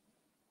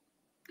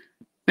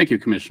 Thank you,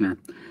 Commissioner.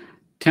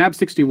 Tab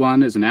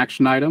 61 is an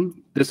action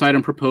item. This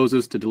item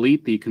proposes to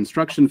delete the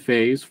construction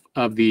phase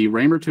of the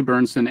Raymer to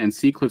Burnson and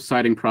Seacliff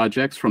siding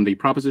projects from the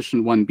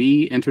Proposition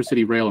 1B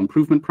Intercity Rail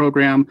Improvement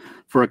Program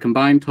for a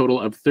combined total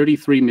of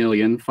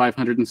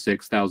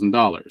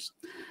 $33,506,000.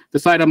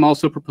 This item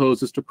also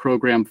proposes to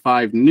program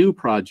 5 new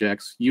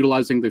projects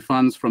utilizing the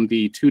funds from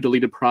the 2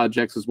 deleted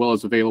projects as well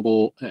as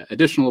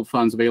additional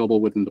funds available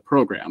within the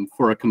program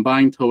for a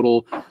combined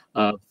total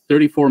of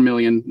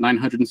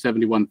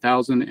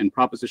 $34,971,000 in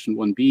Proposition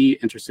 1B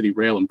Intercity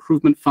Rail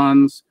Improvement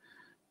Funds.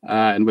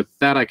 And with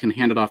that, I can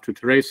hand it off to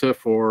Teresa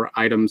for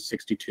item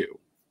 62.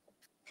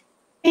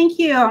 Thank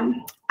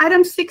you.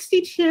 Item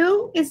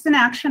 62 is an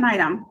action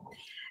item.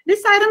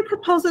 This item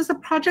proposes a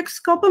project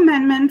scope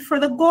amendment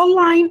for the Gold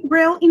Line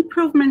rail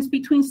improvements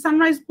between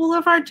Sunrise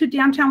Boulevard to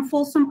downtown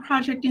Folsom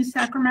project in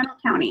Sacramento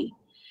County.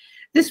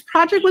 This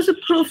project was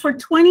approved for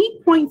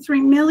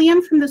 $20.3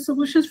 million from the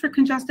Solutions for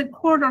Congested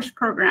Corridors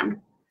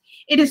program.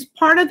 It is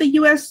part of the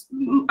US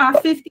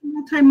 50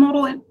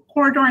 Multimodal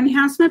Corridor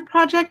Enhancement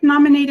Project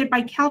nominated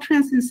by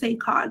Caltrans and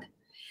SACOG.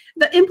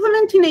 The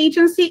implementing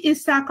agency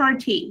is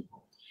SAC-RT.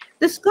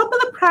 The scope of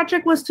the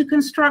project was to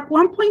construct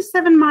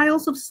 1.7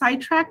 miles of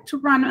sidetrack to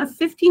run a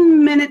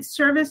 15-minute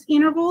service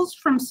intervals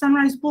from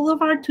Sunrise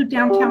Boulevard to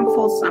downtown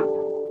Folsom.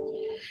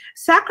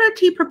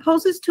 SAC-RT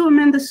proposes to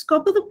amend the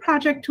scope of the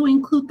project to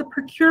include the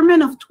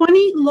procurement of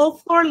 20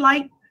 low-floor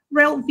light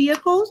rail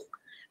vehicles,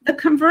 the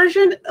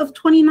conversion of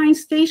 29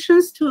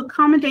 stations to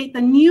accommodate the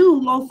new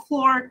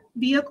low-floor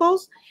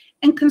vehicles,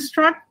 and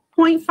construct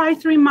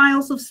 0.53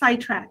 miles of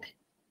sidetrack.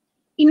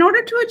 In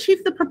order to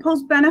achieve the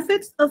proposed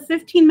benefits of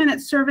 15-minute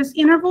service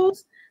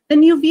intervals, the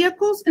new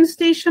vehicles and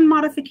station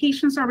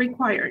modifications are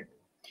required.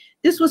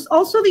 This was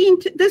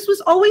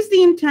always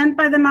the intent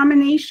by the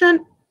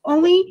nomination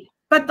only,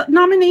 but the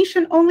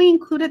nomination only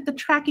included the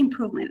track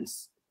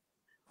improvements.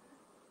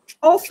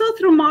 Also,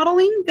 through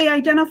modeling, they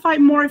identified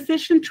more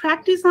efficient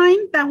track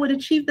design that would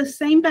achieve the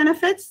same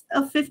benefits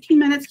of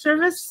 15-minute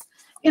service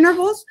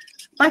intervals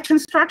by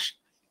constructing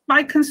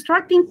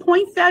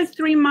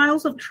 0.53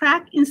 miles of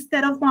track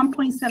instead of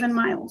 1.7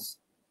 miles.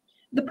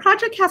 The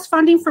project has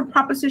funding for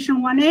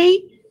Proposition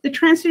 1A, the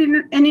Transit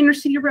and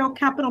Intercity Rail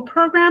Capital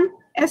Program,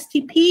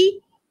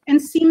 STP, and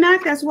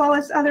CMAQ, as well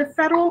as other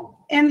federal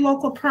and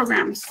local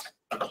programs.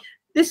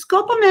 This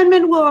scope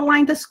amendment will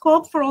align the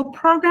scope for all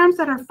programs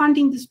that are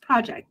funding this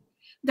project.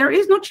 There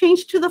is no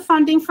change to the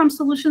funding from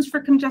Solutions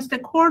for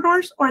Congested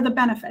Corridors or the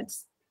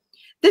benefits.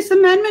 This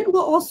amendment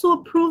will also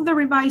approve the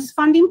revised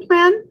funding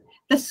plan,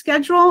 the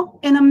schedule,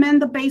 and amend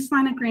the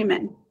baseline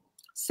agreement.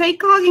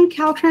 SACOG and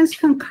Caltrans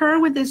concur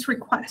with this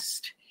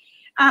request.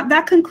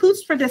 That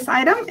concludes for this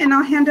item, and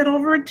I'll hand it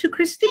over to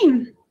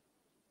Christine.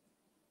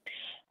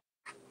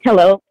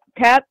 Hello.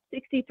 Tab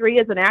 63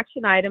 is an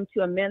action item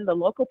to amend the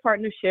local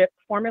partnership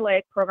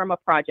formulaic program of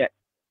projects.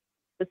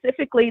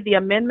 Specifically, the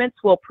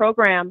amendments will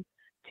program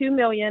 $2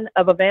 million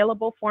of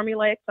available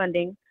formulaic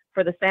funding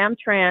for the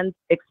SamTrans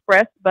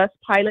Express Bus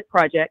Pilot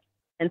Project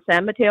in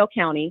San Mateo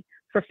County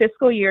for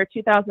fiscal year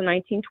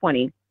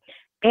 2019-20,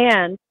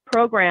 and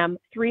program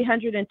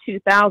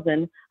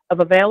 $302,000 of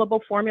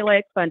available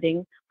formulaic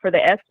funding for the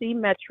SC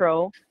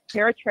Metro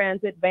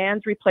Paratransit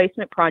Vans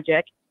Replacement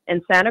Project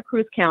in Santa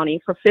Cruz County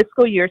for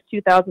fiscal years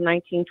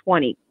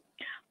 2019-20.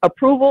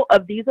 Approval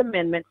of these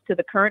amendments to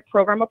the current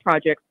program of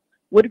projects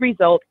would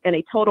result in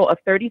a total of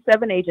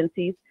 37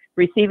 agencies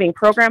receiving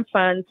program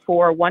funds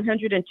for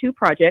 102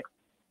 projects,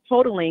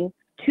 totaling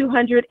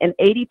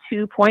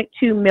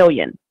 $282.2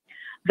 million.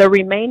 The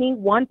remaining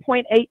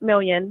 $1.8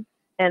 million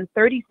and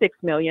 $36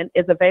 million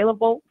is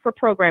available for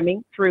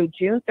programming through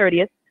June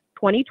 30th,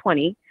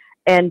 2020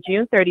 and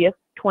June 30th,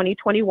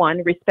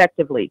 2021,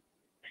 respectively.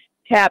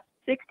 Tab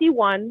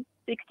 61,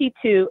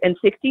 62, and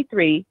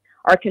 63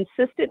 are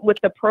consistent with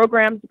the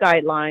program's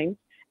guidelines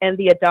and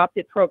the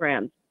adopted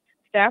programs.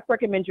 Staff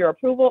recommends your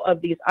approval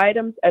of these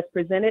items as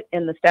presented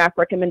in the staff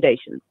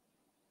recommendations.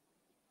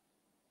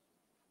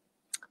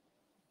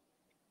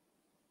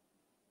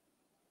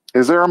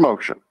 Is there a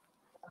motion?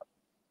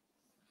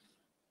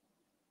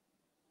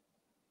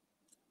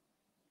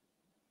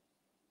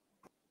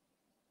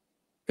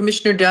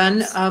 Commissioner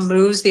Dunn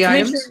moves the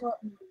items.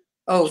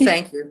 Oh,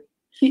 thank you.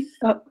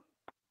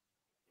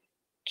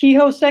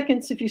 Kehoe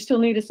seconds if you still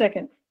need a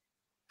second.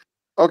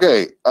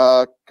 Okay,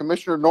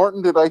 Commissioner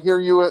Norton, did I hear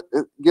you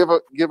give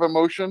a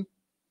motion?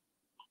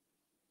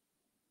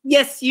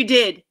 Yes, you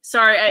did.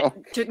 Sorry, it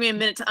took me a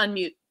minute to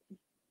unmute.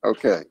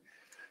 Okay.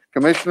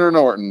 Commissioner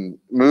Norton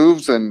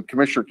moves and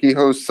Commissioner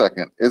Kehoe's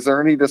second. Is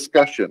there any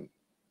discussion?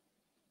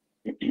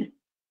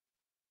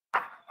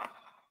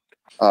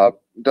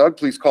 Doug,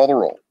 please call the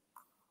roll.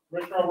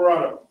 Commissioner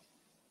Alvarado.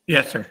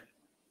 Yes, sir.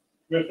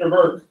 Commissioner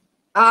Burke.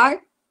 Aye.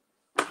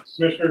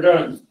 Commissioner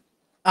Dunn.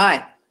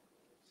 Aye.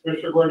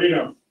 Commissioner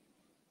Guardino.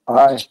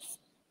 Aye.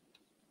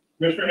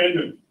 Commissioner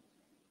Inman.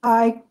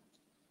 Aye.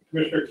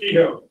 Commissioner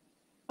Kehoe.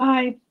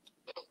 Aye.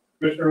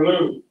 Commissioner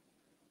Liu.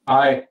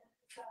 Aye.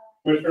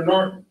 Commissioner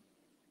Norton.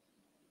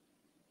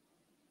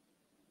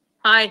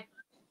 Aye.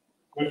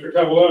 Commissioner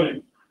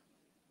Tavallone.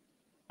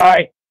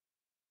 Aye.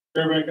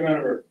 Chairman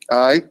Knapper.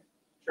 Aye.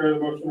 Chair, the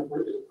motion is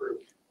approved.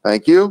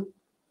 Thank you.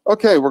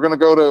 Okay, we're going to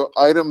go to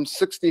items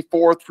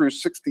 64 through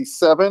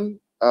 67.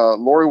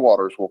 Lori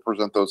Waters will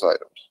present those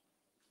items.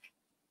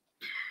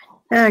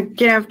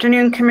 Good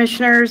afternoon,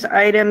 Commissioners.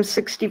 Items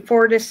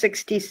 64 to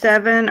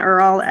 67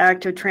 are all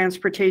active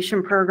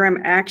transportation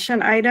program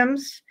action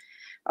items.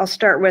 I'll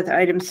start with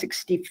item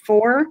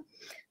 64.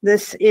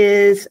 This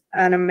is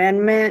an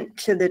amendment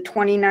to the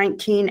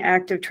 2019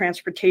 Active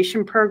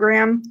Transportation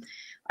Program.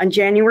 On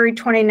January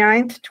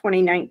 29th,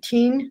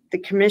 2019, the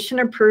Commission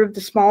approved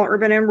the small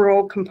urban and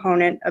rural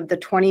component of the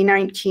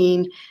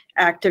 2019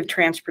 Active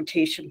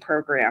Transportation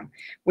Program,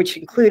 which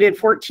included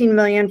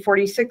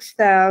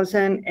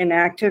 $14,046,000 in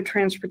active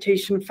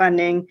transportation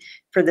funding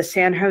for the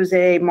San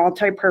Jose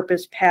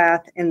multipurpose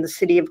path in the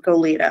city of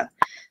Goleta.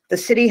 The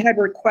city had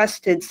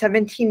requested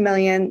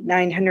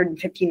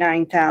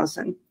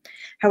 $17,959,000.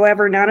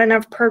 However, not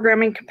enough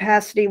programming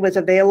capacity was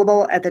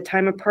available at the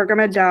time of program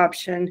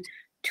adoption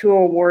to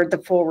award the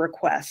full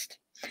request.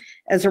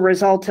 As a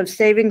result of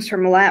savings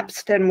from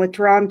lapsed and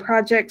withdrawn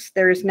projects,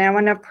 there is now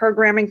enough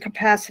programming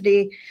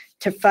capacity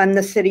to fund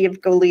the city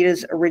of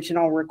Goleta's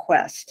original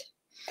request.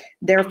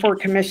 Therefore,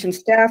 Commission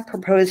staff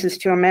proposes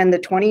to amend the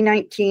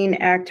 2019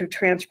 Active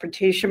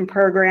Transportation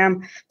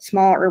Program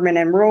Small Urban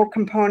and Rural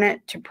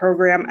component to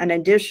program an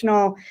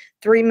additional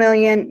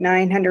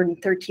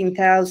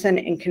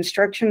 $3,913,000 in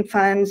construction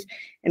funds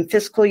in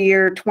fiscal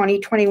year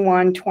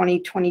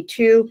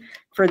 2021-2022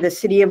 for the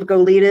City of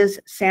Goleta's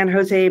San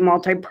Jose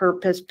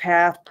Multipurpose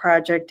Path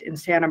project in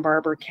Santa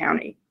Barbara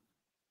County.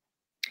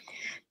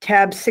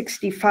 Tab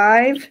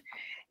 65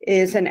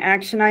 is an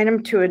action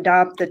item to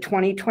adopt the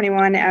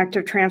 2021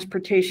 Active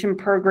Transportation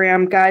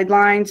Program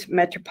Guidelines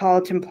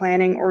Metropolitan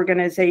Planning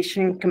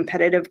Organization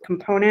Competitive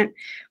Component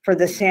for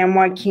the San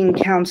Joaquin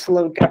Council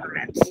of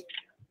Governments.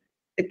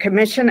 The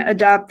Commission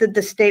adopted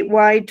the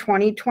statewide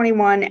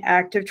 2021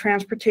 Active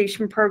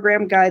Transportation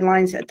Program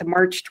Guidelines at the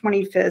March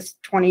 25th,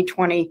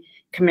 2020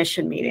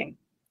 Commission meeting.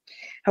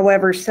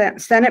 However,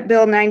 Senate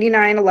Bill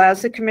 99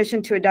 allows the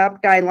Commission to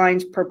adopt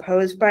guidelines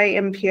proposed by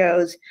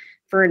MPOs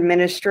for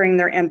administering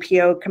their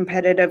MPO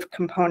competitive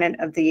component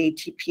of the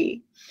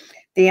ATP.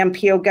 The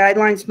MPO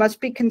guidelines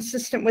must be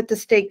consistent with the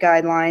state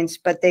guidelines,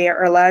 but they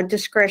are allowed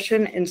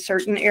discretion in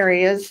certain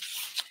areas,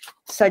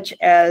 such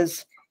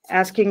as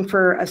asking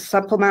for a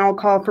supplemental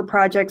call for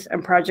projects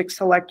and project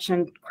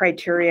selection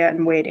criteria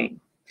and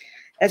weighting.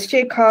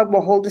 SJCOG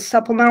will hold a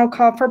supplemental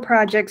call for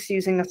projects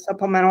using a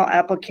supplemental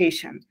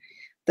application.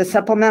 The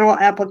supplemental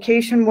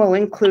application will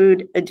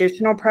include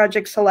additional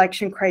project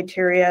selection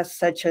criteria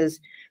such as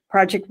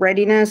project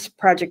readiness,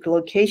 project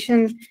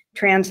location,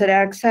 transit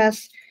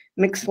access,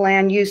 mixed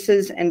land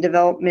uses and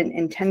development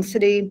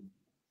intensity,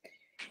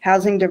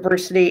 housing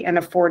diversity, and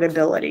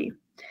affordability.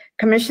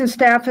 Commission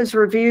staff has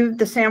reviewed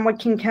the San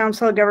Joaquin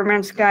Council of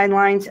Governments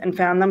guidelines and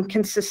found them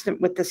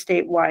consistent with the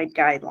statewide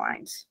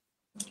guidelines.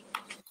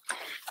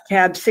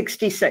 Tab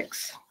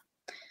 66.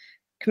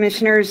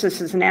 Commissioners,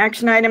 this is an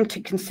action item to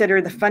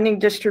consider the funding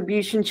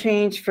distribution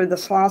change for the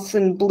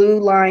Slauson Blue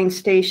Line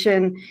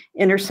Station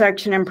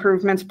intersection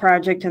improvements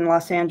project in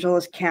Los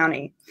Angeles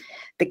County.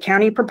 The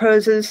county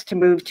proposes to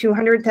move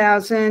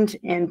 $200,000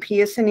 in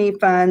PS&E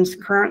funds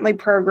currently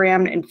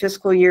programmed in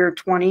fiscal year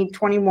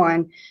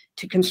 2021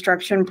 to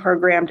construction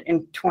programmed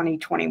in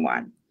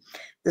 2021.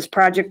 This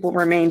project will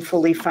remain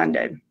fully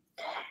funded.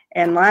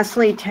 And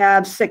lastly,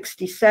 tab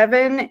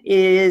 67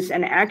 is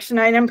an action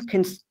item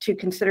to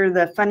consider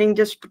the funding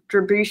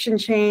distribution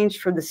change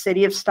for the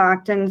City of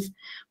Stockton's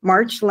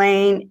March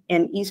Lane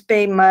and East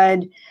Bay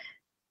Mud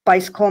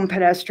Bicycle and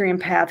Pedestrian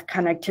Path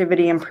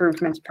Connectivity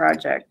Improvements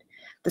Project.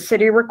 The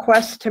city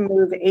requests to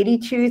move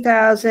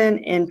 $82,000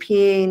 in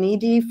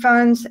PA&ED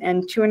funds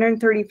and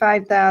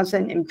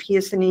 $235,000 in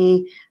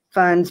PS&E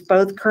funds,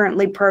 both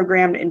currently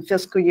programmed in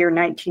fiscal year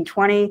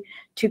 1920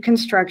 to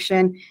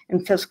construction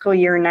in fiscal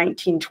year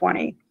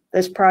 1920.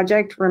 This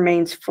project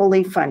remains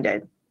fully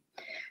funded.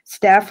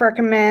 Staff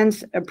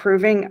recommends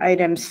approving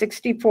items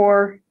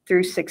 64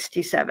 through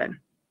 67.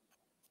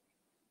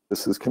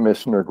 This is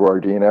Commissioner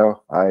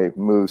Guardino. I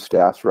move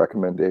staff's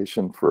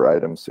recommendation for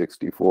item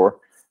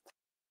 64.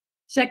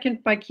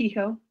 Second by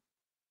Kehoe.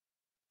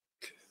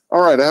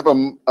 All right, I have a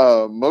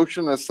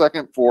motion and a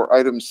second for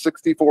items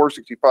 64,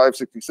 65,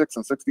 66,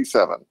 and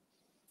 67.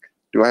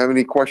 Do I have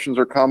any questions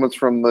or comments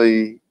from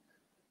the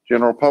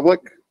general public?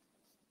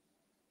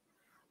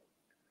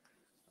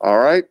 All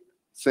right,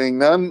 seeing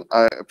none,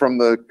 from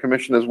the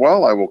commission as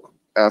well, I will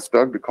ask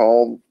Doug to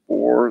call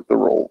for the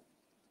roll.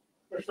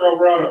 Mr.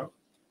 Alvarado.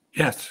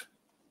 Yes.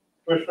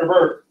 Mr.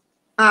 Burke.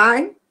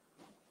 Aye.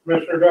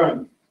 Mr.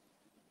 Dunn.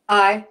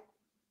 Aye.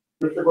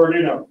 Mr.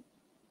 Guardino.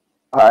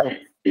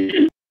 Aye.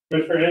 Mr.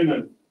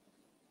 Inman.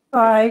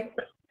 Aye.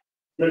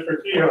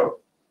 Mr. Kehoe.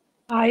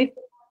 Aye.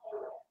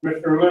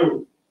 Mr.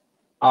 Liu.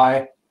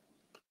 Aye.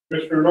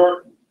 Mr.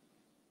 Norton.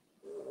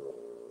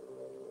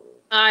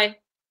 Aye.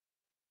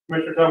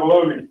 Mr.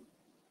 Tavaloni.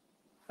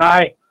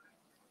 Aye.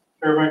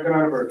 Chairman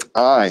Knapper.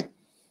 Aye.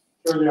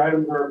 So the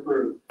items are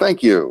approved.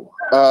 Thank you.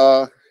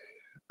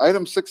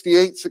 Item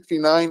 68,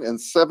 69, and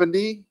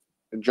 70.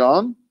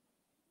 John?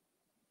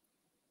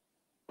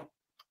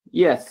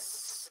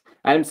 Yes.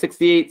 Item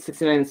 68,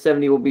 69, and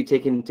 70 will be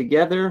taken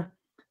together.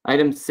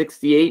 Item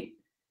 68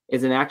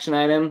 is an action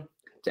item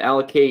to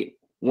allocate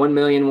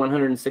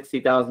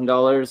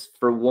 $1,160,000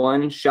 for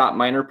one shop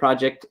minor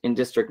project in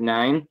District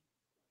 9.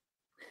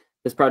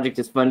 This project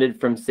is funded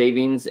from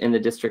savings in the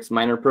district's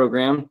minor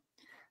program.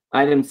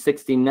 Item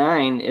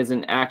 69 is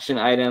an action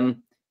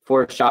item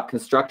for shop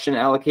construction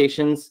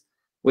allocations.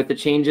 With the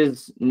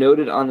changes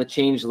noted on the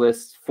change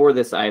list for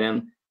this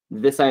item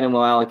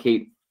will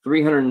allocate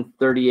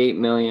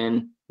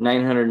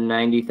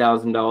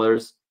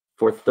 $338,990,000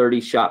 for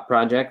 30 shop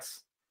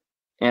projects.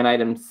 And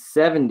item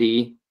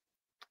 70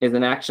 is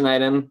an action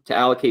item to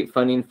allocate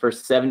funding for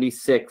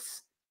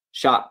 76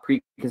 shop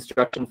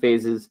pre-construction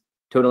phases,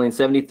 totaling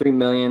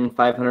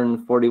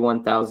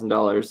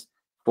 $73,541,000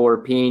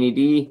 for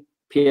PNED,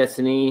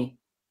 PS&E,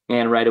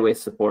 and right-of-way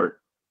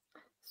support.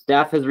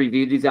 Staff has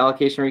reviewed these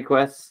allocation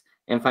requests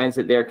and finds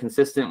that they are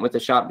consistent with the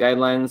shop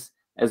guidelines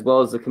as well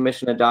as the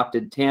commission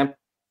adopted TAMP,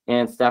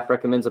 and staff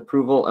recommends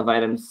approval of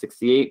items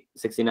 68,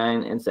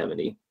 69, and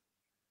 70.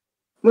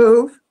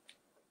 Move.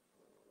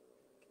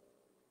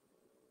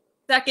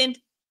 Second.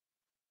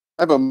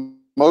 I have a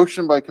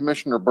motion by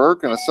Commissioner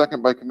Burke and a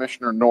second by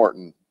Commissioner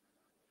Norton.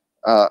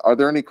 Are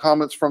there any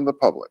comments from the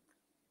public?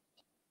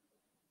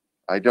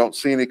 I don't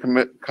see any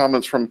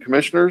comments from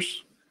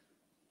commissioners.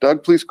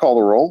 Doug, please call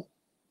the roll.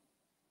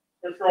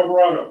 Mr.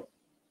 Alvarado,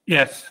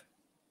 Yes.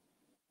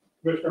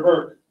 Mr.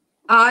 Burke,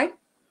 Aye.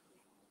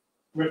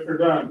 Mr.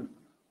 Dunn,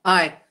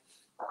 Aye.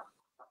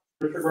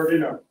 Mr.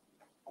 Gordino,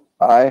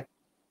 Aye.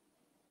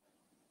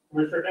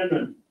 Mr.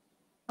 Inman,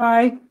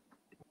 Aye.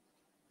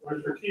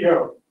 Mr.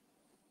 Kehoe,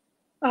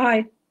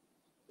 Aye.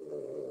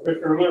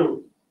 Mr.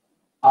 Liu,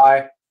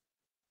 Aye.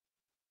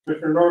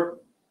 Mr. Norton,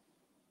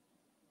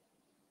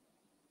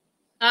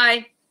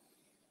 Aye.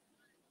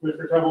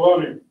 Mr.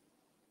 Tabelloni,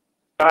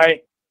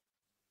 Aye.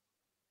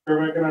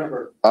 Chairman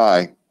Knapper.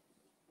 Aye.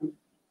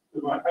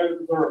 My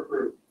items are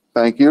approved.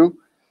 Thank you.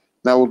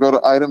 Now we'll go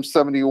to item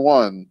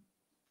 71,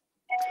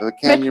 the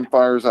Canyon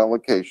Fires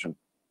allocation.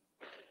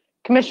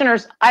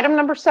 Commissioners, item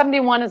number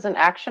 71 is an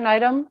action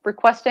item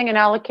requesting an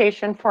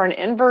allocation for an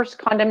inverse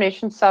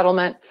condemnation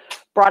settlement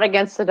brought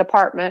against the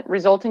department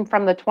resulting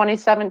from the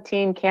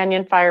 2017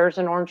 Canyon fires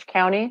in Orange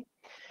County.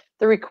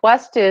 The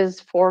request is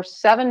for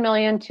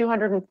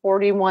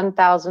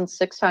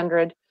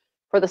 $7,241,600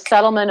 for the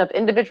settlement of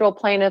individual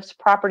plaintiffs'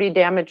 property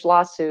damage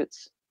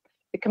lawsuits.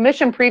 The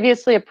commission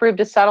previously approved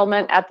a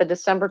settlement at the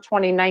December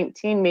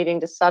 2019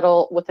 meeting to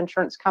settle with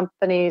insurance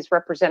companies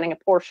representing a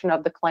portion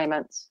of the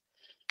claimants.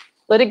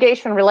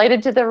 Litigation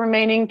related to the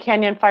remaining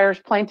Canyon Fires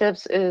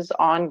plaintiffs is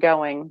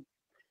ongoing.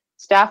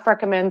 Staff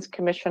recommends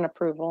commission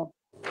approval.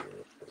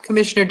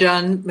 Commissioner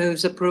Dunn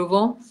moves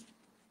approval.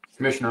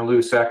 Commissioner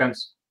Liu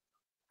seconds.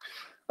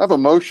 I have a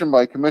motion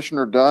by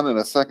Commissioner Dunn and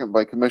a second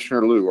by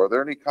Commissioner Liu. Are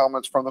there any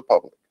comments from the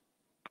public?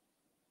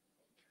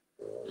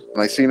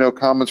 And I see no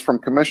comments from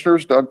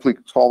commissioners. Doug, please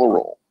call the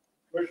roll.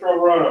 Mr.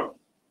 Alvarado,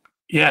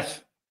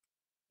 Yes.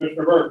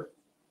 Mr. Burke,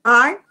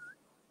 Aye.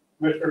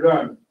 Mr.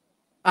 Dunn,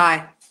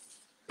 Aye.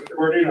 Mr.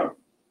 Gordino,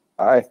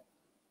 Aye.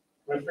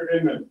 Mr.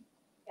 Inman,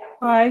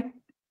 Aye.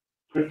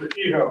 Mr.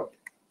 Kehoe,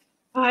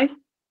 Aye.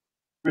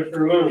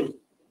 Mr. Liu,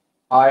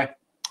 Aye.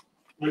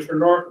 Mr.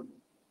 Norton,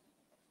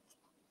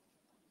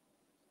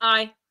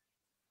 Aye.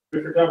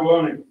 Mr.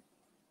 Tabelloni,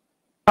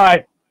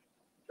 Aye.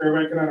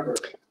 Chairman Knapper.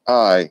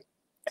 Aye.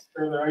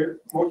 The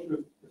motion is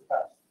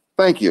passed.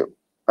 Thank you.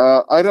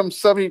 Items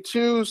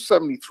 72,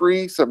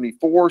 73,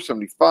 74,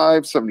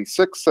 75,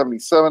 76,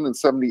 77, and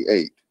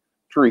 78.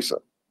 Teresa.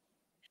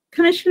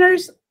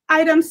 Commissioners,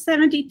 items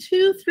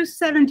 72 through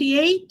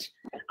 78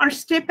 are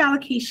STIP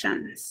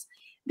allocations.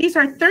 These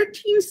are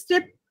 13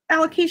 STIP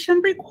allocation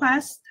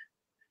requests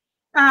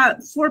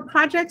for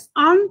projects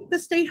on the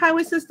state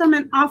highway system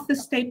and off the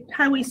state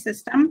highway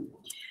system.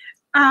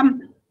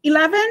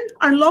 11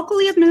 are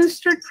locally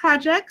administered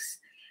projects.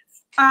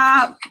 2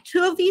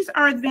 of these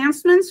are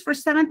advancements for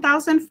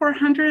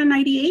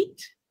 $7,498.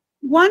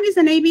 One is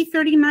an AB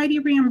 3090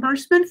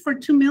 reimbursement for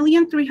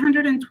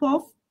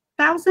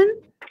 $2,312,000.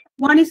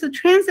 One is the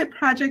transit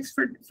projects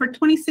for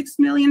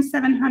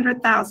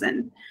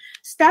 $26,700,000.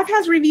 Staff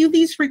has reviewed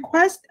these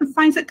requests and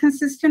finds it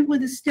consistent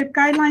with the STIP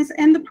guidelines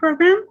and the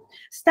program.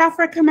 Staff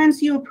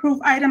recommends you approve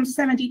items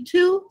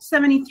 72,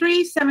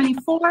 73,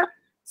 74,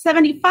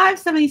 75,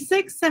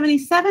 76,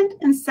 77,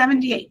 and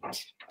 78.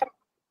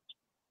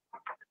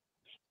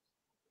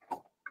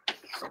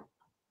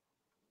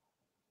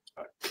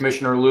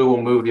 Commissioner Liu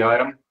will move the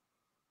item.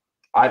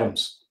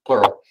 Items,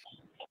 plural.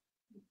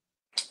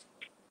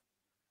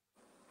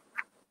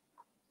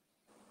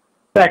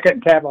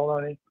 Second,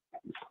 Tabelloni.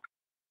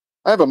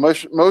 I have a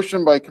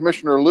motion by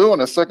Commissioner Liu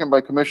and a second by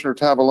Commissioner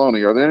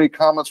Tabelloni. Are there any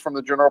comments from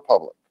the general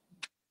public?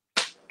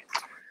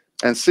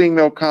 And seeing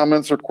no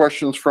comments or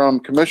questions from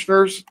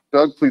commissioners,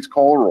 Doug, please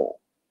call a roll.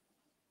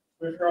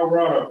 Mr.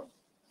 Alvarado,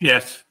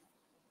 Yes.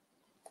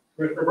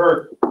 Mr.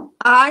 Burke,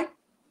 Aye.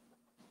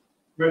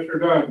 Mr.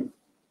 Dunn,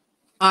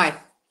 Aye.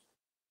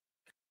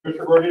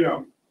 Commissioner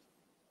Guardino,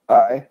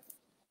 Aye.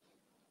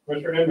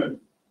 Commissioner Inman,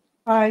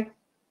 Aye.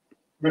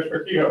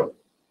 Commissioner Kehoe,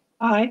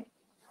 Aye.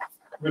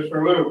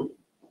 Commissioner Liu,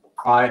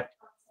 Aye.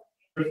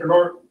 Commissioner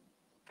Norton,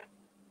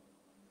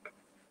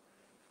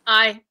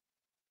 Aye.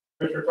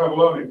 Commissioner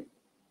Tavallone,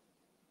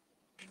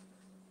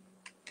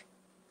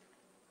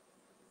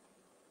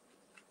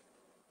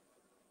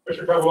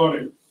 Commissioner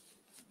Tavallone,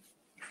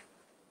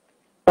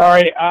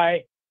 Sorry,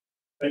 aye.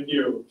 thank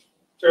you.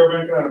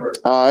 Chairman Canterbury,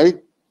 Aye.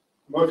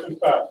 motion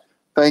passed.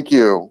 Thank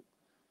you.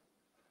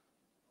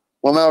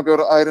 We'll now go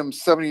to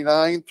items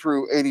 79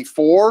 through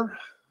 84.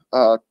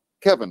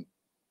 Kevin.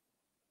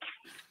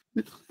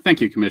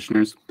 Thank you,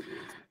 Commissioners.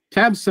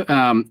 Tab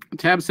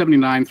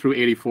 79 through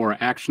 84 are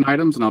action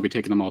items, and I'll be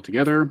taking them all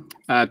together.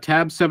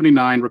 Tab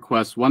 79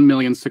 requests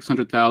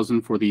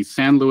 $1,600,000 for the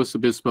San Luis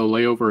Obispo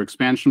layover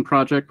expansion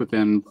project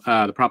within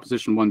the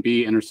Proposition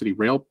 1B Intercity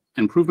Rail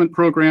Improvement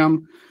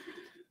Program.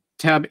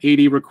 Tab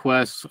 80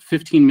 requests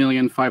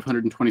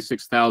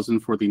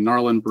 $15,526,000 for the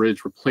Narland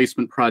Bridge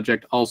replacement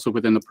project, also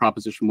within the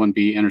Proposition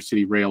 1B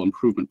Intercity Rail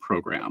Improvement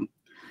Program.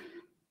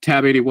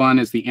 Tab 81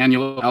 is the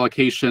annual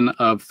allocation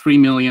of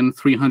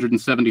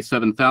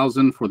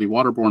 $3,377,000 for the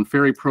Waterborne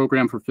Ferry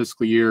Program for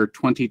fiscal year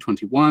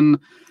 2021.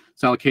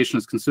 This allocation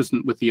is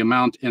consistent with the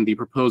amount in the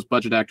proposed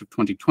Budget Act of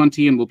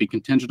 2020 and will be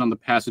contingent on the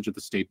passage of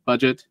the state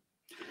budget.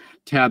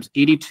 Tabs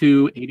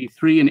 82,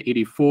 83, and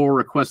 84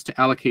 request to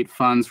allocate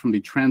funds from the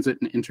Transit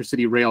and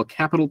Intercity Rail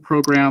Capital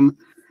Program.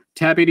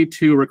 Tab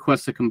 82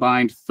 requests a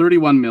combined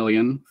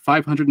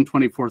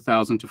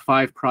 $31,524,000 to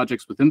 5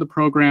 projects within the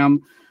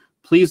program.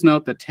 Please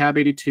note that Tab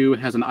 82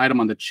 has an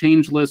item on the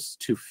change list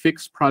to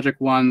fix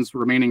Project 1's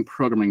remaining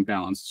programming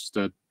balance, just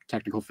a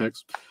technical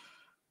fix.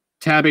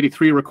 Tab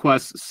 83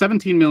 requests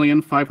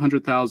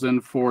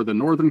 $17,500,000 for the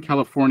Northern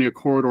California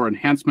Corridor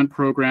Enhancement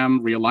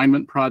Program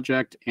Realignment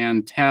Project,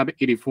 and Tab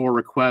 84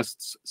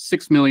 requests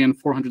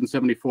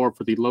 $6,474,000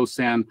 for the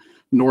Lausanne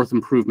North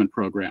Improvement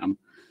Program.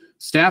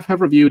 Staff have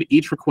reviewed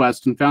each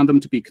request and found them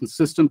to be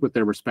consistent with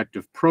their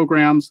respective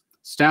programs.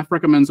 Staff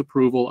recommends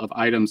approval of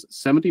items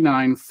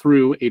 79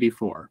 through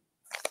 84.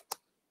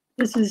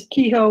 This is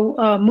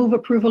Kehoe. Move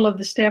approval of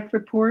the staff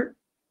report.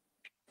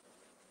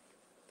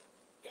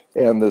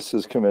 And this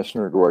is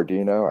Commissioner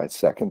Guardino. I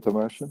second the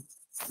motion.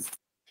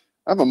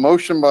 I have a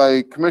motion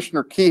by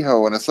Commissioner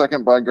Kehoe and a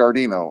second by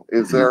Guardino.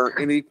 Is there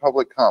any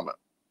public comment?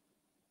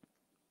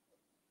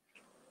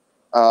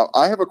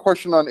 I have a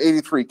question on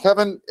 83.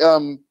 Kevin,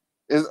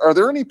 are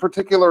there any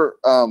particular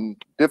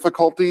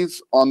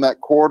difficulties on that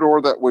corridor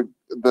that would,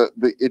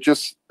 it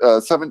just,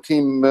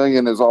 17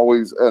 million is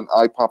always an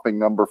eye-popping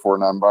number for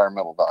an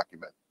environmental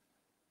document.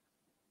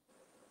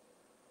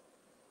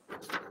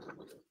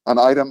 On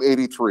item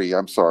 83,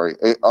 I'm sorry,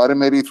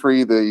 item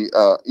 83,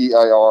 the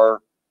EIR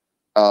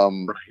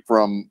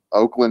from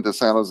Oakland to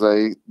San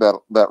Jose,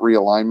 that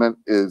realignment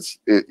is,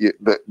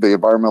 the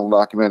environmental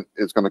document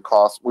is going to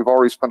cost, we've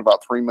already spent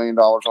about $3 million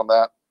on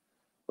that,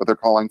 but they're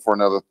calling for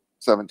another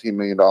 $17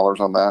 million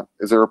on that.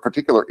 Is there a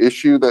particular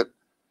issue that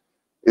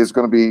is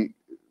going to be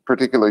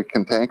particularly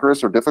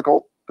cantankerous or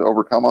difficult to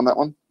overcome on that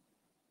one?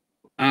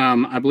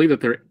 I believe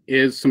that there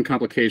is some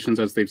complications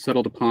as they've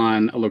settled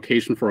upon a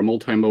location for a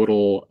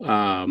multimodal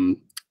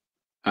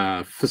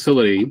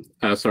facility,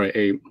 a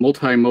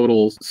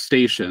multimodal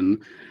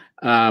station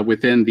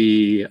within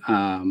the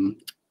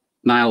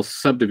Niles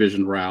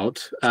subdivision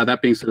route.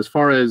 That being said, as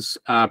far as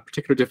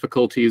particular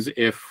difficulties,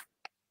 if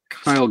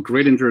Kyle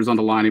Gradinger is on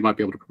the line, he might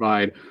be able to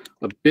provide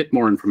a bit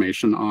more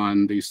information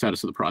on the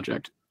status of the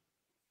project.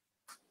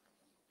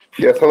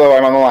 Yes, hello,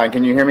 I'm on the line.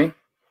 Can you hear me?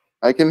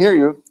 I can hear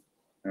you.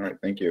 All right,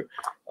 thank you.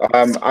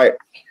 I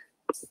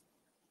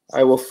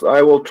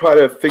will try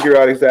to figure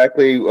out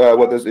exactly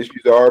what those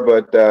issues are,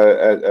 but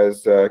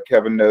as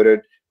Kevin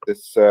noted,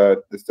 this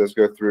does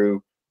go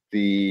through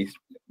the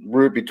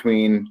route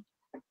between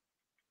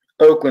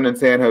Oakland and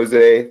San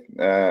Jose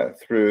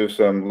through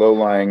some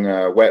low-lying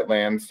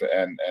wetlands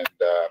and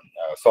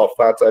salt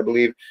flats, I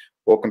believe.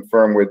 We'll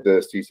confirm with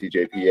the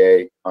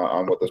CCJPA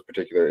on what those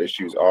particular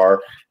issues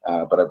are,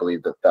 but I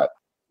believe that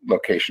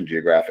location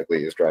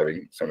geographically is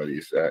driving some of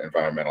these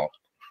environmental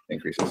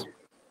increases.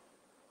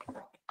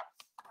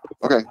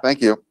 Okay,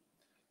 thank you.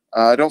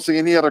 I don't see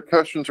any other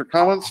questions or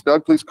comments.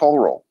 Doug, please call the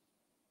roll.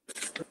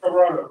 Mr.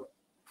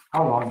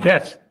 Alvarado,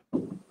 Yes.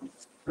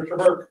 Mr.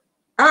 Burke,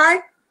 Aye.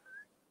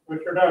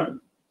 Mr.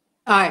 Dunn,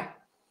 Aye.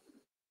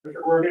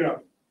 Mr. Guardino,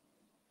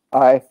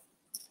 Aye.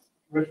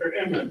 Mr.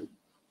 Inman,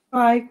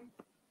 Aye.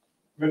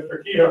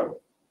 Mr. Kehoe,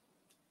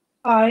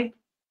 Aye.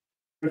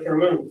 Mr.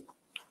 Liu,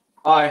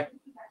 Aye.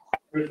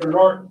 Mr.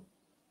 Norton,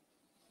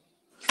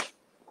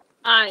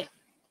 Aye.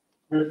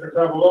 Mr.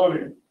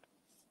 Tavallone,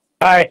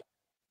 Aye.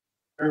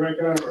 Chairman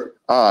Canterbury.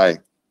 Aye.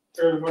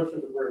 Chair, the motion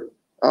is approved.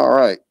 All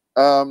right.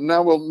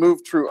 Now we'll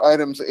move through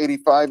items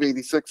 85,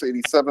 86,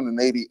 87,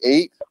 and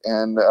 88,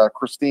 and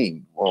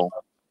Christine will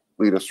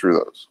lead us through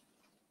those.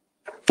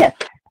 Yes.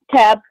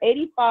 Tabs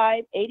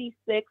 85,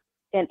 86,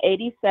 and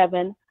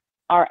 87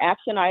 are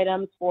action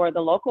items for the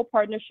Local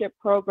Partnership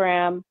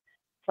Program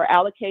for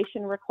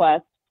allocation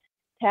request.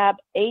 tab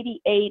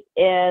 88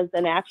 is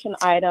an action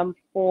item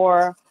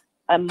for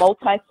a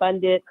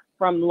multi-funded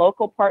from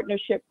local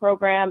partnership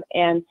program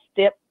and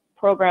STIP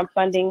program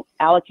funding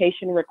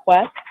allocation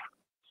request.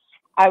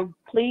 I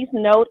please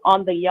note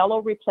on the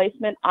yellow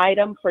replacement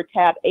item for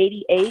tab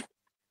 88,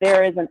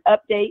 there is an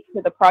update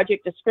to the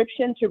project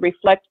description to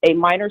reflect a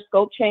minor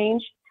scope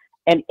change,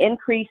 an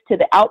increase to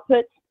the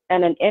outputs,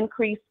 and an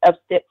increase of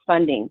STIP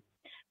funding.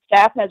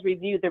 Staff has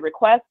reviewed the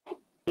request.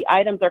 The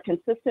items are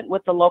consistent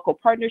with the local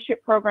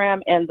partnership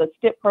program and the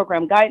STIP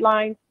program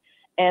guidelines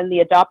and the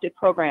adopted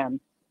programs.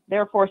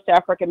 Therefore,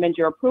 staff recommends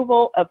your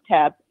approval of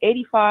tabs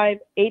 85,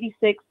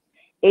 86,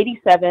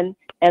 87,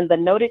 and the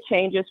noted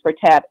changes for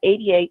tab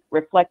 88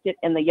 reflected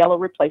in the yellow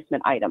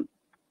replacement item.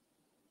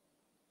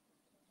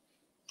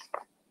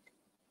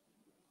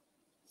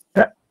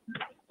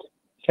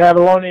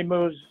 Tabellone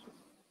moves.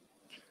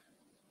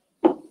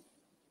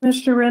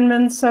 Mr.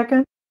 Inman,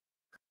 second.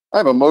 I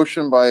have a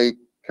motion by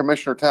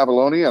Commissioner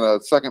Tabellone and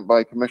a second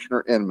by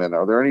Commissioner Inman.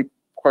 Are there any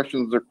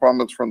questions or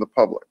comments from the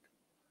public?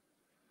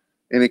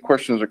 Any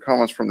questions or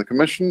comments from the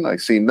commission? I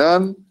see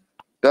none.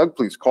 Doug,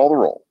 please call the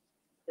roll.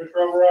 Mr.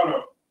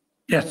 Alvarado,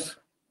 Yes.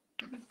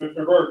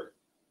 Mr. Burke,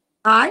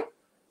 Aye.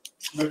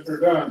 Mr.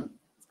 Dunn,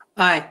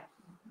 Aye.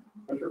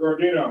 Mr.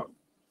 Gordino,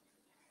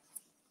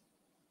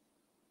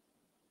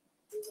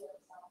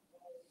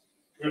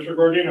 Mr.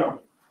 Gordino,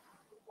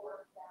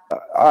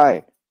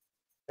 Aye.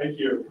 thank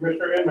you.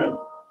 Mr. Inman,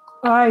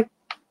 Aye.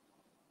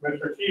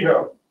 Mr.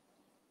 Kehoe,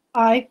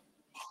 Aye.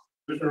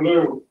 Mr.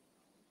 Liu,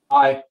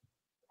 Aye.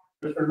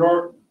 Mr.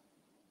 Norton,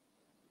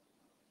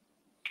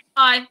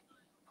 Aye.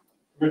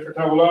 Mr.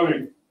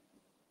 Tabellone,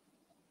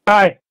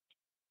 Aye.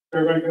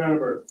 Chair Van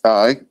Knapper.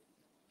 Aye.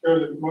 Chair,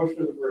 the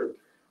motion is approved.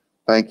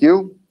 Thank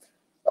you.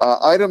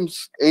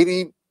 Items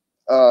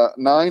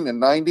 89 and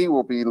 90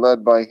 will be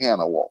led by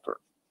Hannah Walter.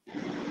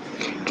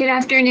 Good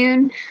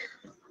afternoon.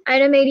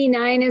 Item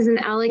 89 is an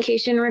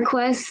allocation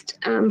request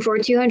for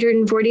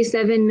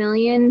 $247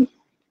 million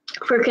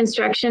for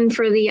construction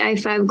for the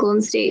I-5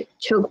 Golden State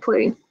Choke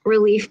Point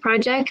Relief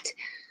Project.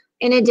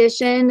 In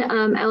addition,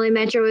 LA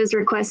Metro is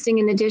requesting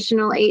an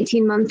additional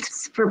 18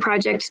 months for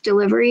project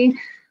delivery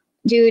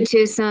due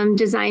to some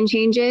design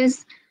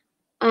changes,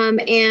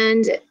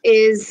 and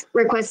is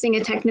requesting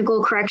a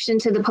technical correction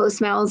to the post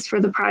miles for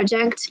the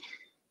project.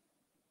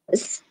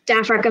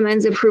 Staff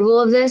recommends approval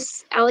of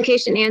this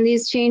allocation and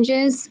these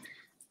changes.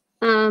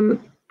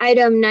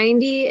 Item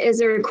 90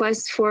 is a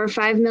request for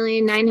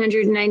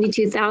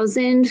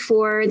 $5,992,000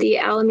 for the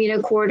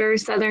Alameda Corridor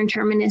Southern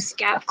Terminus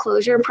Gap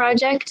Closure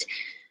Project.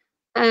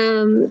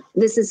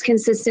 This is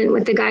consistent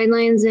with the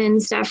guidelines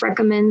and staff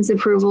recommends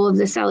approval of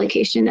this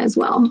allocation as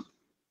well.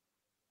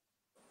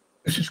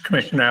 This is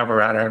Commissioner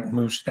Alvarado,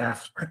 move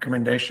staff's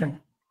recommendation.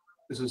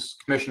 This is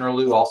Commissioner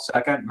Liu. I'll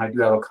second. And I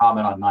do have a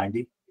comment on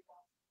 90.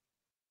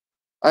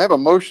 I have a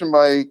motion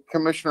by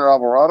Commissioner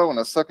Alvarado and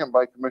a second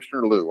by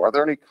Commissioner Liu. Are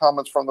there any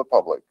comments from the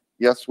public?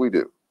 Yes, we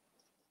do.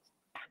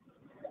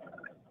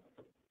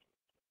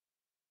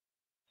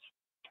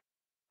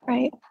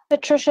 Right.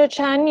 Patricia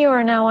Chen, you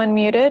are now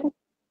unmuted.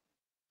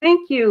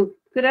 Thank you.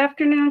 Good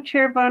afternoon,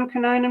 Chair Von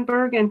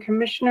Konynenberg and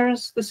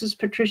Commissioners. This is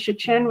Patricia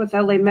Chen with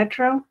LA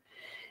Metro.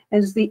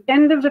 As the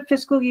end of the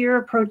fiscal year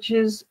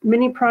approaches,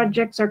 many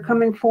projects are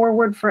coming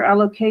forward for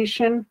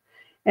allocation,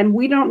 and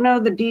we don't know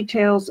the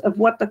details of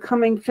what the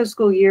coming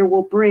fiscal year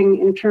will bring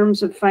in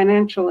terms of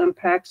financial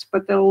impacts,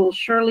 but there will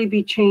surely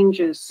be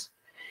changes.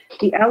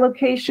 The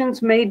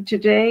allocations made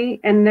today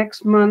and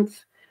next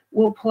month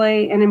will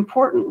play an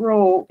important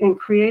role in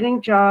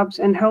creating jobs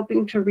and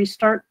helping to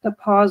restart the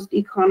paused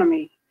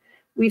economy.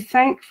 We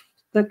thank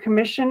the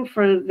Commission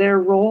for their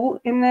role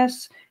in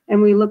this,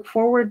 and we look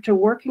forward to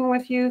working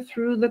with you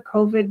through the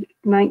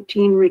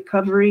COVID-19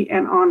 recovery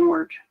and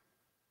onward.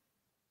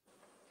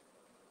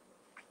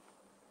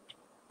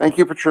 Thank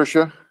you,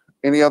 Patricia.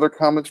 Any other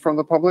comments from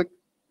the public?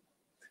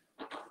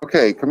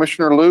 Okay,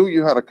 Commissioner Liu,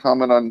 you had a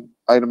comment on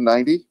item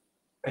 90.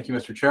 Thank you,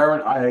 Mr.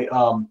 Chairman. I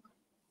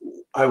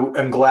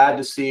am glad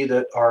to see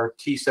that our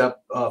TSEP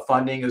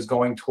funding is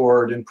going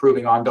toward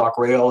improving on-dock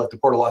rail at the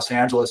Port of Los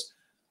Angeles.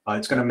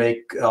 It's going to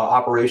make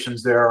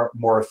operations there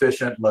more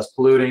efficient, less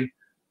polluting.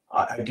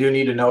 I do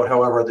need to note,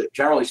 however, that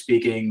generally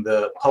speaking,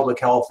 the public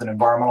health and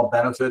environmental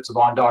benefits of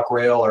on-dock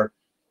rail are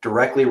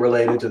directly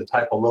related to the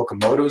type of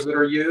locomotives that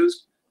are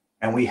used.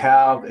 And we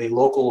have a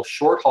local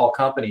short-haul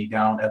company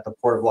down at the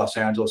Port of Los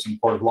Angeles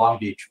and Port of Long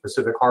Beach,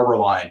 Pacific Harbor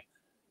Line.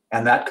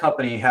 And that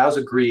company has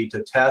agreed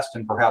to test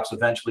and perhaps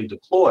eventually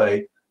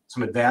deploy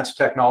some advanced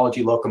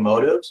technology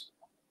locomotives.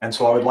 And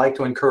so I would like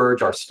to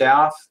encourage our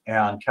staff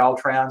and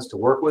Caltrans to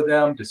work with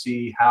them to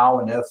see how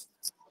and if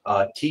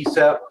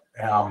TSEP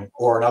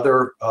or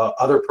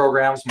other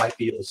programs might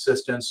be of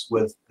assistance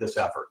with this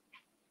effort.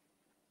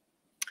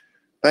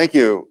 Thank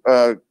you.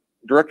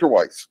 Director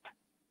Weiss.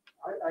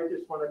 I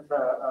just wanted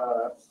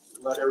to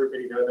let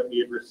everybody know that we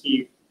had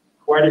received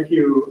quite a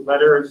few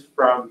letters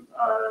from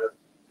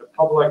the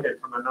public and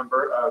from a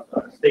number of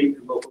state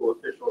and local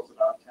officials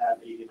about tab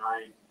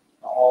 89,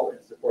 all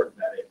in support of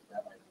that item.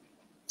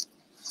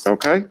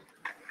 Okay.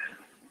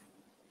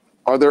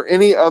 Are there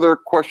any other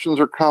questions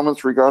or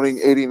comments regarding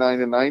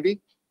 89 and 90?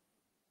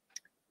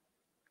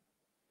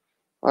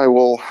 I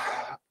will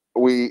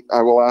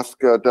ask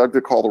Doug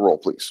to call the roll,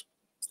 please.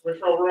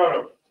 Commissioner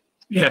Alvarado,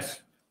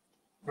 Yes.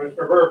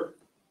 Commissioner Burke,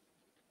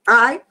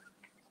 Aye.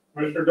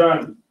 Commissioner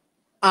Dunn,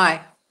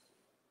 Aye.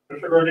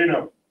 Commissioner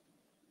Gordino,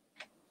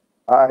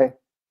 Aye.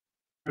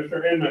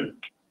 Commissioner Inman,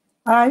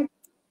 Aye.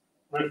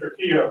 Commissioner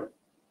Kehoe,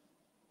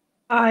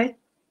 Aye.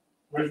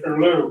 Commissioner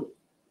Liu,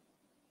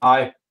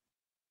 Aye.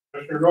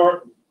 Commissioner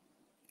Norton,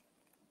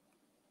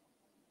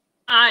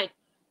 Aye.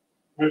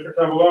 Commissioner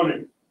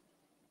Tavoloni,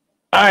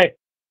 Aye.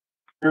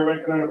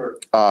 Chairman Knapper.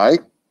 Aye.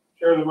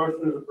 Chair, the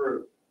motion is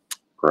approved.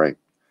 Great.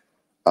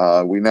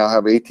 We now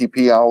have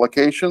ATP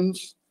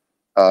allocations,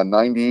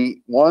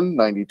 91,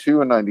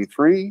 92, and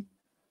 93.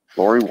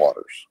 Lori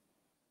Waters.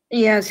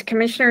 Yes,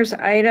 Commissioners,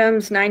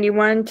 items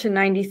 91 to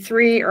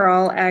 93 are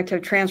all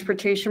active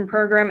transportation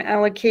program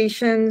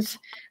allocations.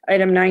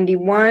 Item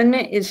 91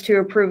 is to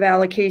approve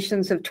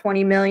allocations of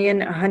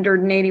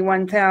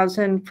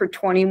 $20,181,000 for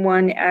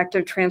 21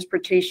 active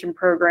transportation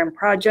program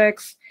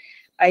projects.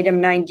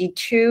 Item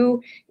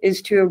 92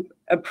 is to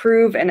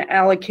approve an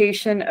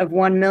allocation of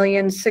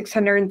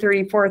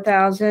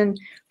 $1,634,000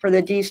 for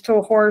the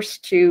Diesel Horse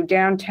to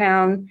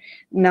Downtown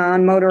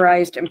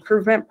Non-Motorized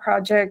Improvement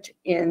Project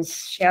in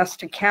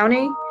Shasta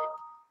County.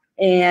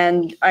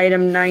 And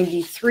item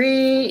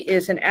 93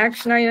 is an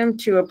action item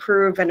to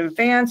approve an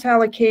advance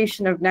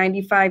allocation of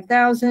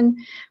 $95,000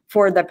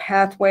 for the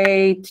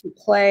Pathway to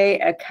Play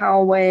at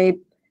Callaway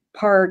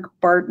Park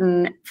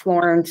Barton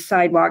Florence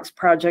Sidewalks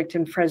Project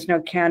in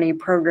Fresno County,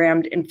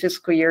 programmed in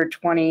fiscal year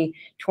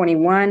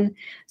 2021.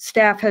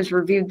 Staff has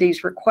reviewed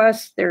these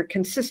requests. They're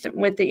consistent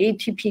with the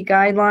ATP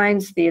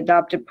guidelines, the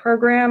adopted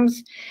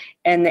programs,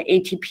 and the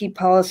ATP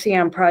policy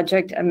on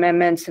project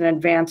amendments and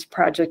advanced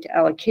project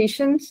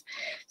allocations.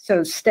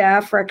 So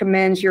staff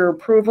recommends your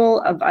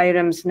approval of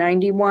items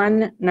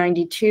 91,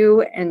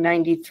 92, and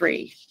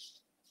 93.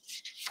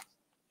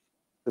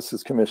 This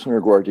is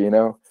Commissioner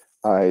Guardino.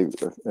 I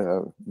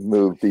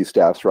move the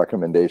staff's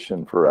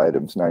recommendation for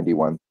items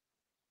 91.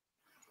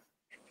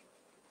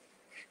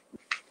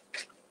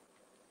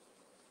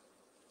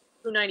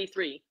 Through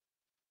 93.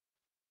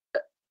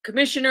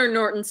 Commissioner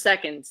Norton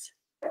seconds.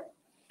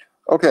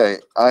 Okay,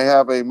 I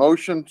have a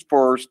motion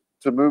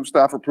to move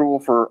staff approval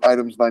for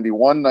items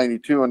 91,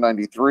 92, and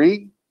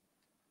 93.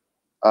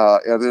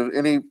 Are there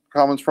any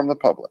comments from the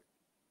public?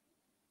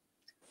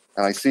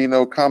 And I see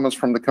no comments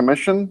from the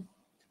commission.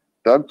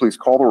 Doug, please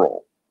call the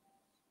roll.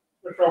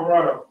 Commissioner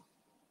Alvarado,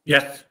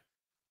 Yes.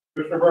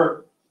 Commissioner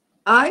Burke,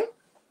 Aye.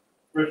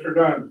 Commissioner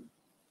Dunn,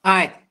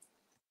 Aye.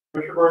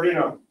 Commissioner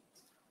Gordino,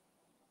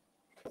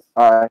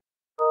 Aye.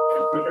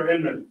 Commissioner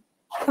Inman,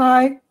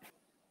 Aye.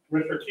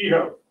 Commissioner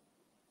Kehoe,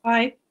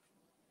 Aye.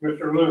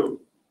 Commissioner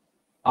Liu,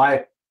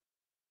 Aye.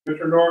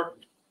 Commissioner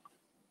Norton,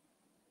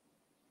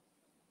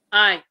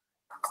 Aye.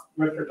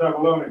 Commissioner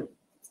Tavoloni,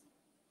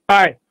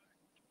 Aye.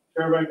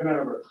 Chairman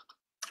Knapper.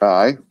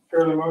 Aye.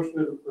 Chair, the motion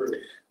is approved.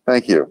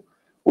 Thank you.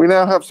 We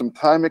now have some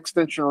time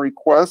extension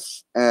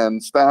requests,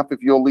 and staff,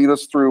 if you'll lead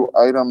us through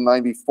item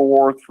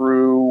 94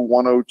 through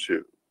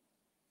 102.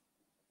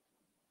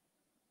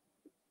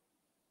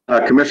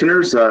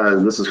 Commissioners,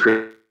 this is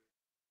Chris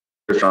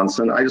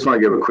Johnson. I just want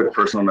to give a quick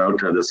personal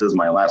note. This is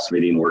my last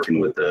meeting working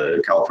with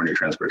the California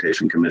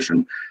Transportation Commission,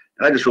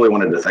 and I just really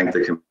wanted to thank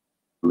the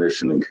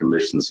commission and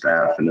commission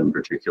staff, and in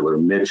particular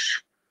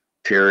Mitch,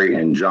 Terry,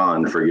 and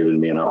John for giving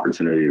me an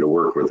opportunity to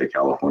work with the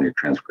California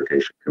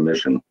Transportation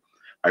Commission.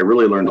 I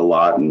really learned a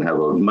lot and have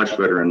a much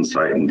better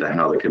insight into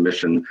how the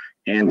commission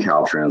and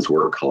Caltrans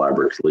work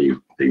collaboratively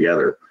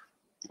together.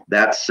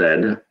 That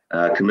said,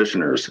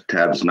 commissioners,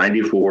 tabs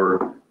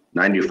 94,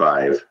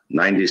 95,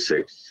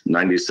 96,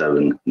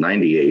 97,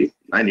 98,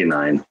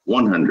 99,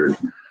 100,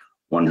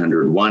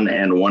 101,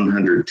 and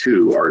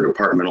 102 are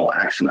departmental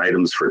action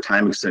items for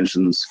time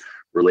extensions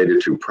related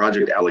to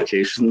project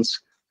allocations,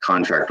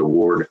 contract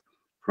award,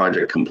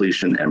 project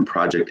completion, and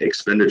project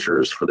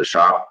expenditures for the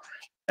SHOP,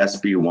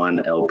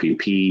 SB1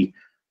 LPP,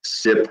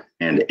 SIP,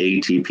 and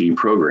ATP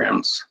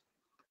programs.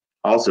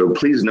 Also,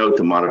 please note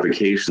the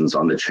modifications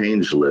on the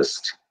change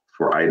list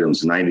for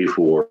items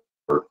 94,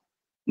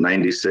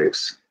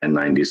 96, and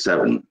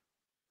 97.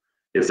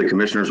 If the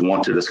commissioners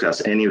want to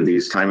discuss any of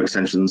these time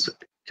extensions,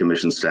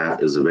 commission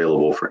staff is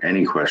available for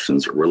any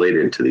questions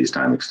related to these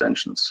time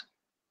extensions.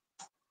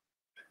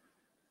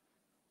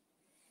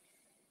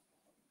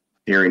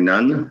 Hearing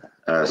none.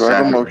 Do I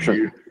have a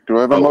motion? Do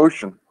I have a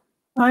motion?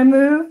 I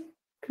move.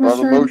 Do I have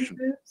a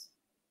motion?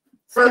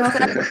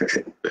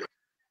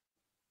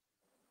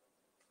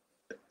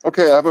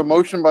 Okay, I have a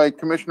motion by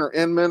Commissioner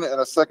Inman and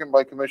a second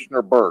by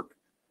Commissioner Burke.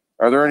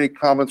 Are there any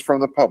comments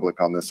from the public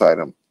on this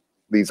item?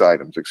 These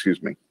items,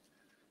 excuse me.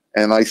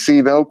 And I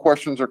see no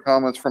questions or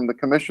comments from the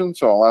commission,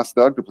 so I'll ask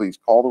Doug to please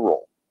call the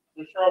roll.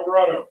 Commissioner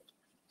Alvarado,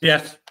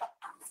 Yes.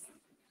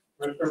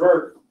 Commissioner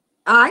Burke,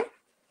 Aye.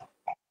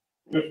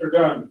 Commissioner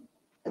Dunn,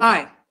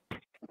 Aye.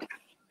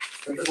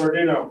 Commissioner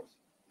Gordino,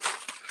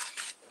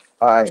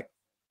 Aye.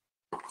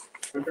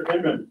 Commissioner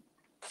Inman,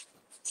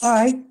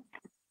 Aye.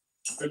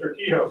 Mr.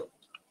 Kehoe,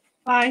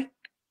 Aye.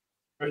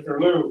 Mr.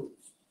 Liu,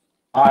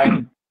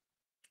 Aye.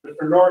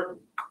 Mr. Norton,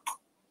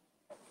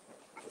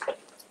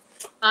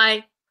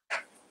 Aye.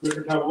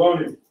 Mr.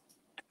 Tavaloni,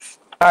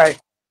 Aye.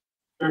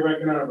 Chair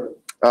Vancanaro.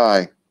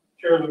 Aye.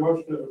 Chair, the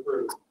motion is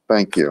approved.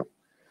 Thank you.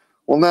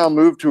 We'll now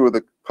move to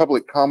the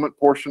public comment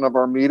portion of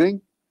our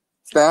meeting.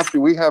 Staff,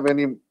 do we have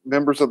any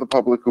members of the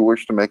public who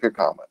wish to make a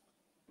comment?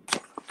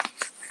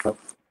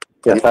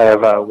 Yes, I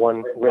have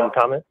one written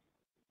comment.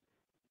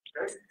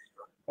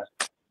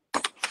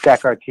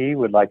 Stack RT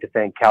would like to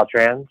thank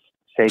Caltrans,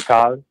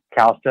 SACOG,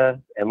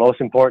 CalSTA, and most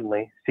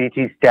importantly,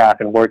 CT staff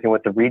in working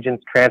with the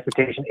region's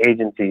transportation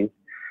agencies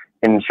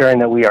in ensuring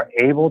that we are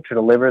able to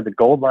deliver the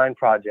Gold Line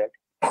project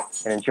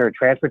and ensure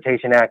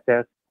transportation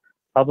access,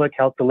 public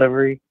health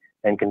delivery,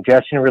 and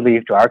congestion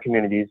relief to our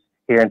communities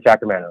here in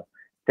Sacramento.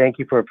 Thank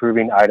you for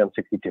approving item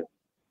 62.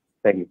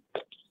 Thank you.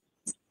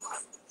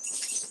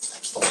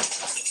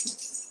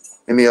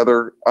 Any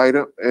other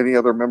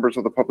members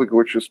of the public who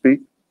wish to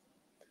speak?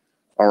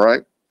 All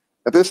right.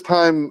 At this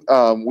time,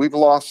 we've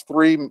lost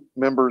 3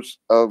 members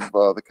of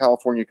the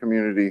California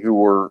community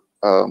who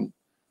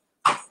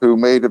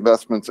made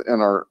investments in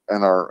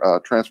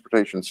our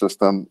transportation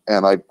system,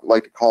 and I'd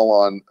like to call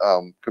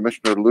on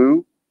Commissioner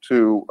Liu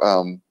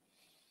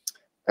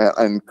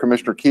and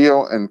Commissioner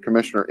Kehoe and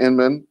Commissioner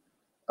Inman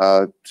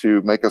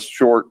to make us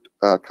short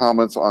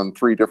comments on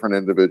 3 different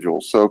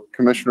individuals. So,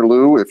 Commissioner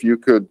Liu, if you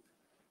could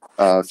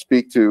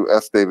speak to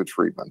S. David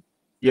Friedman.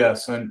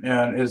 Yes, and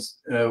as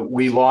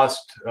we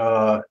lost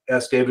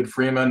S. David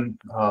Freeman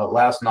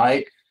last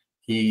night.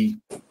 He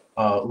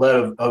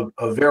led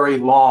a very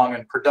long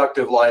and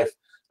productive life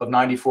of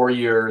 94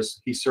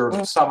 years. He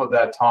served some of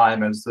that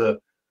time as the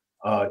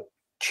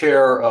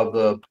chair of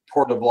the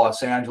Port of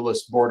Los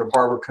Angeles Board of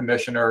Harbor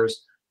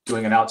Commissioners,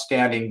 doing an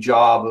outstanding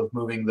job of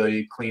moving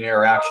the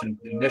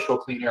initial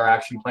Clean Air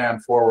Action Plan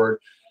forward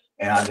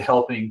and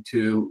helping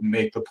to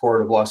make the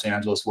Port of Los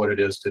Angeles what it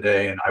is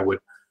today. And I would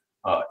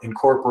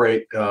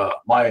incorporate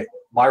my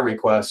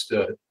request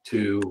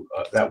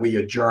that we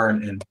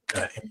adjourn in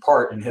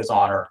part in his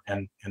honor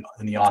and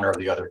in the honor of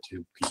the other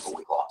 2 people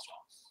we lost.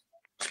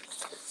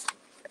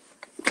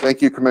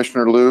 Thank you,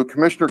 Commissioner Liu.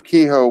 Commissioner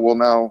Kehoe will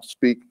now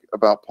speak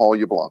about Paul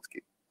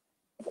Yablonsky.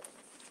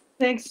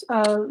 Thanks,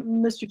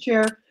 Mr.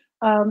 Chair.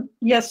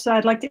 Yes,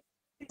 I'd like to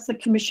ask the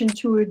commission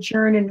to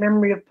adjourn in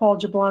memory of Paul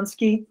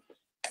Jablonski.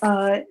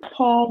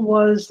 Paul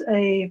was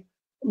a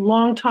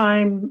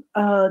longtime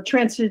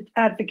transit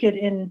advocate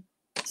in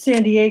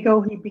San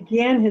Diego. He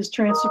began his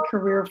transit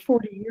career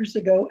 40 years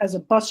ago as a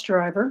bus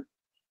driver.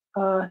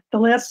 The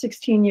last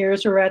 16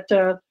 years are at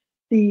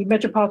the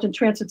Metropolitan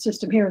Transit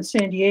System here in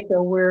San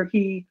Diego, where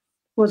he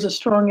was a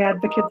strong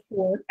advocate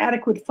for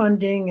adequate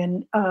funding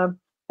and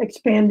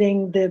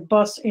expanding the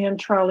bus and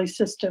trolley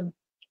system.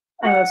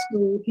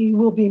 So he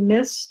will be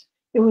missed.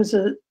 It was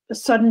a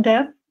sudden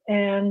death,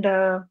 and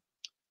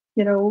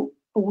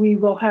we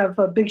will have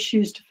big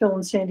shoes to fill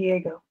in San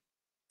Diego.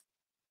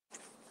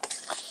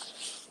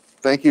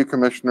 Thank you,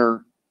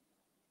 Commissioner.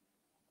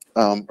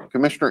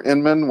 Commissioner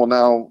Inman will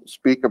now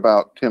speak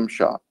about Tim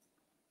Schott.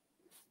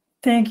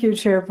 Thank you,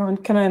 Chair von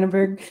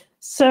Kaneinenberg.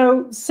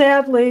 So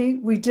sadly,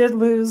 we did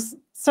lose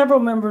several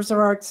members of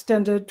our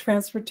extended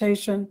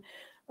transportation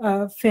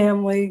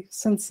family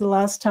since the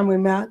last time we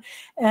met.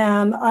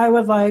 And I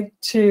would like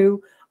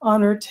to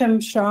honor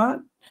Tim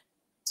Schott.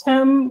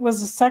 Tim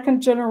was a 2nd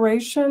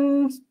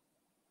generation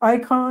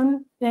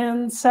icon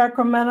in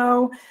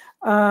Sacramento.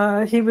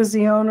 He was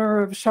the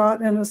owner of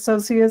Schott and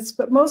Associates,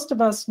 but most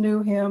of us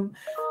knew him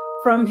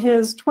from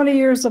his 20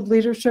 years of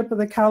leadership of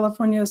the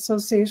California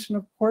Association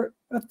of Port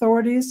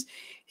Authorities.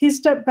 He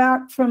stepped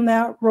back from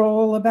that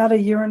role about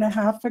 1.5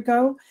 years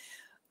ago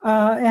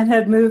and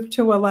had moved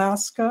to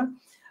Alaska,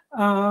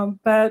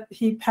 but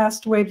he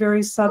passed away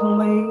very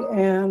suddenly,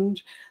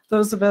 and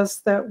those of us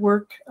that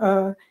work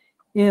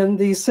in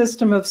the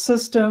system of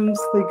systems,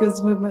 the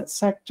goods movement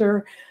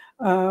sector,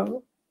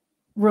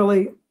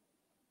 really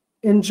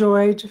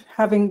enjoyed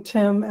having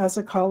Tim as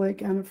a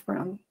colleague and a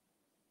friend.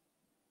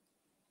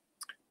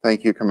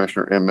 Thank you,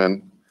 Commissioner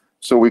Inman.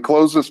 So we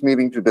close this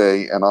meeting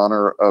today in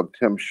honor of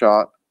Tim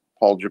Schott,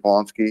 Paul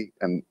Jablonski,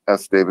 and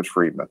S. David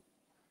Friedman.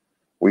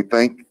 We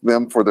thank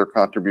them for their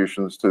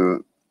contributions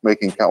to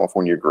making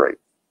California great.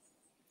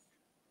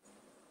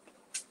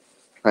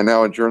 I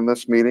now adjourn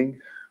this meeting.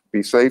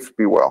 Be safe,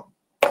 be well.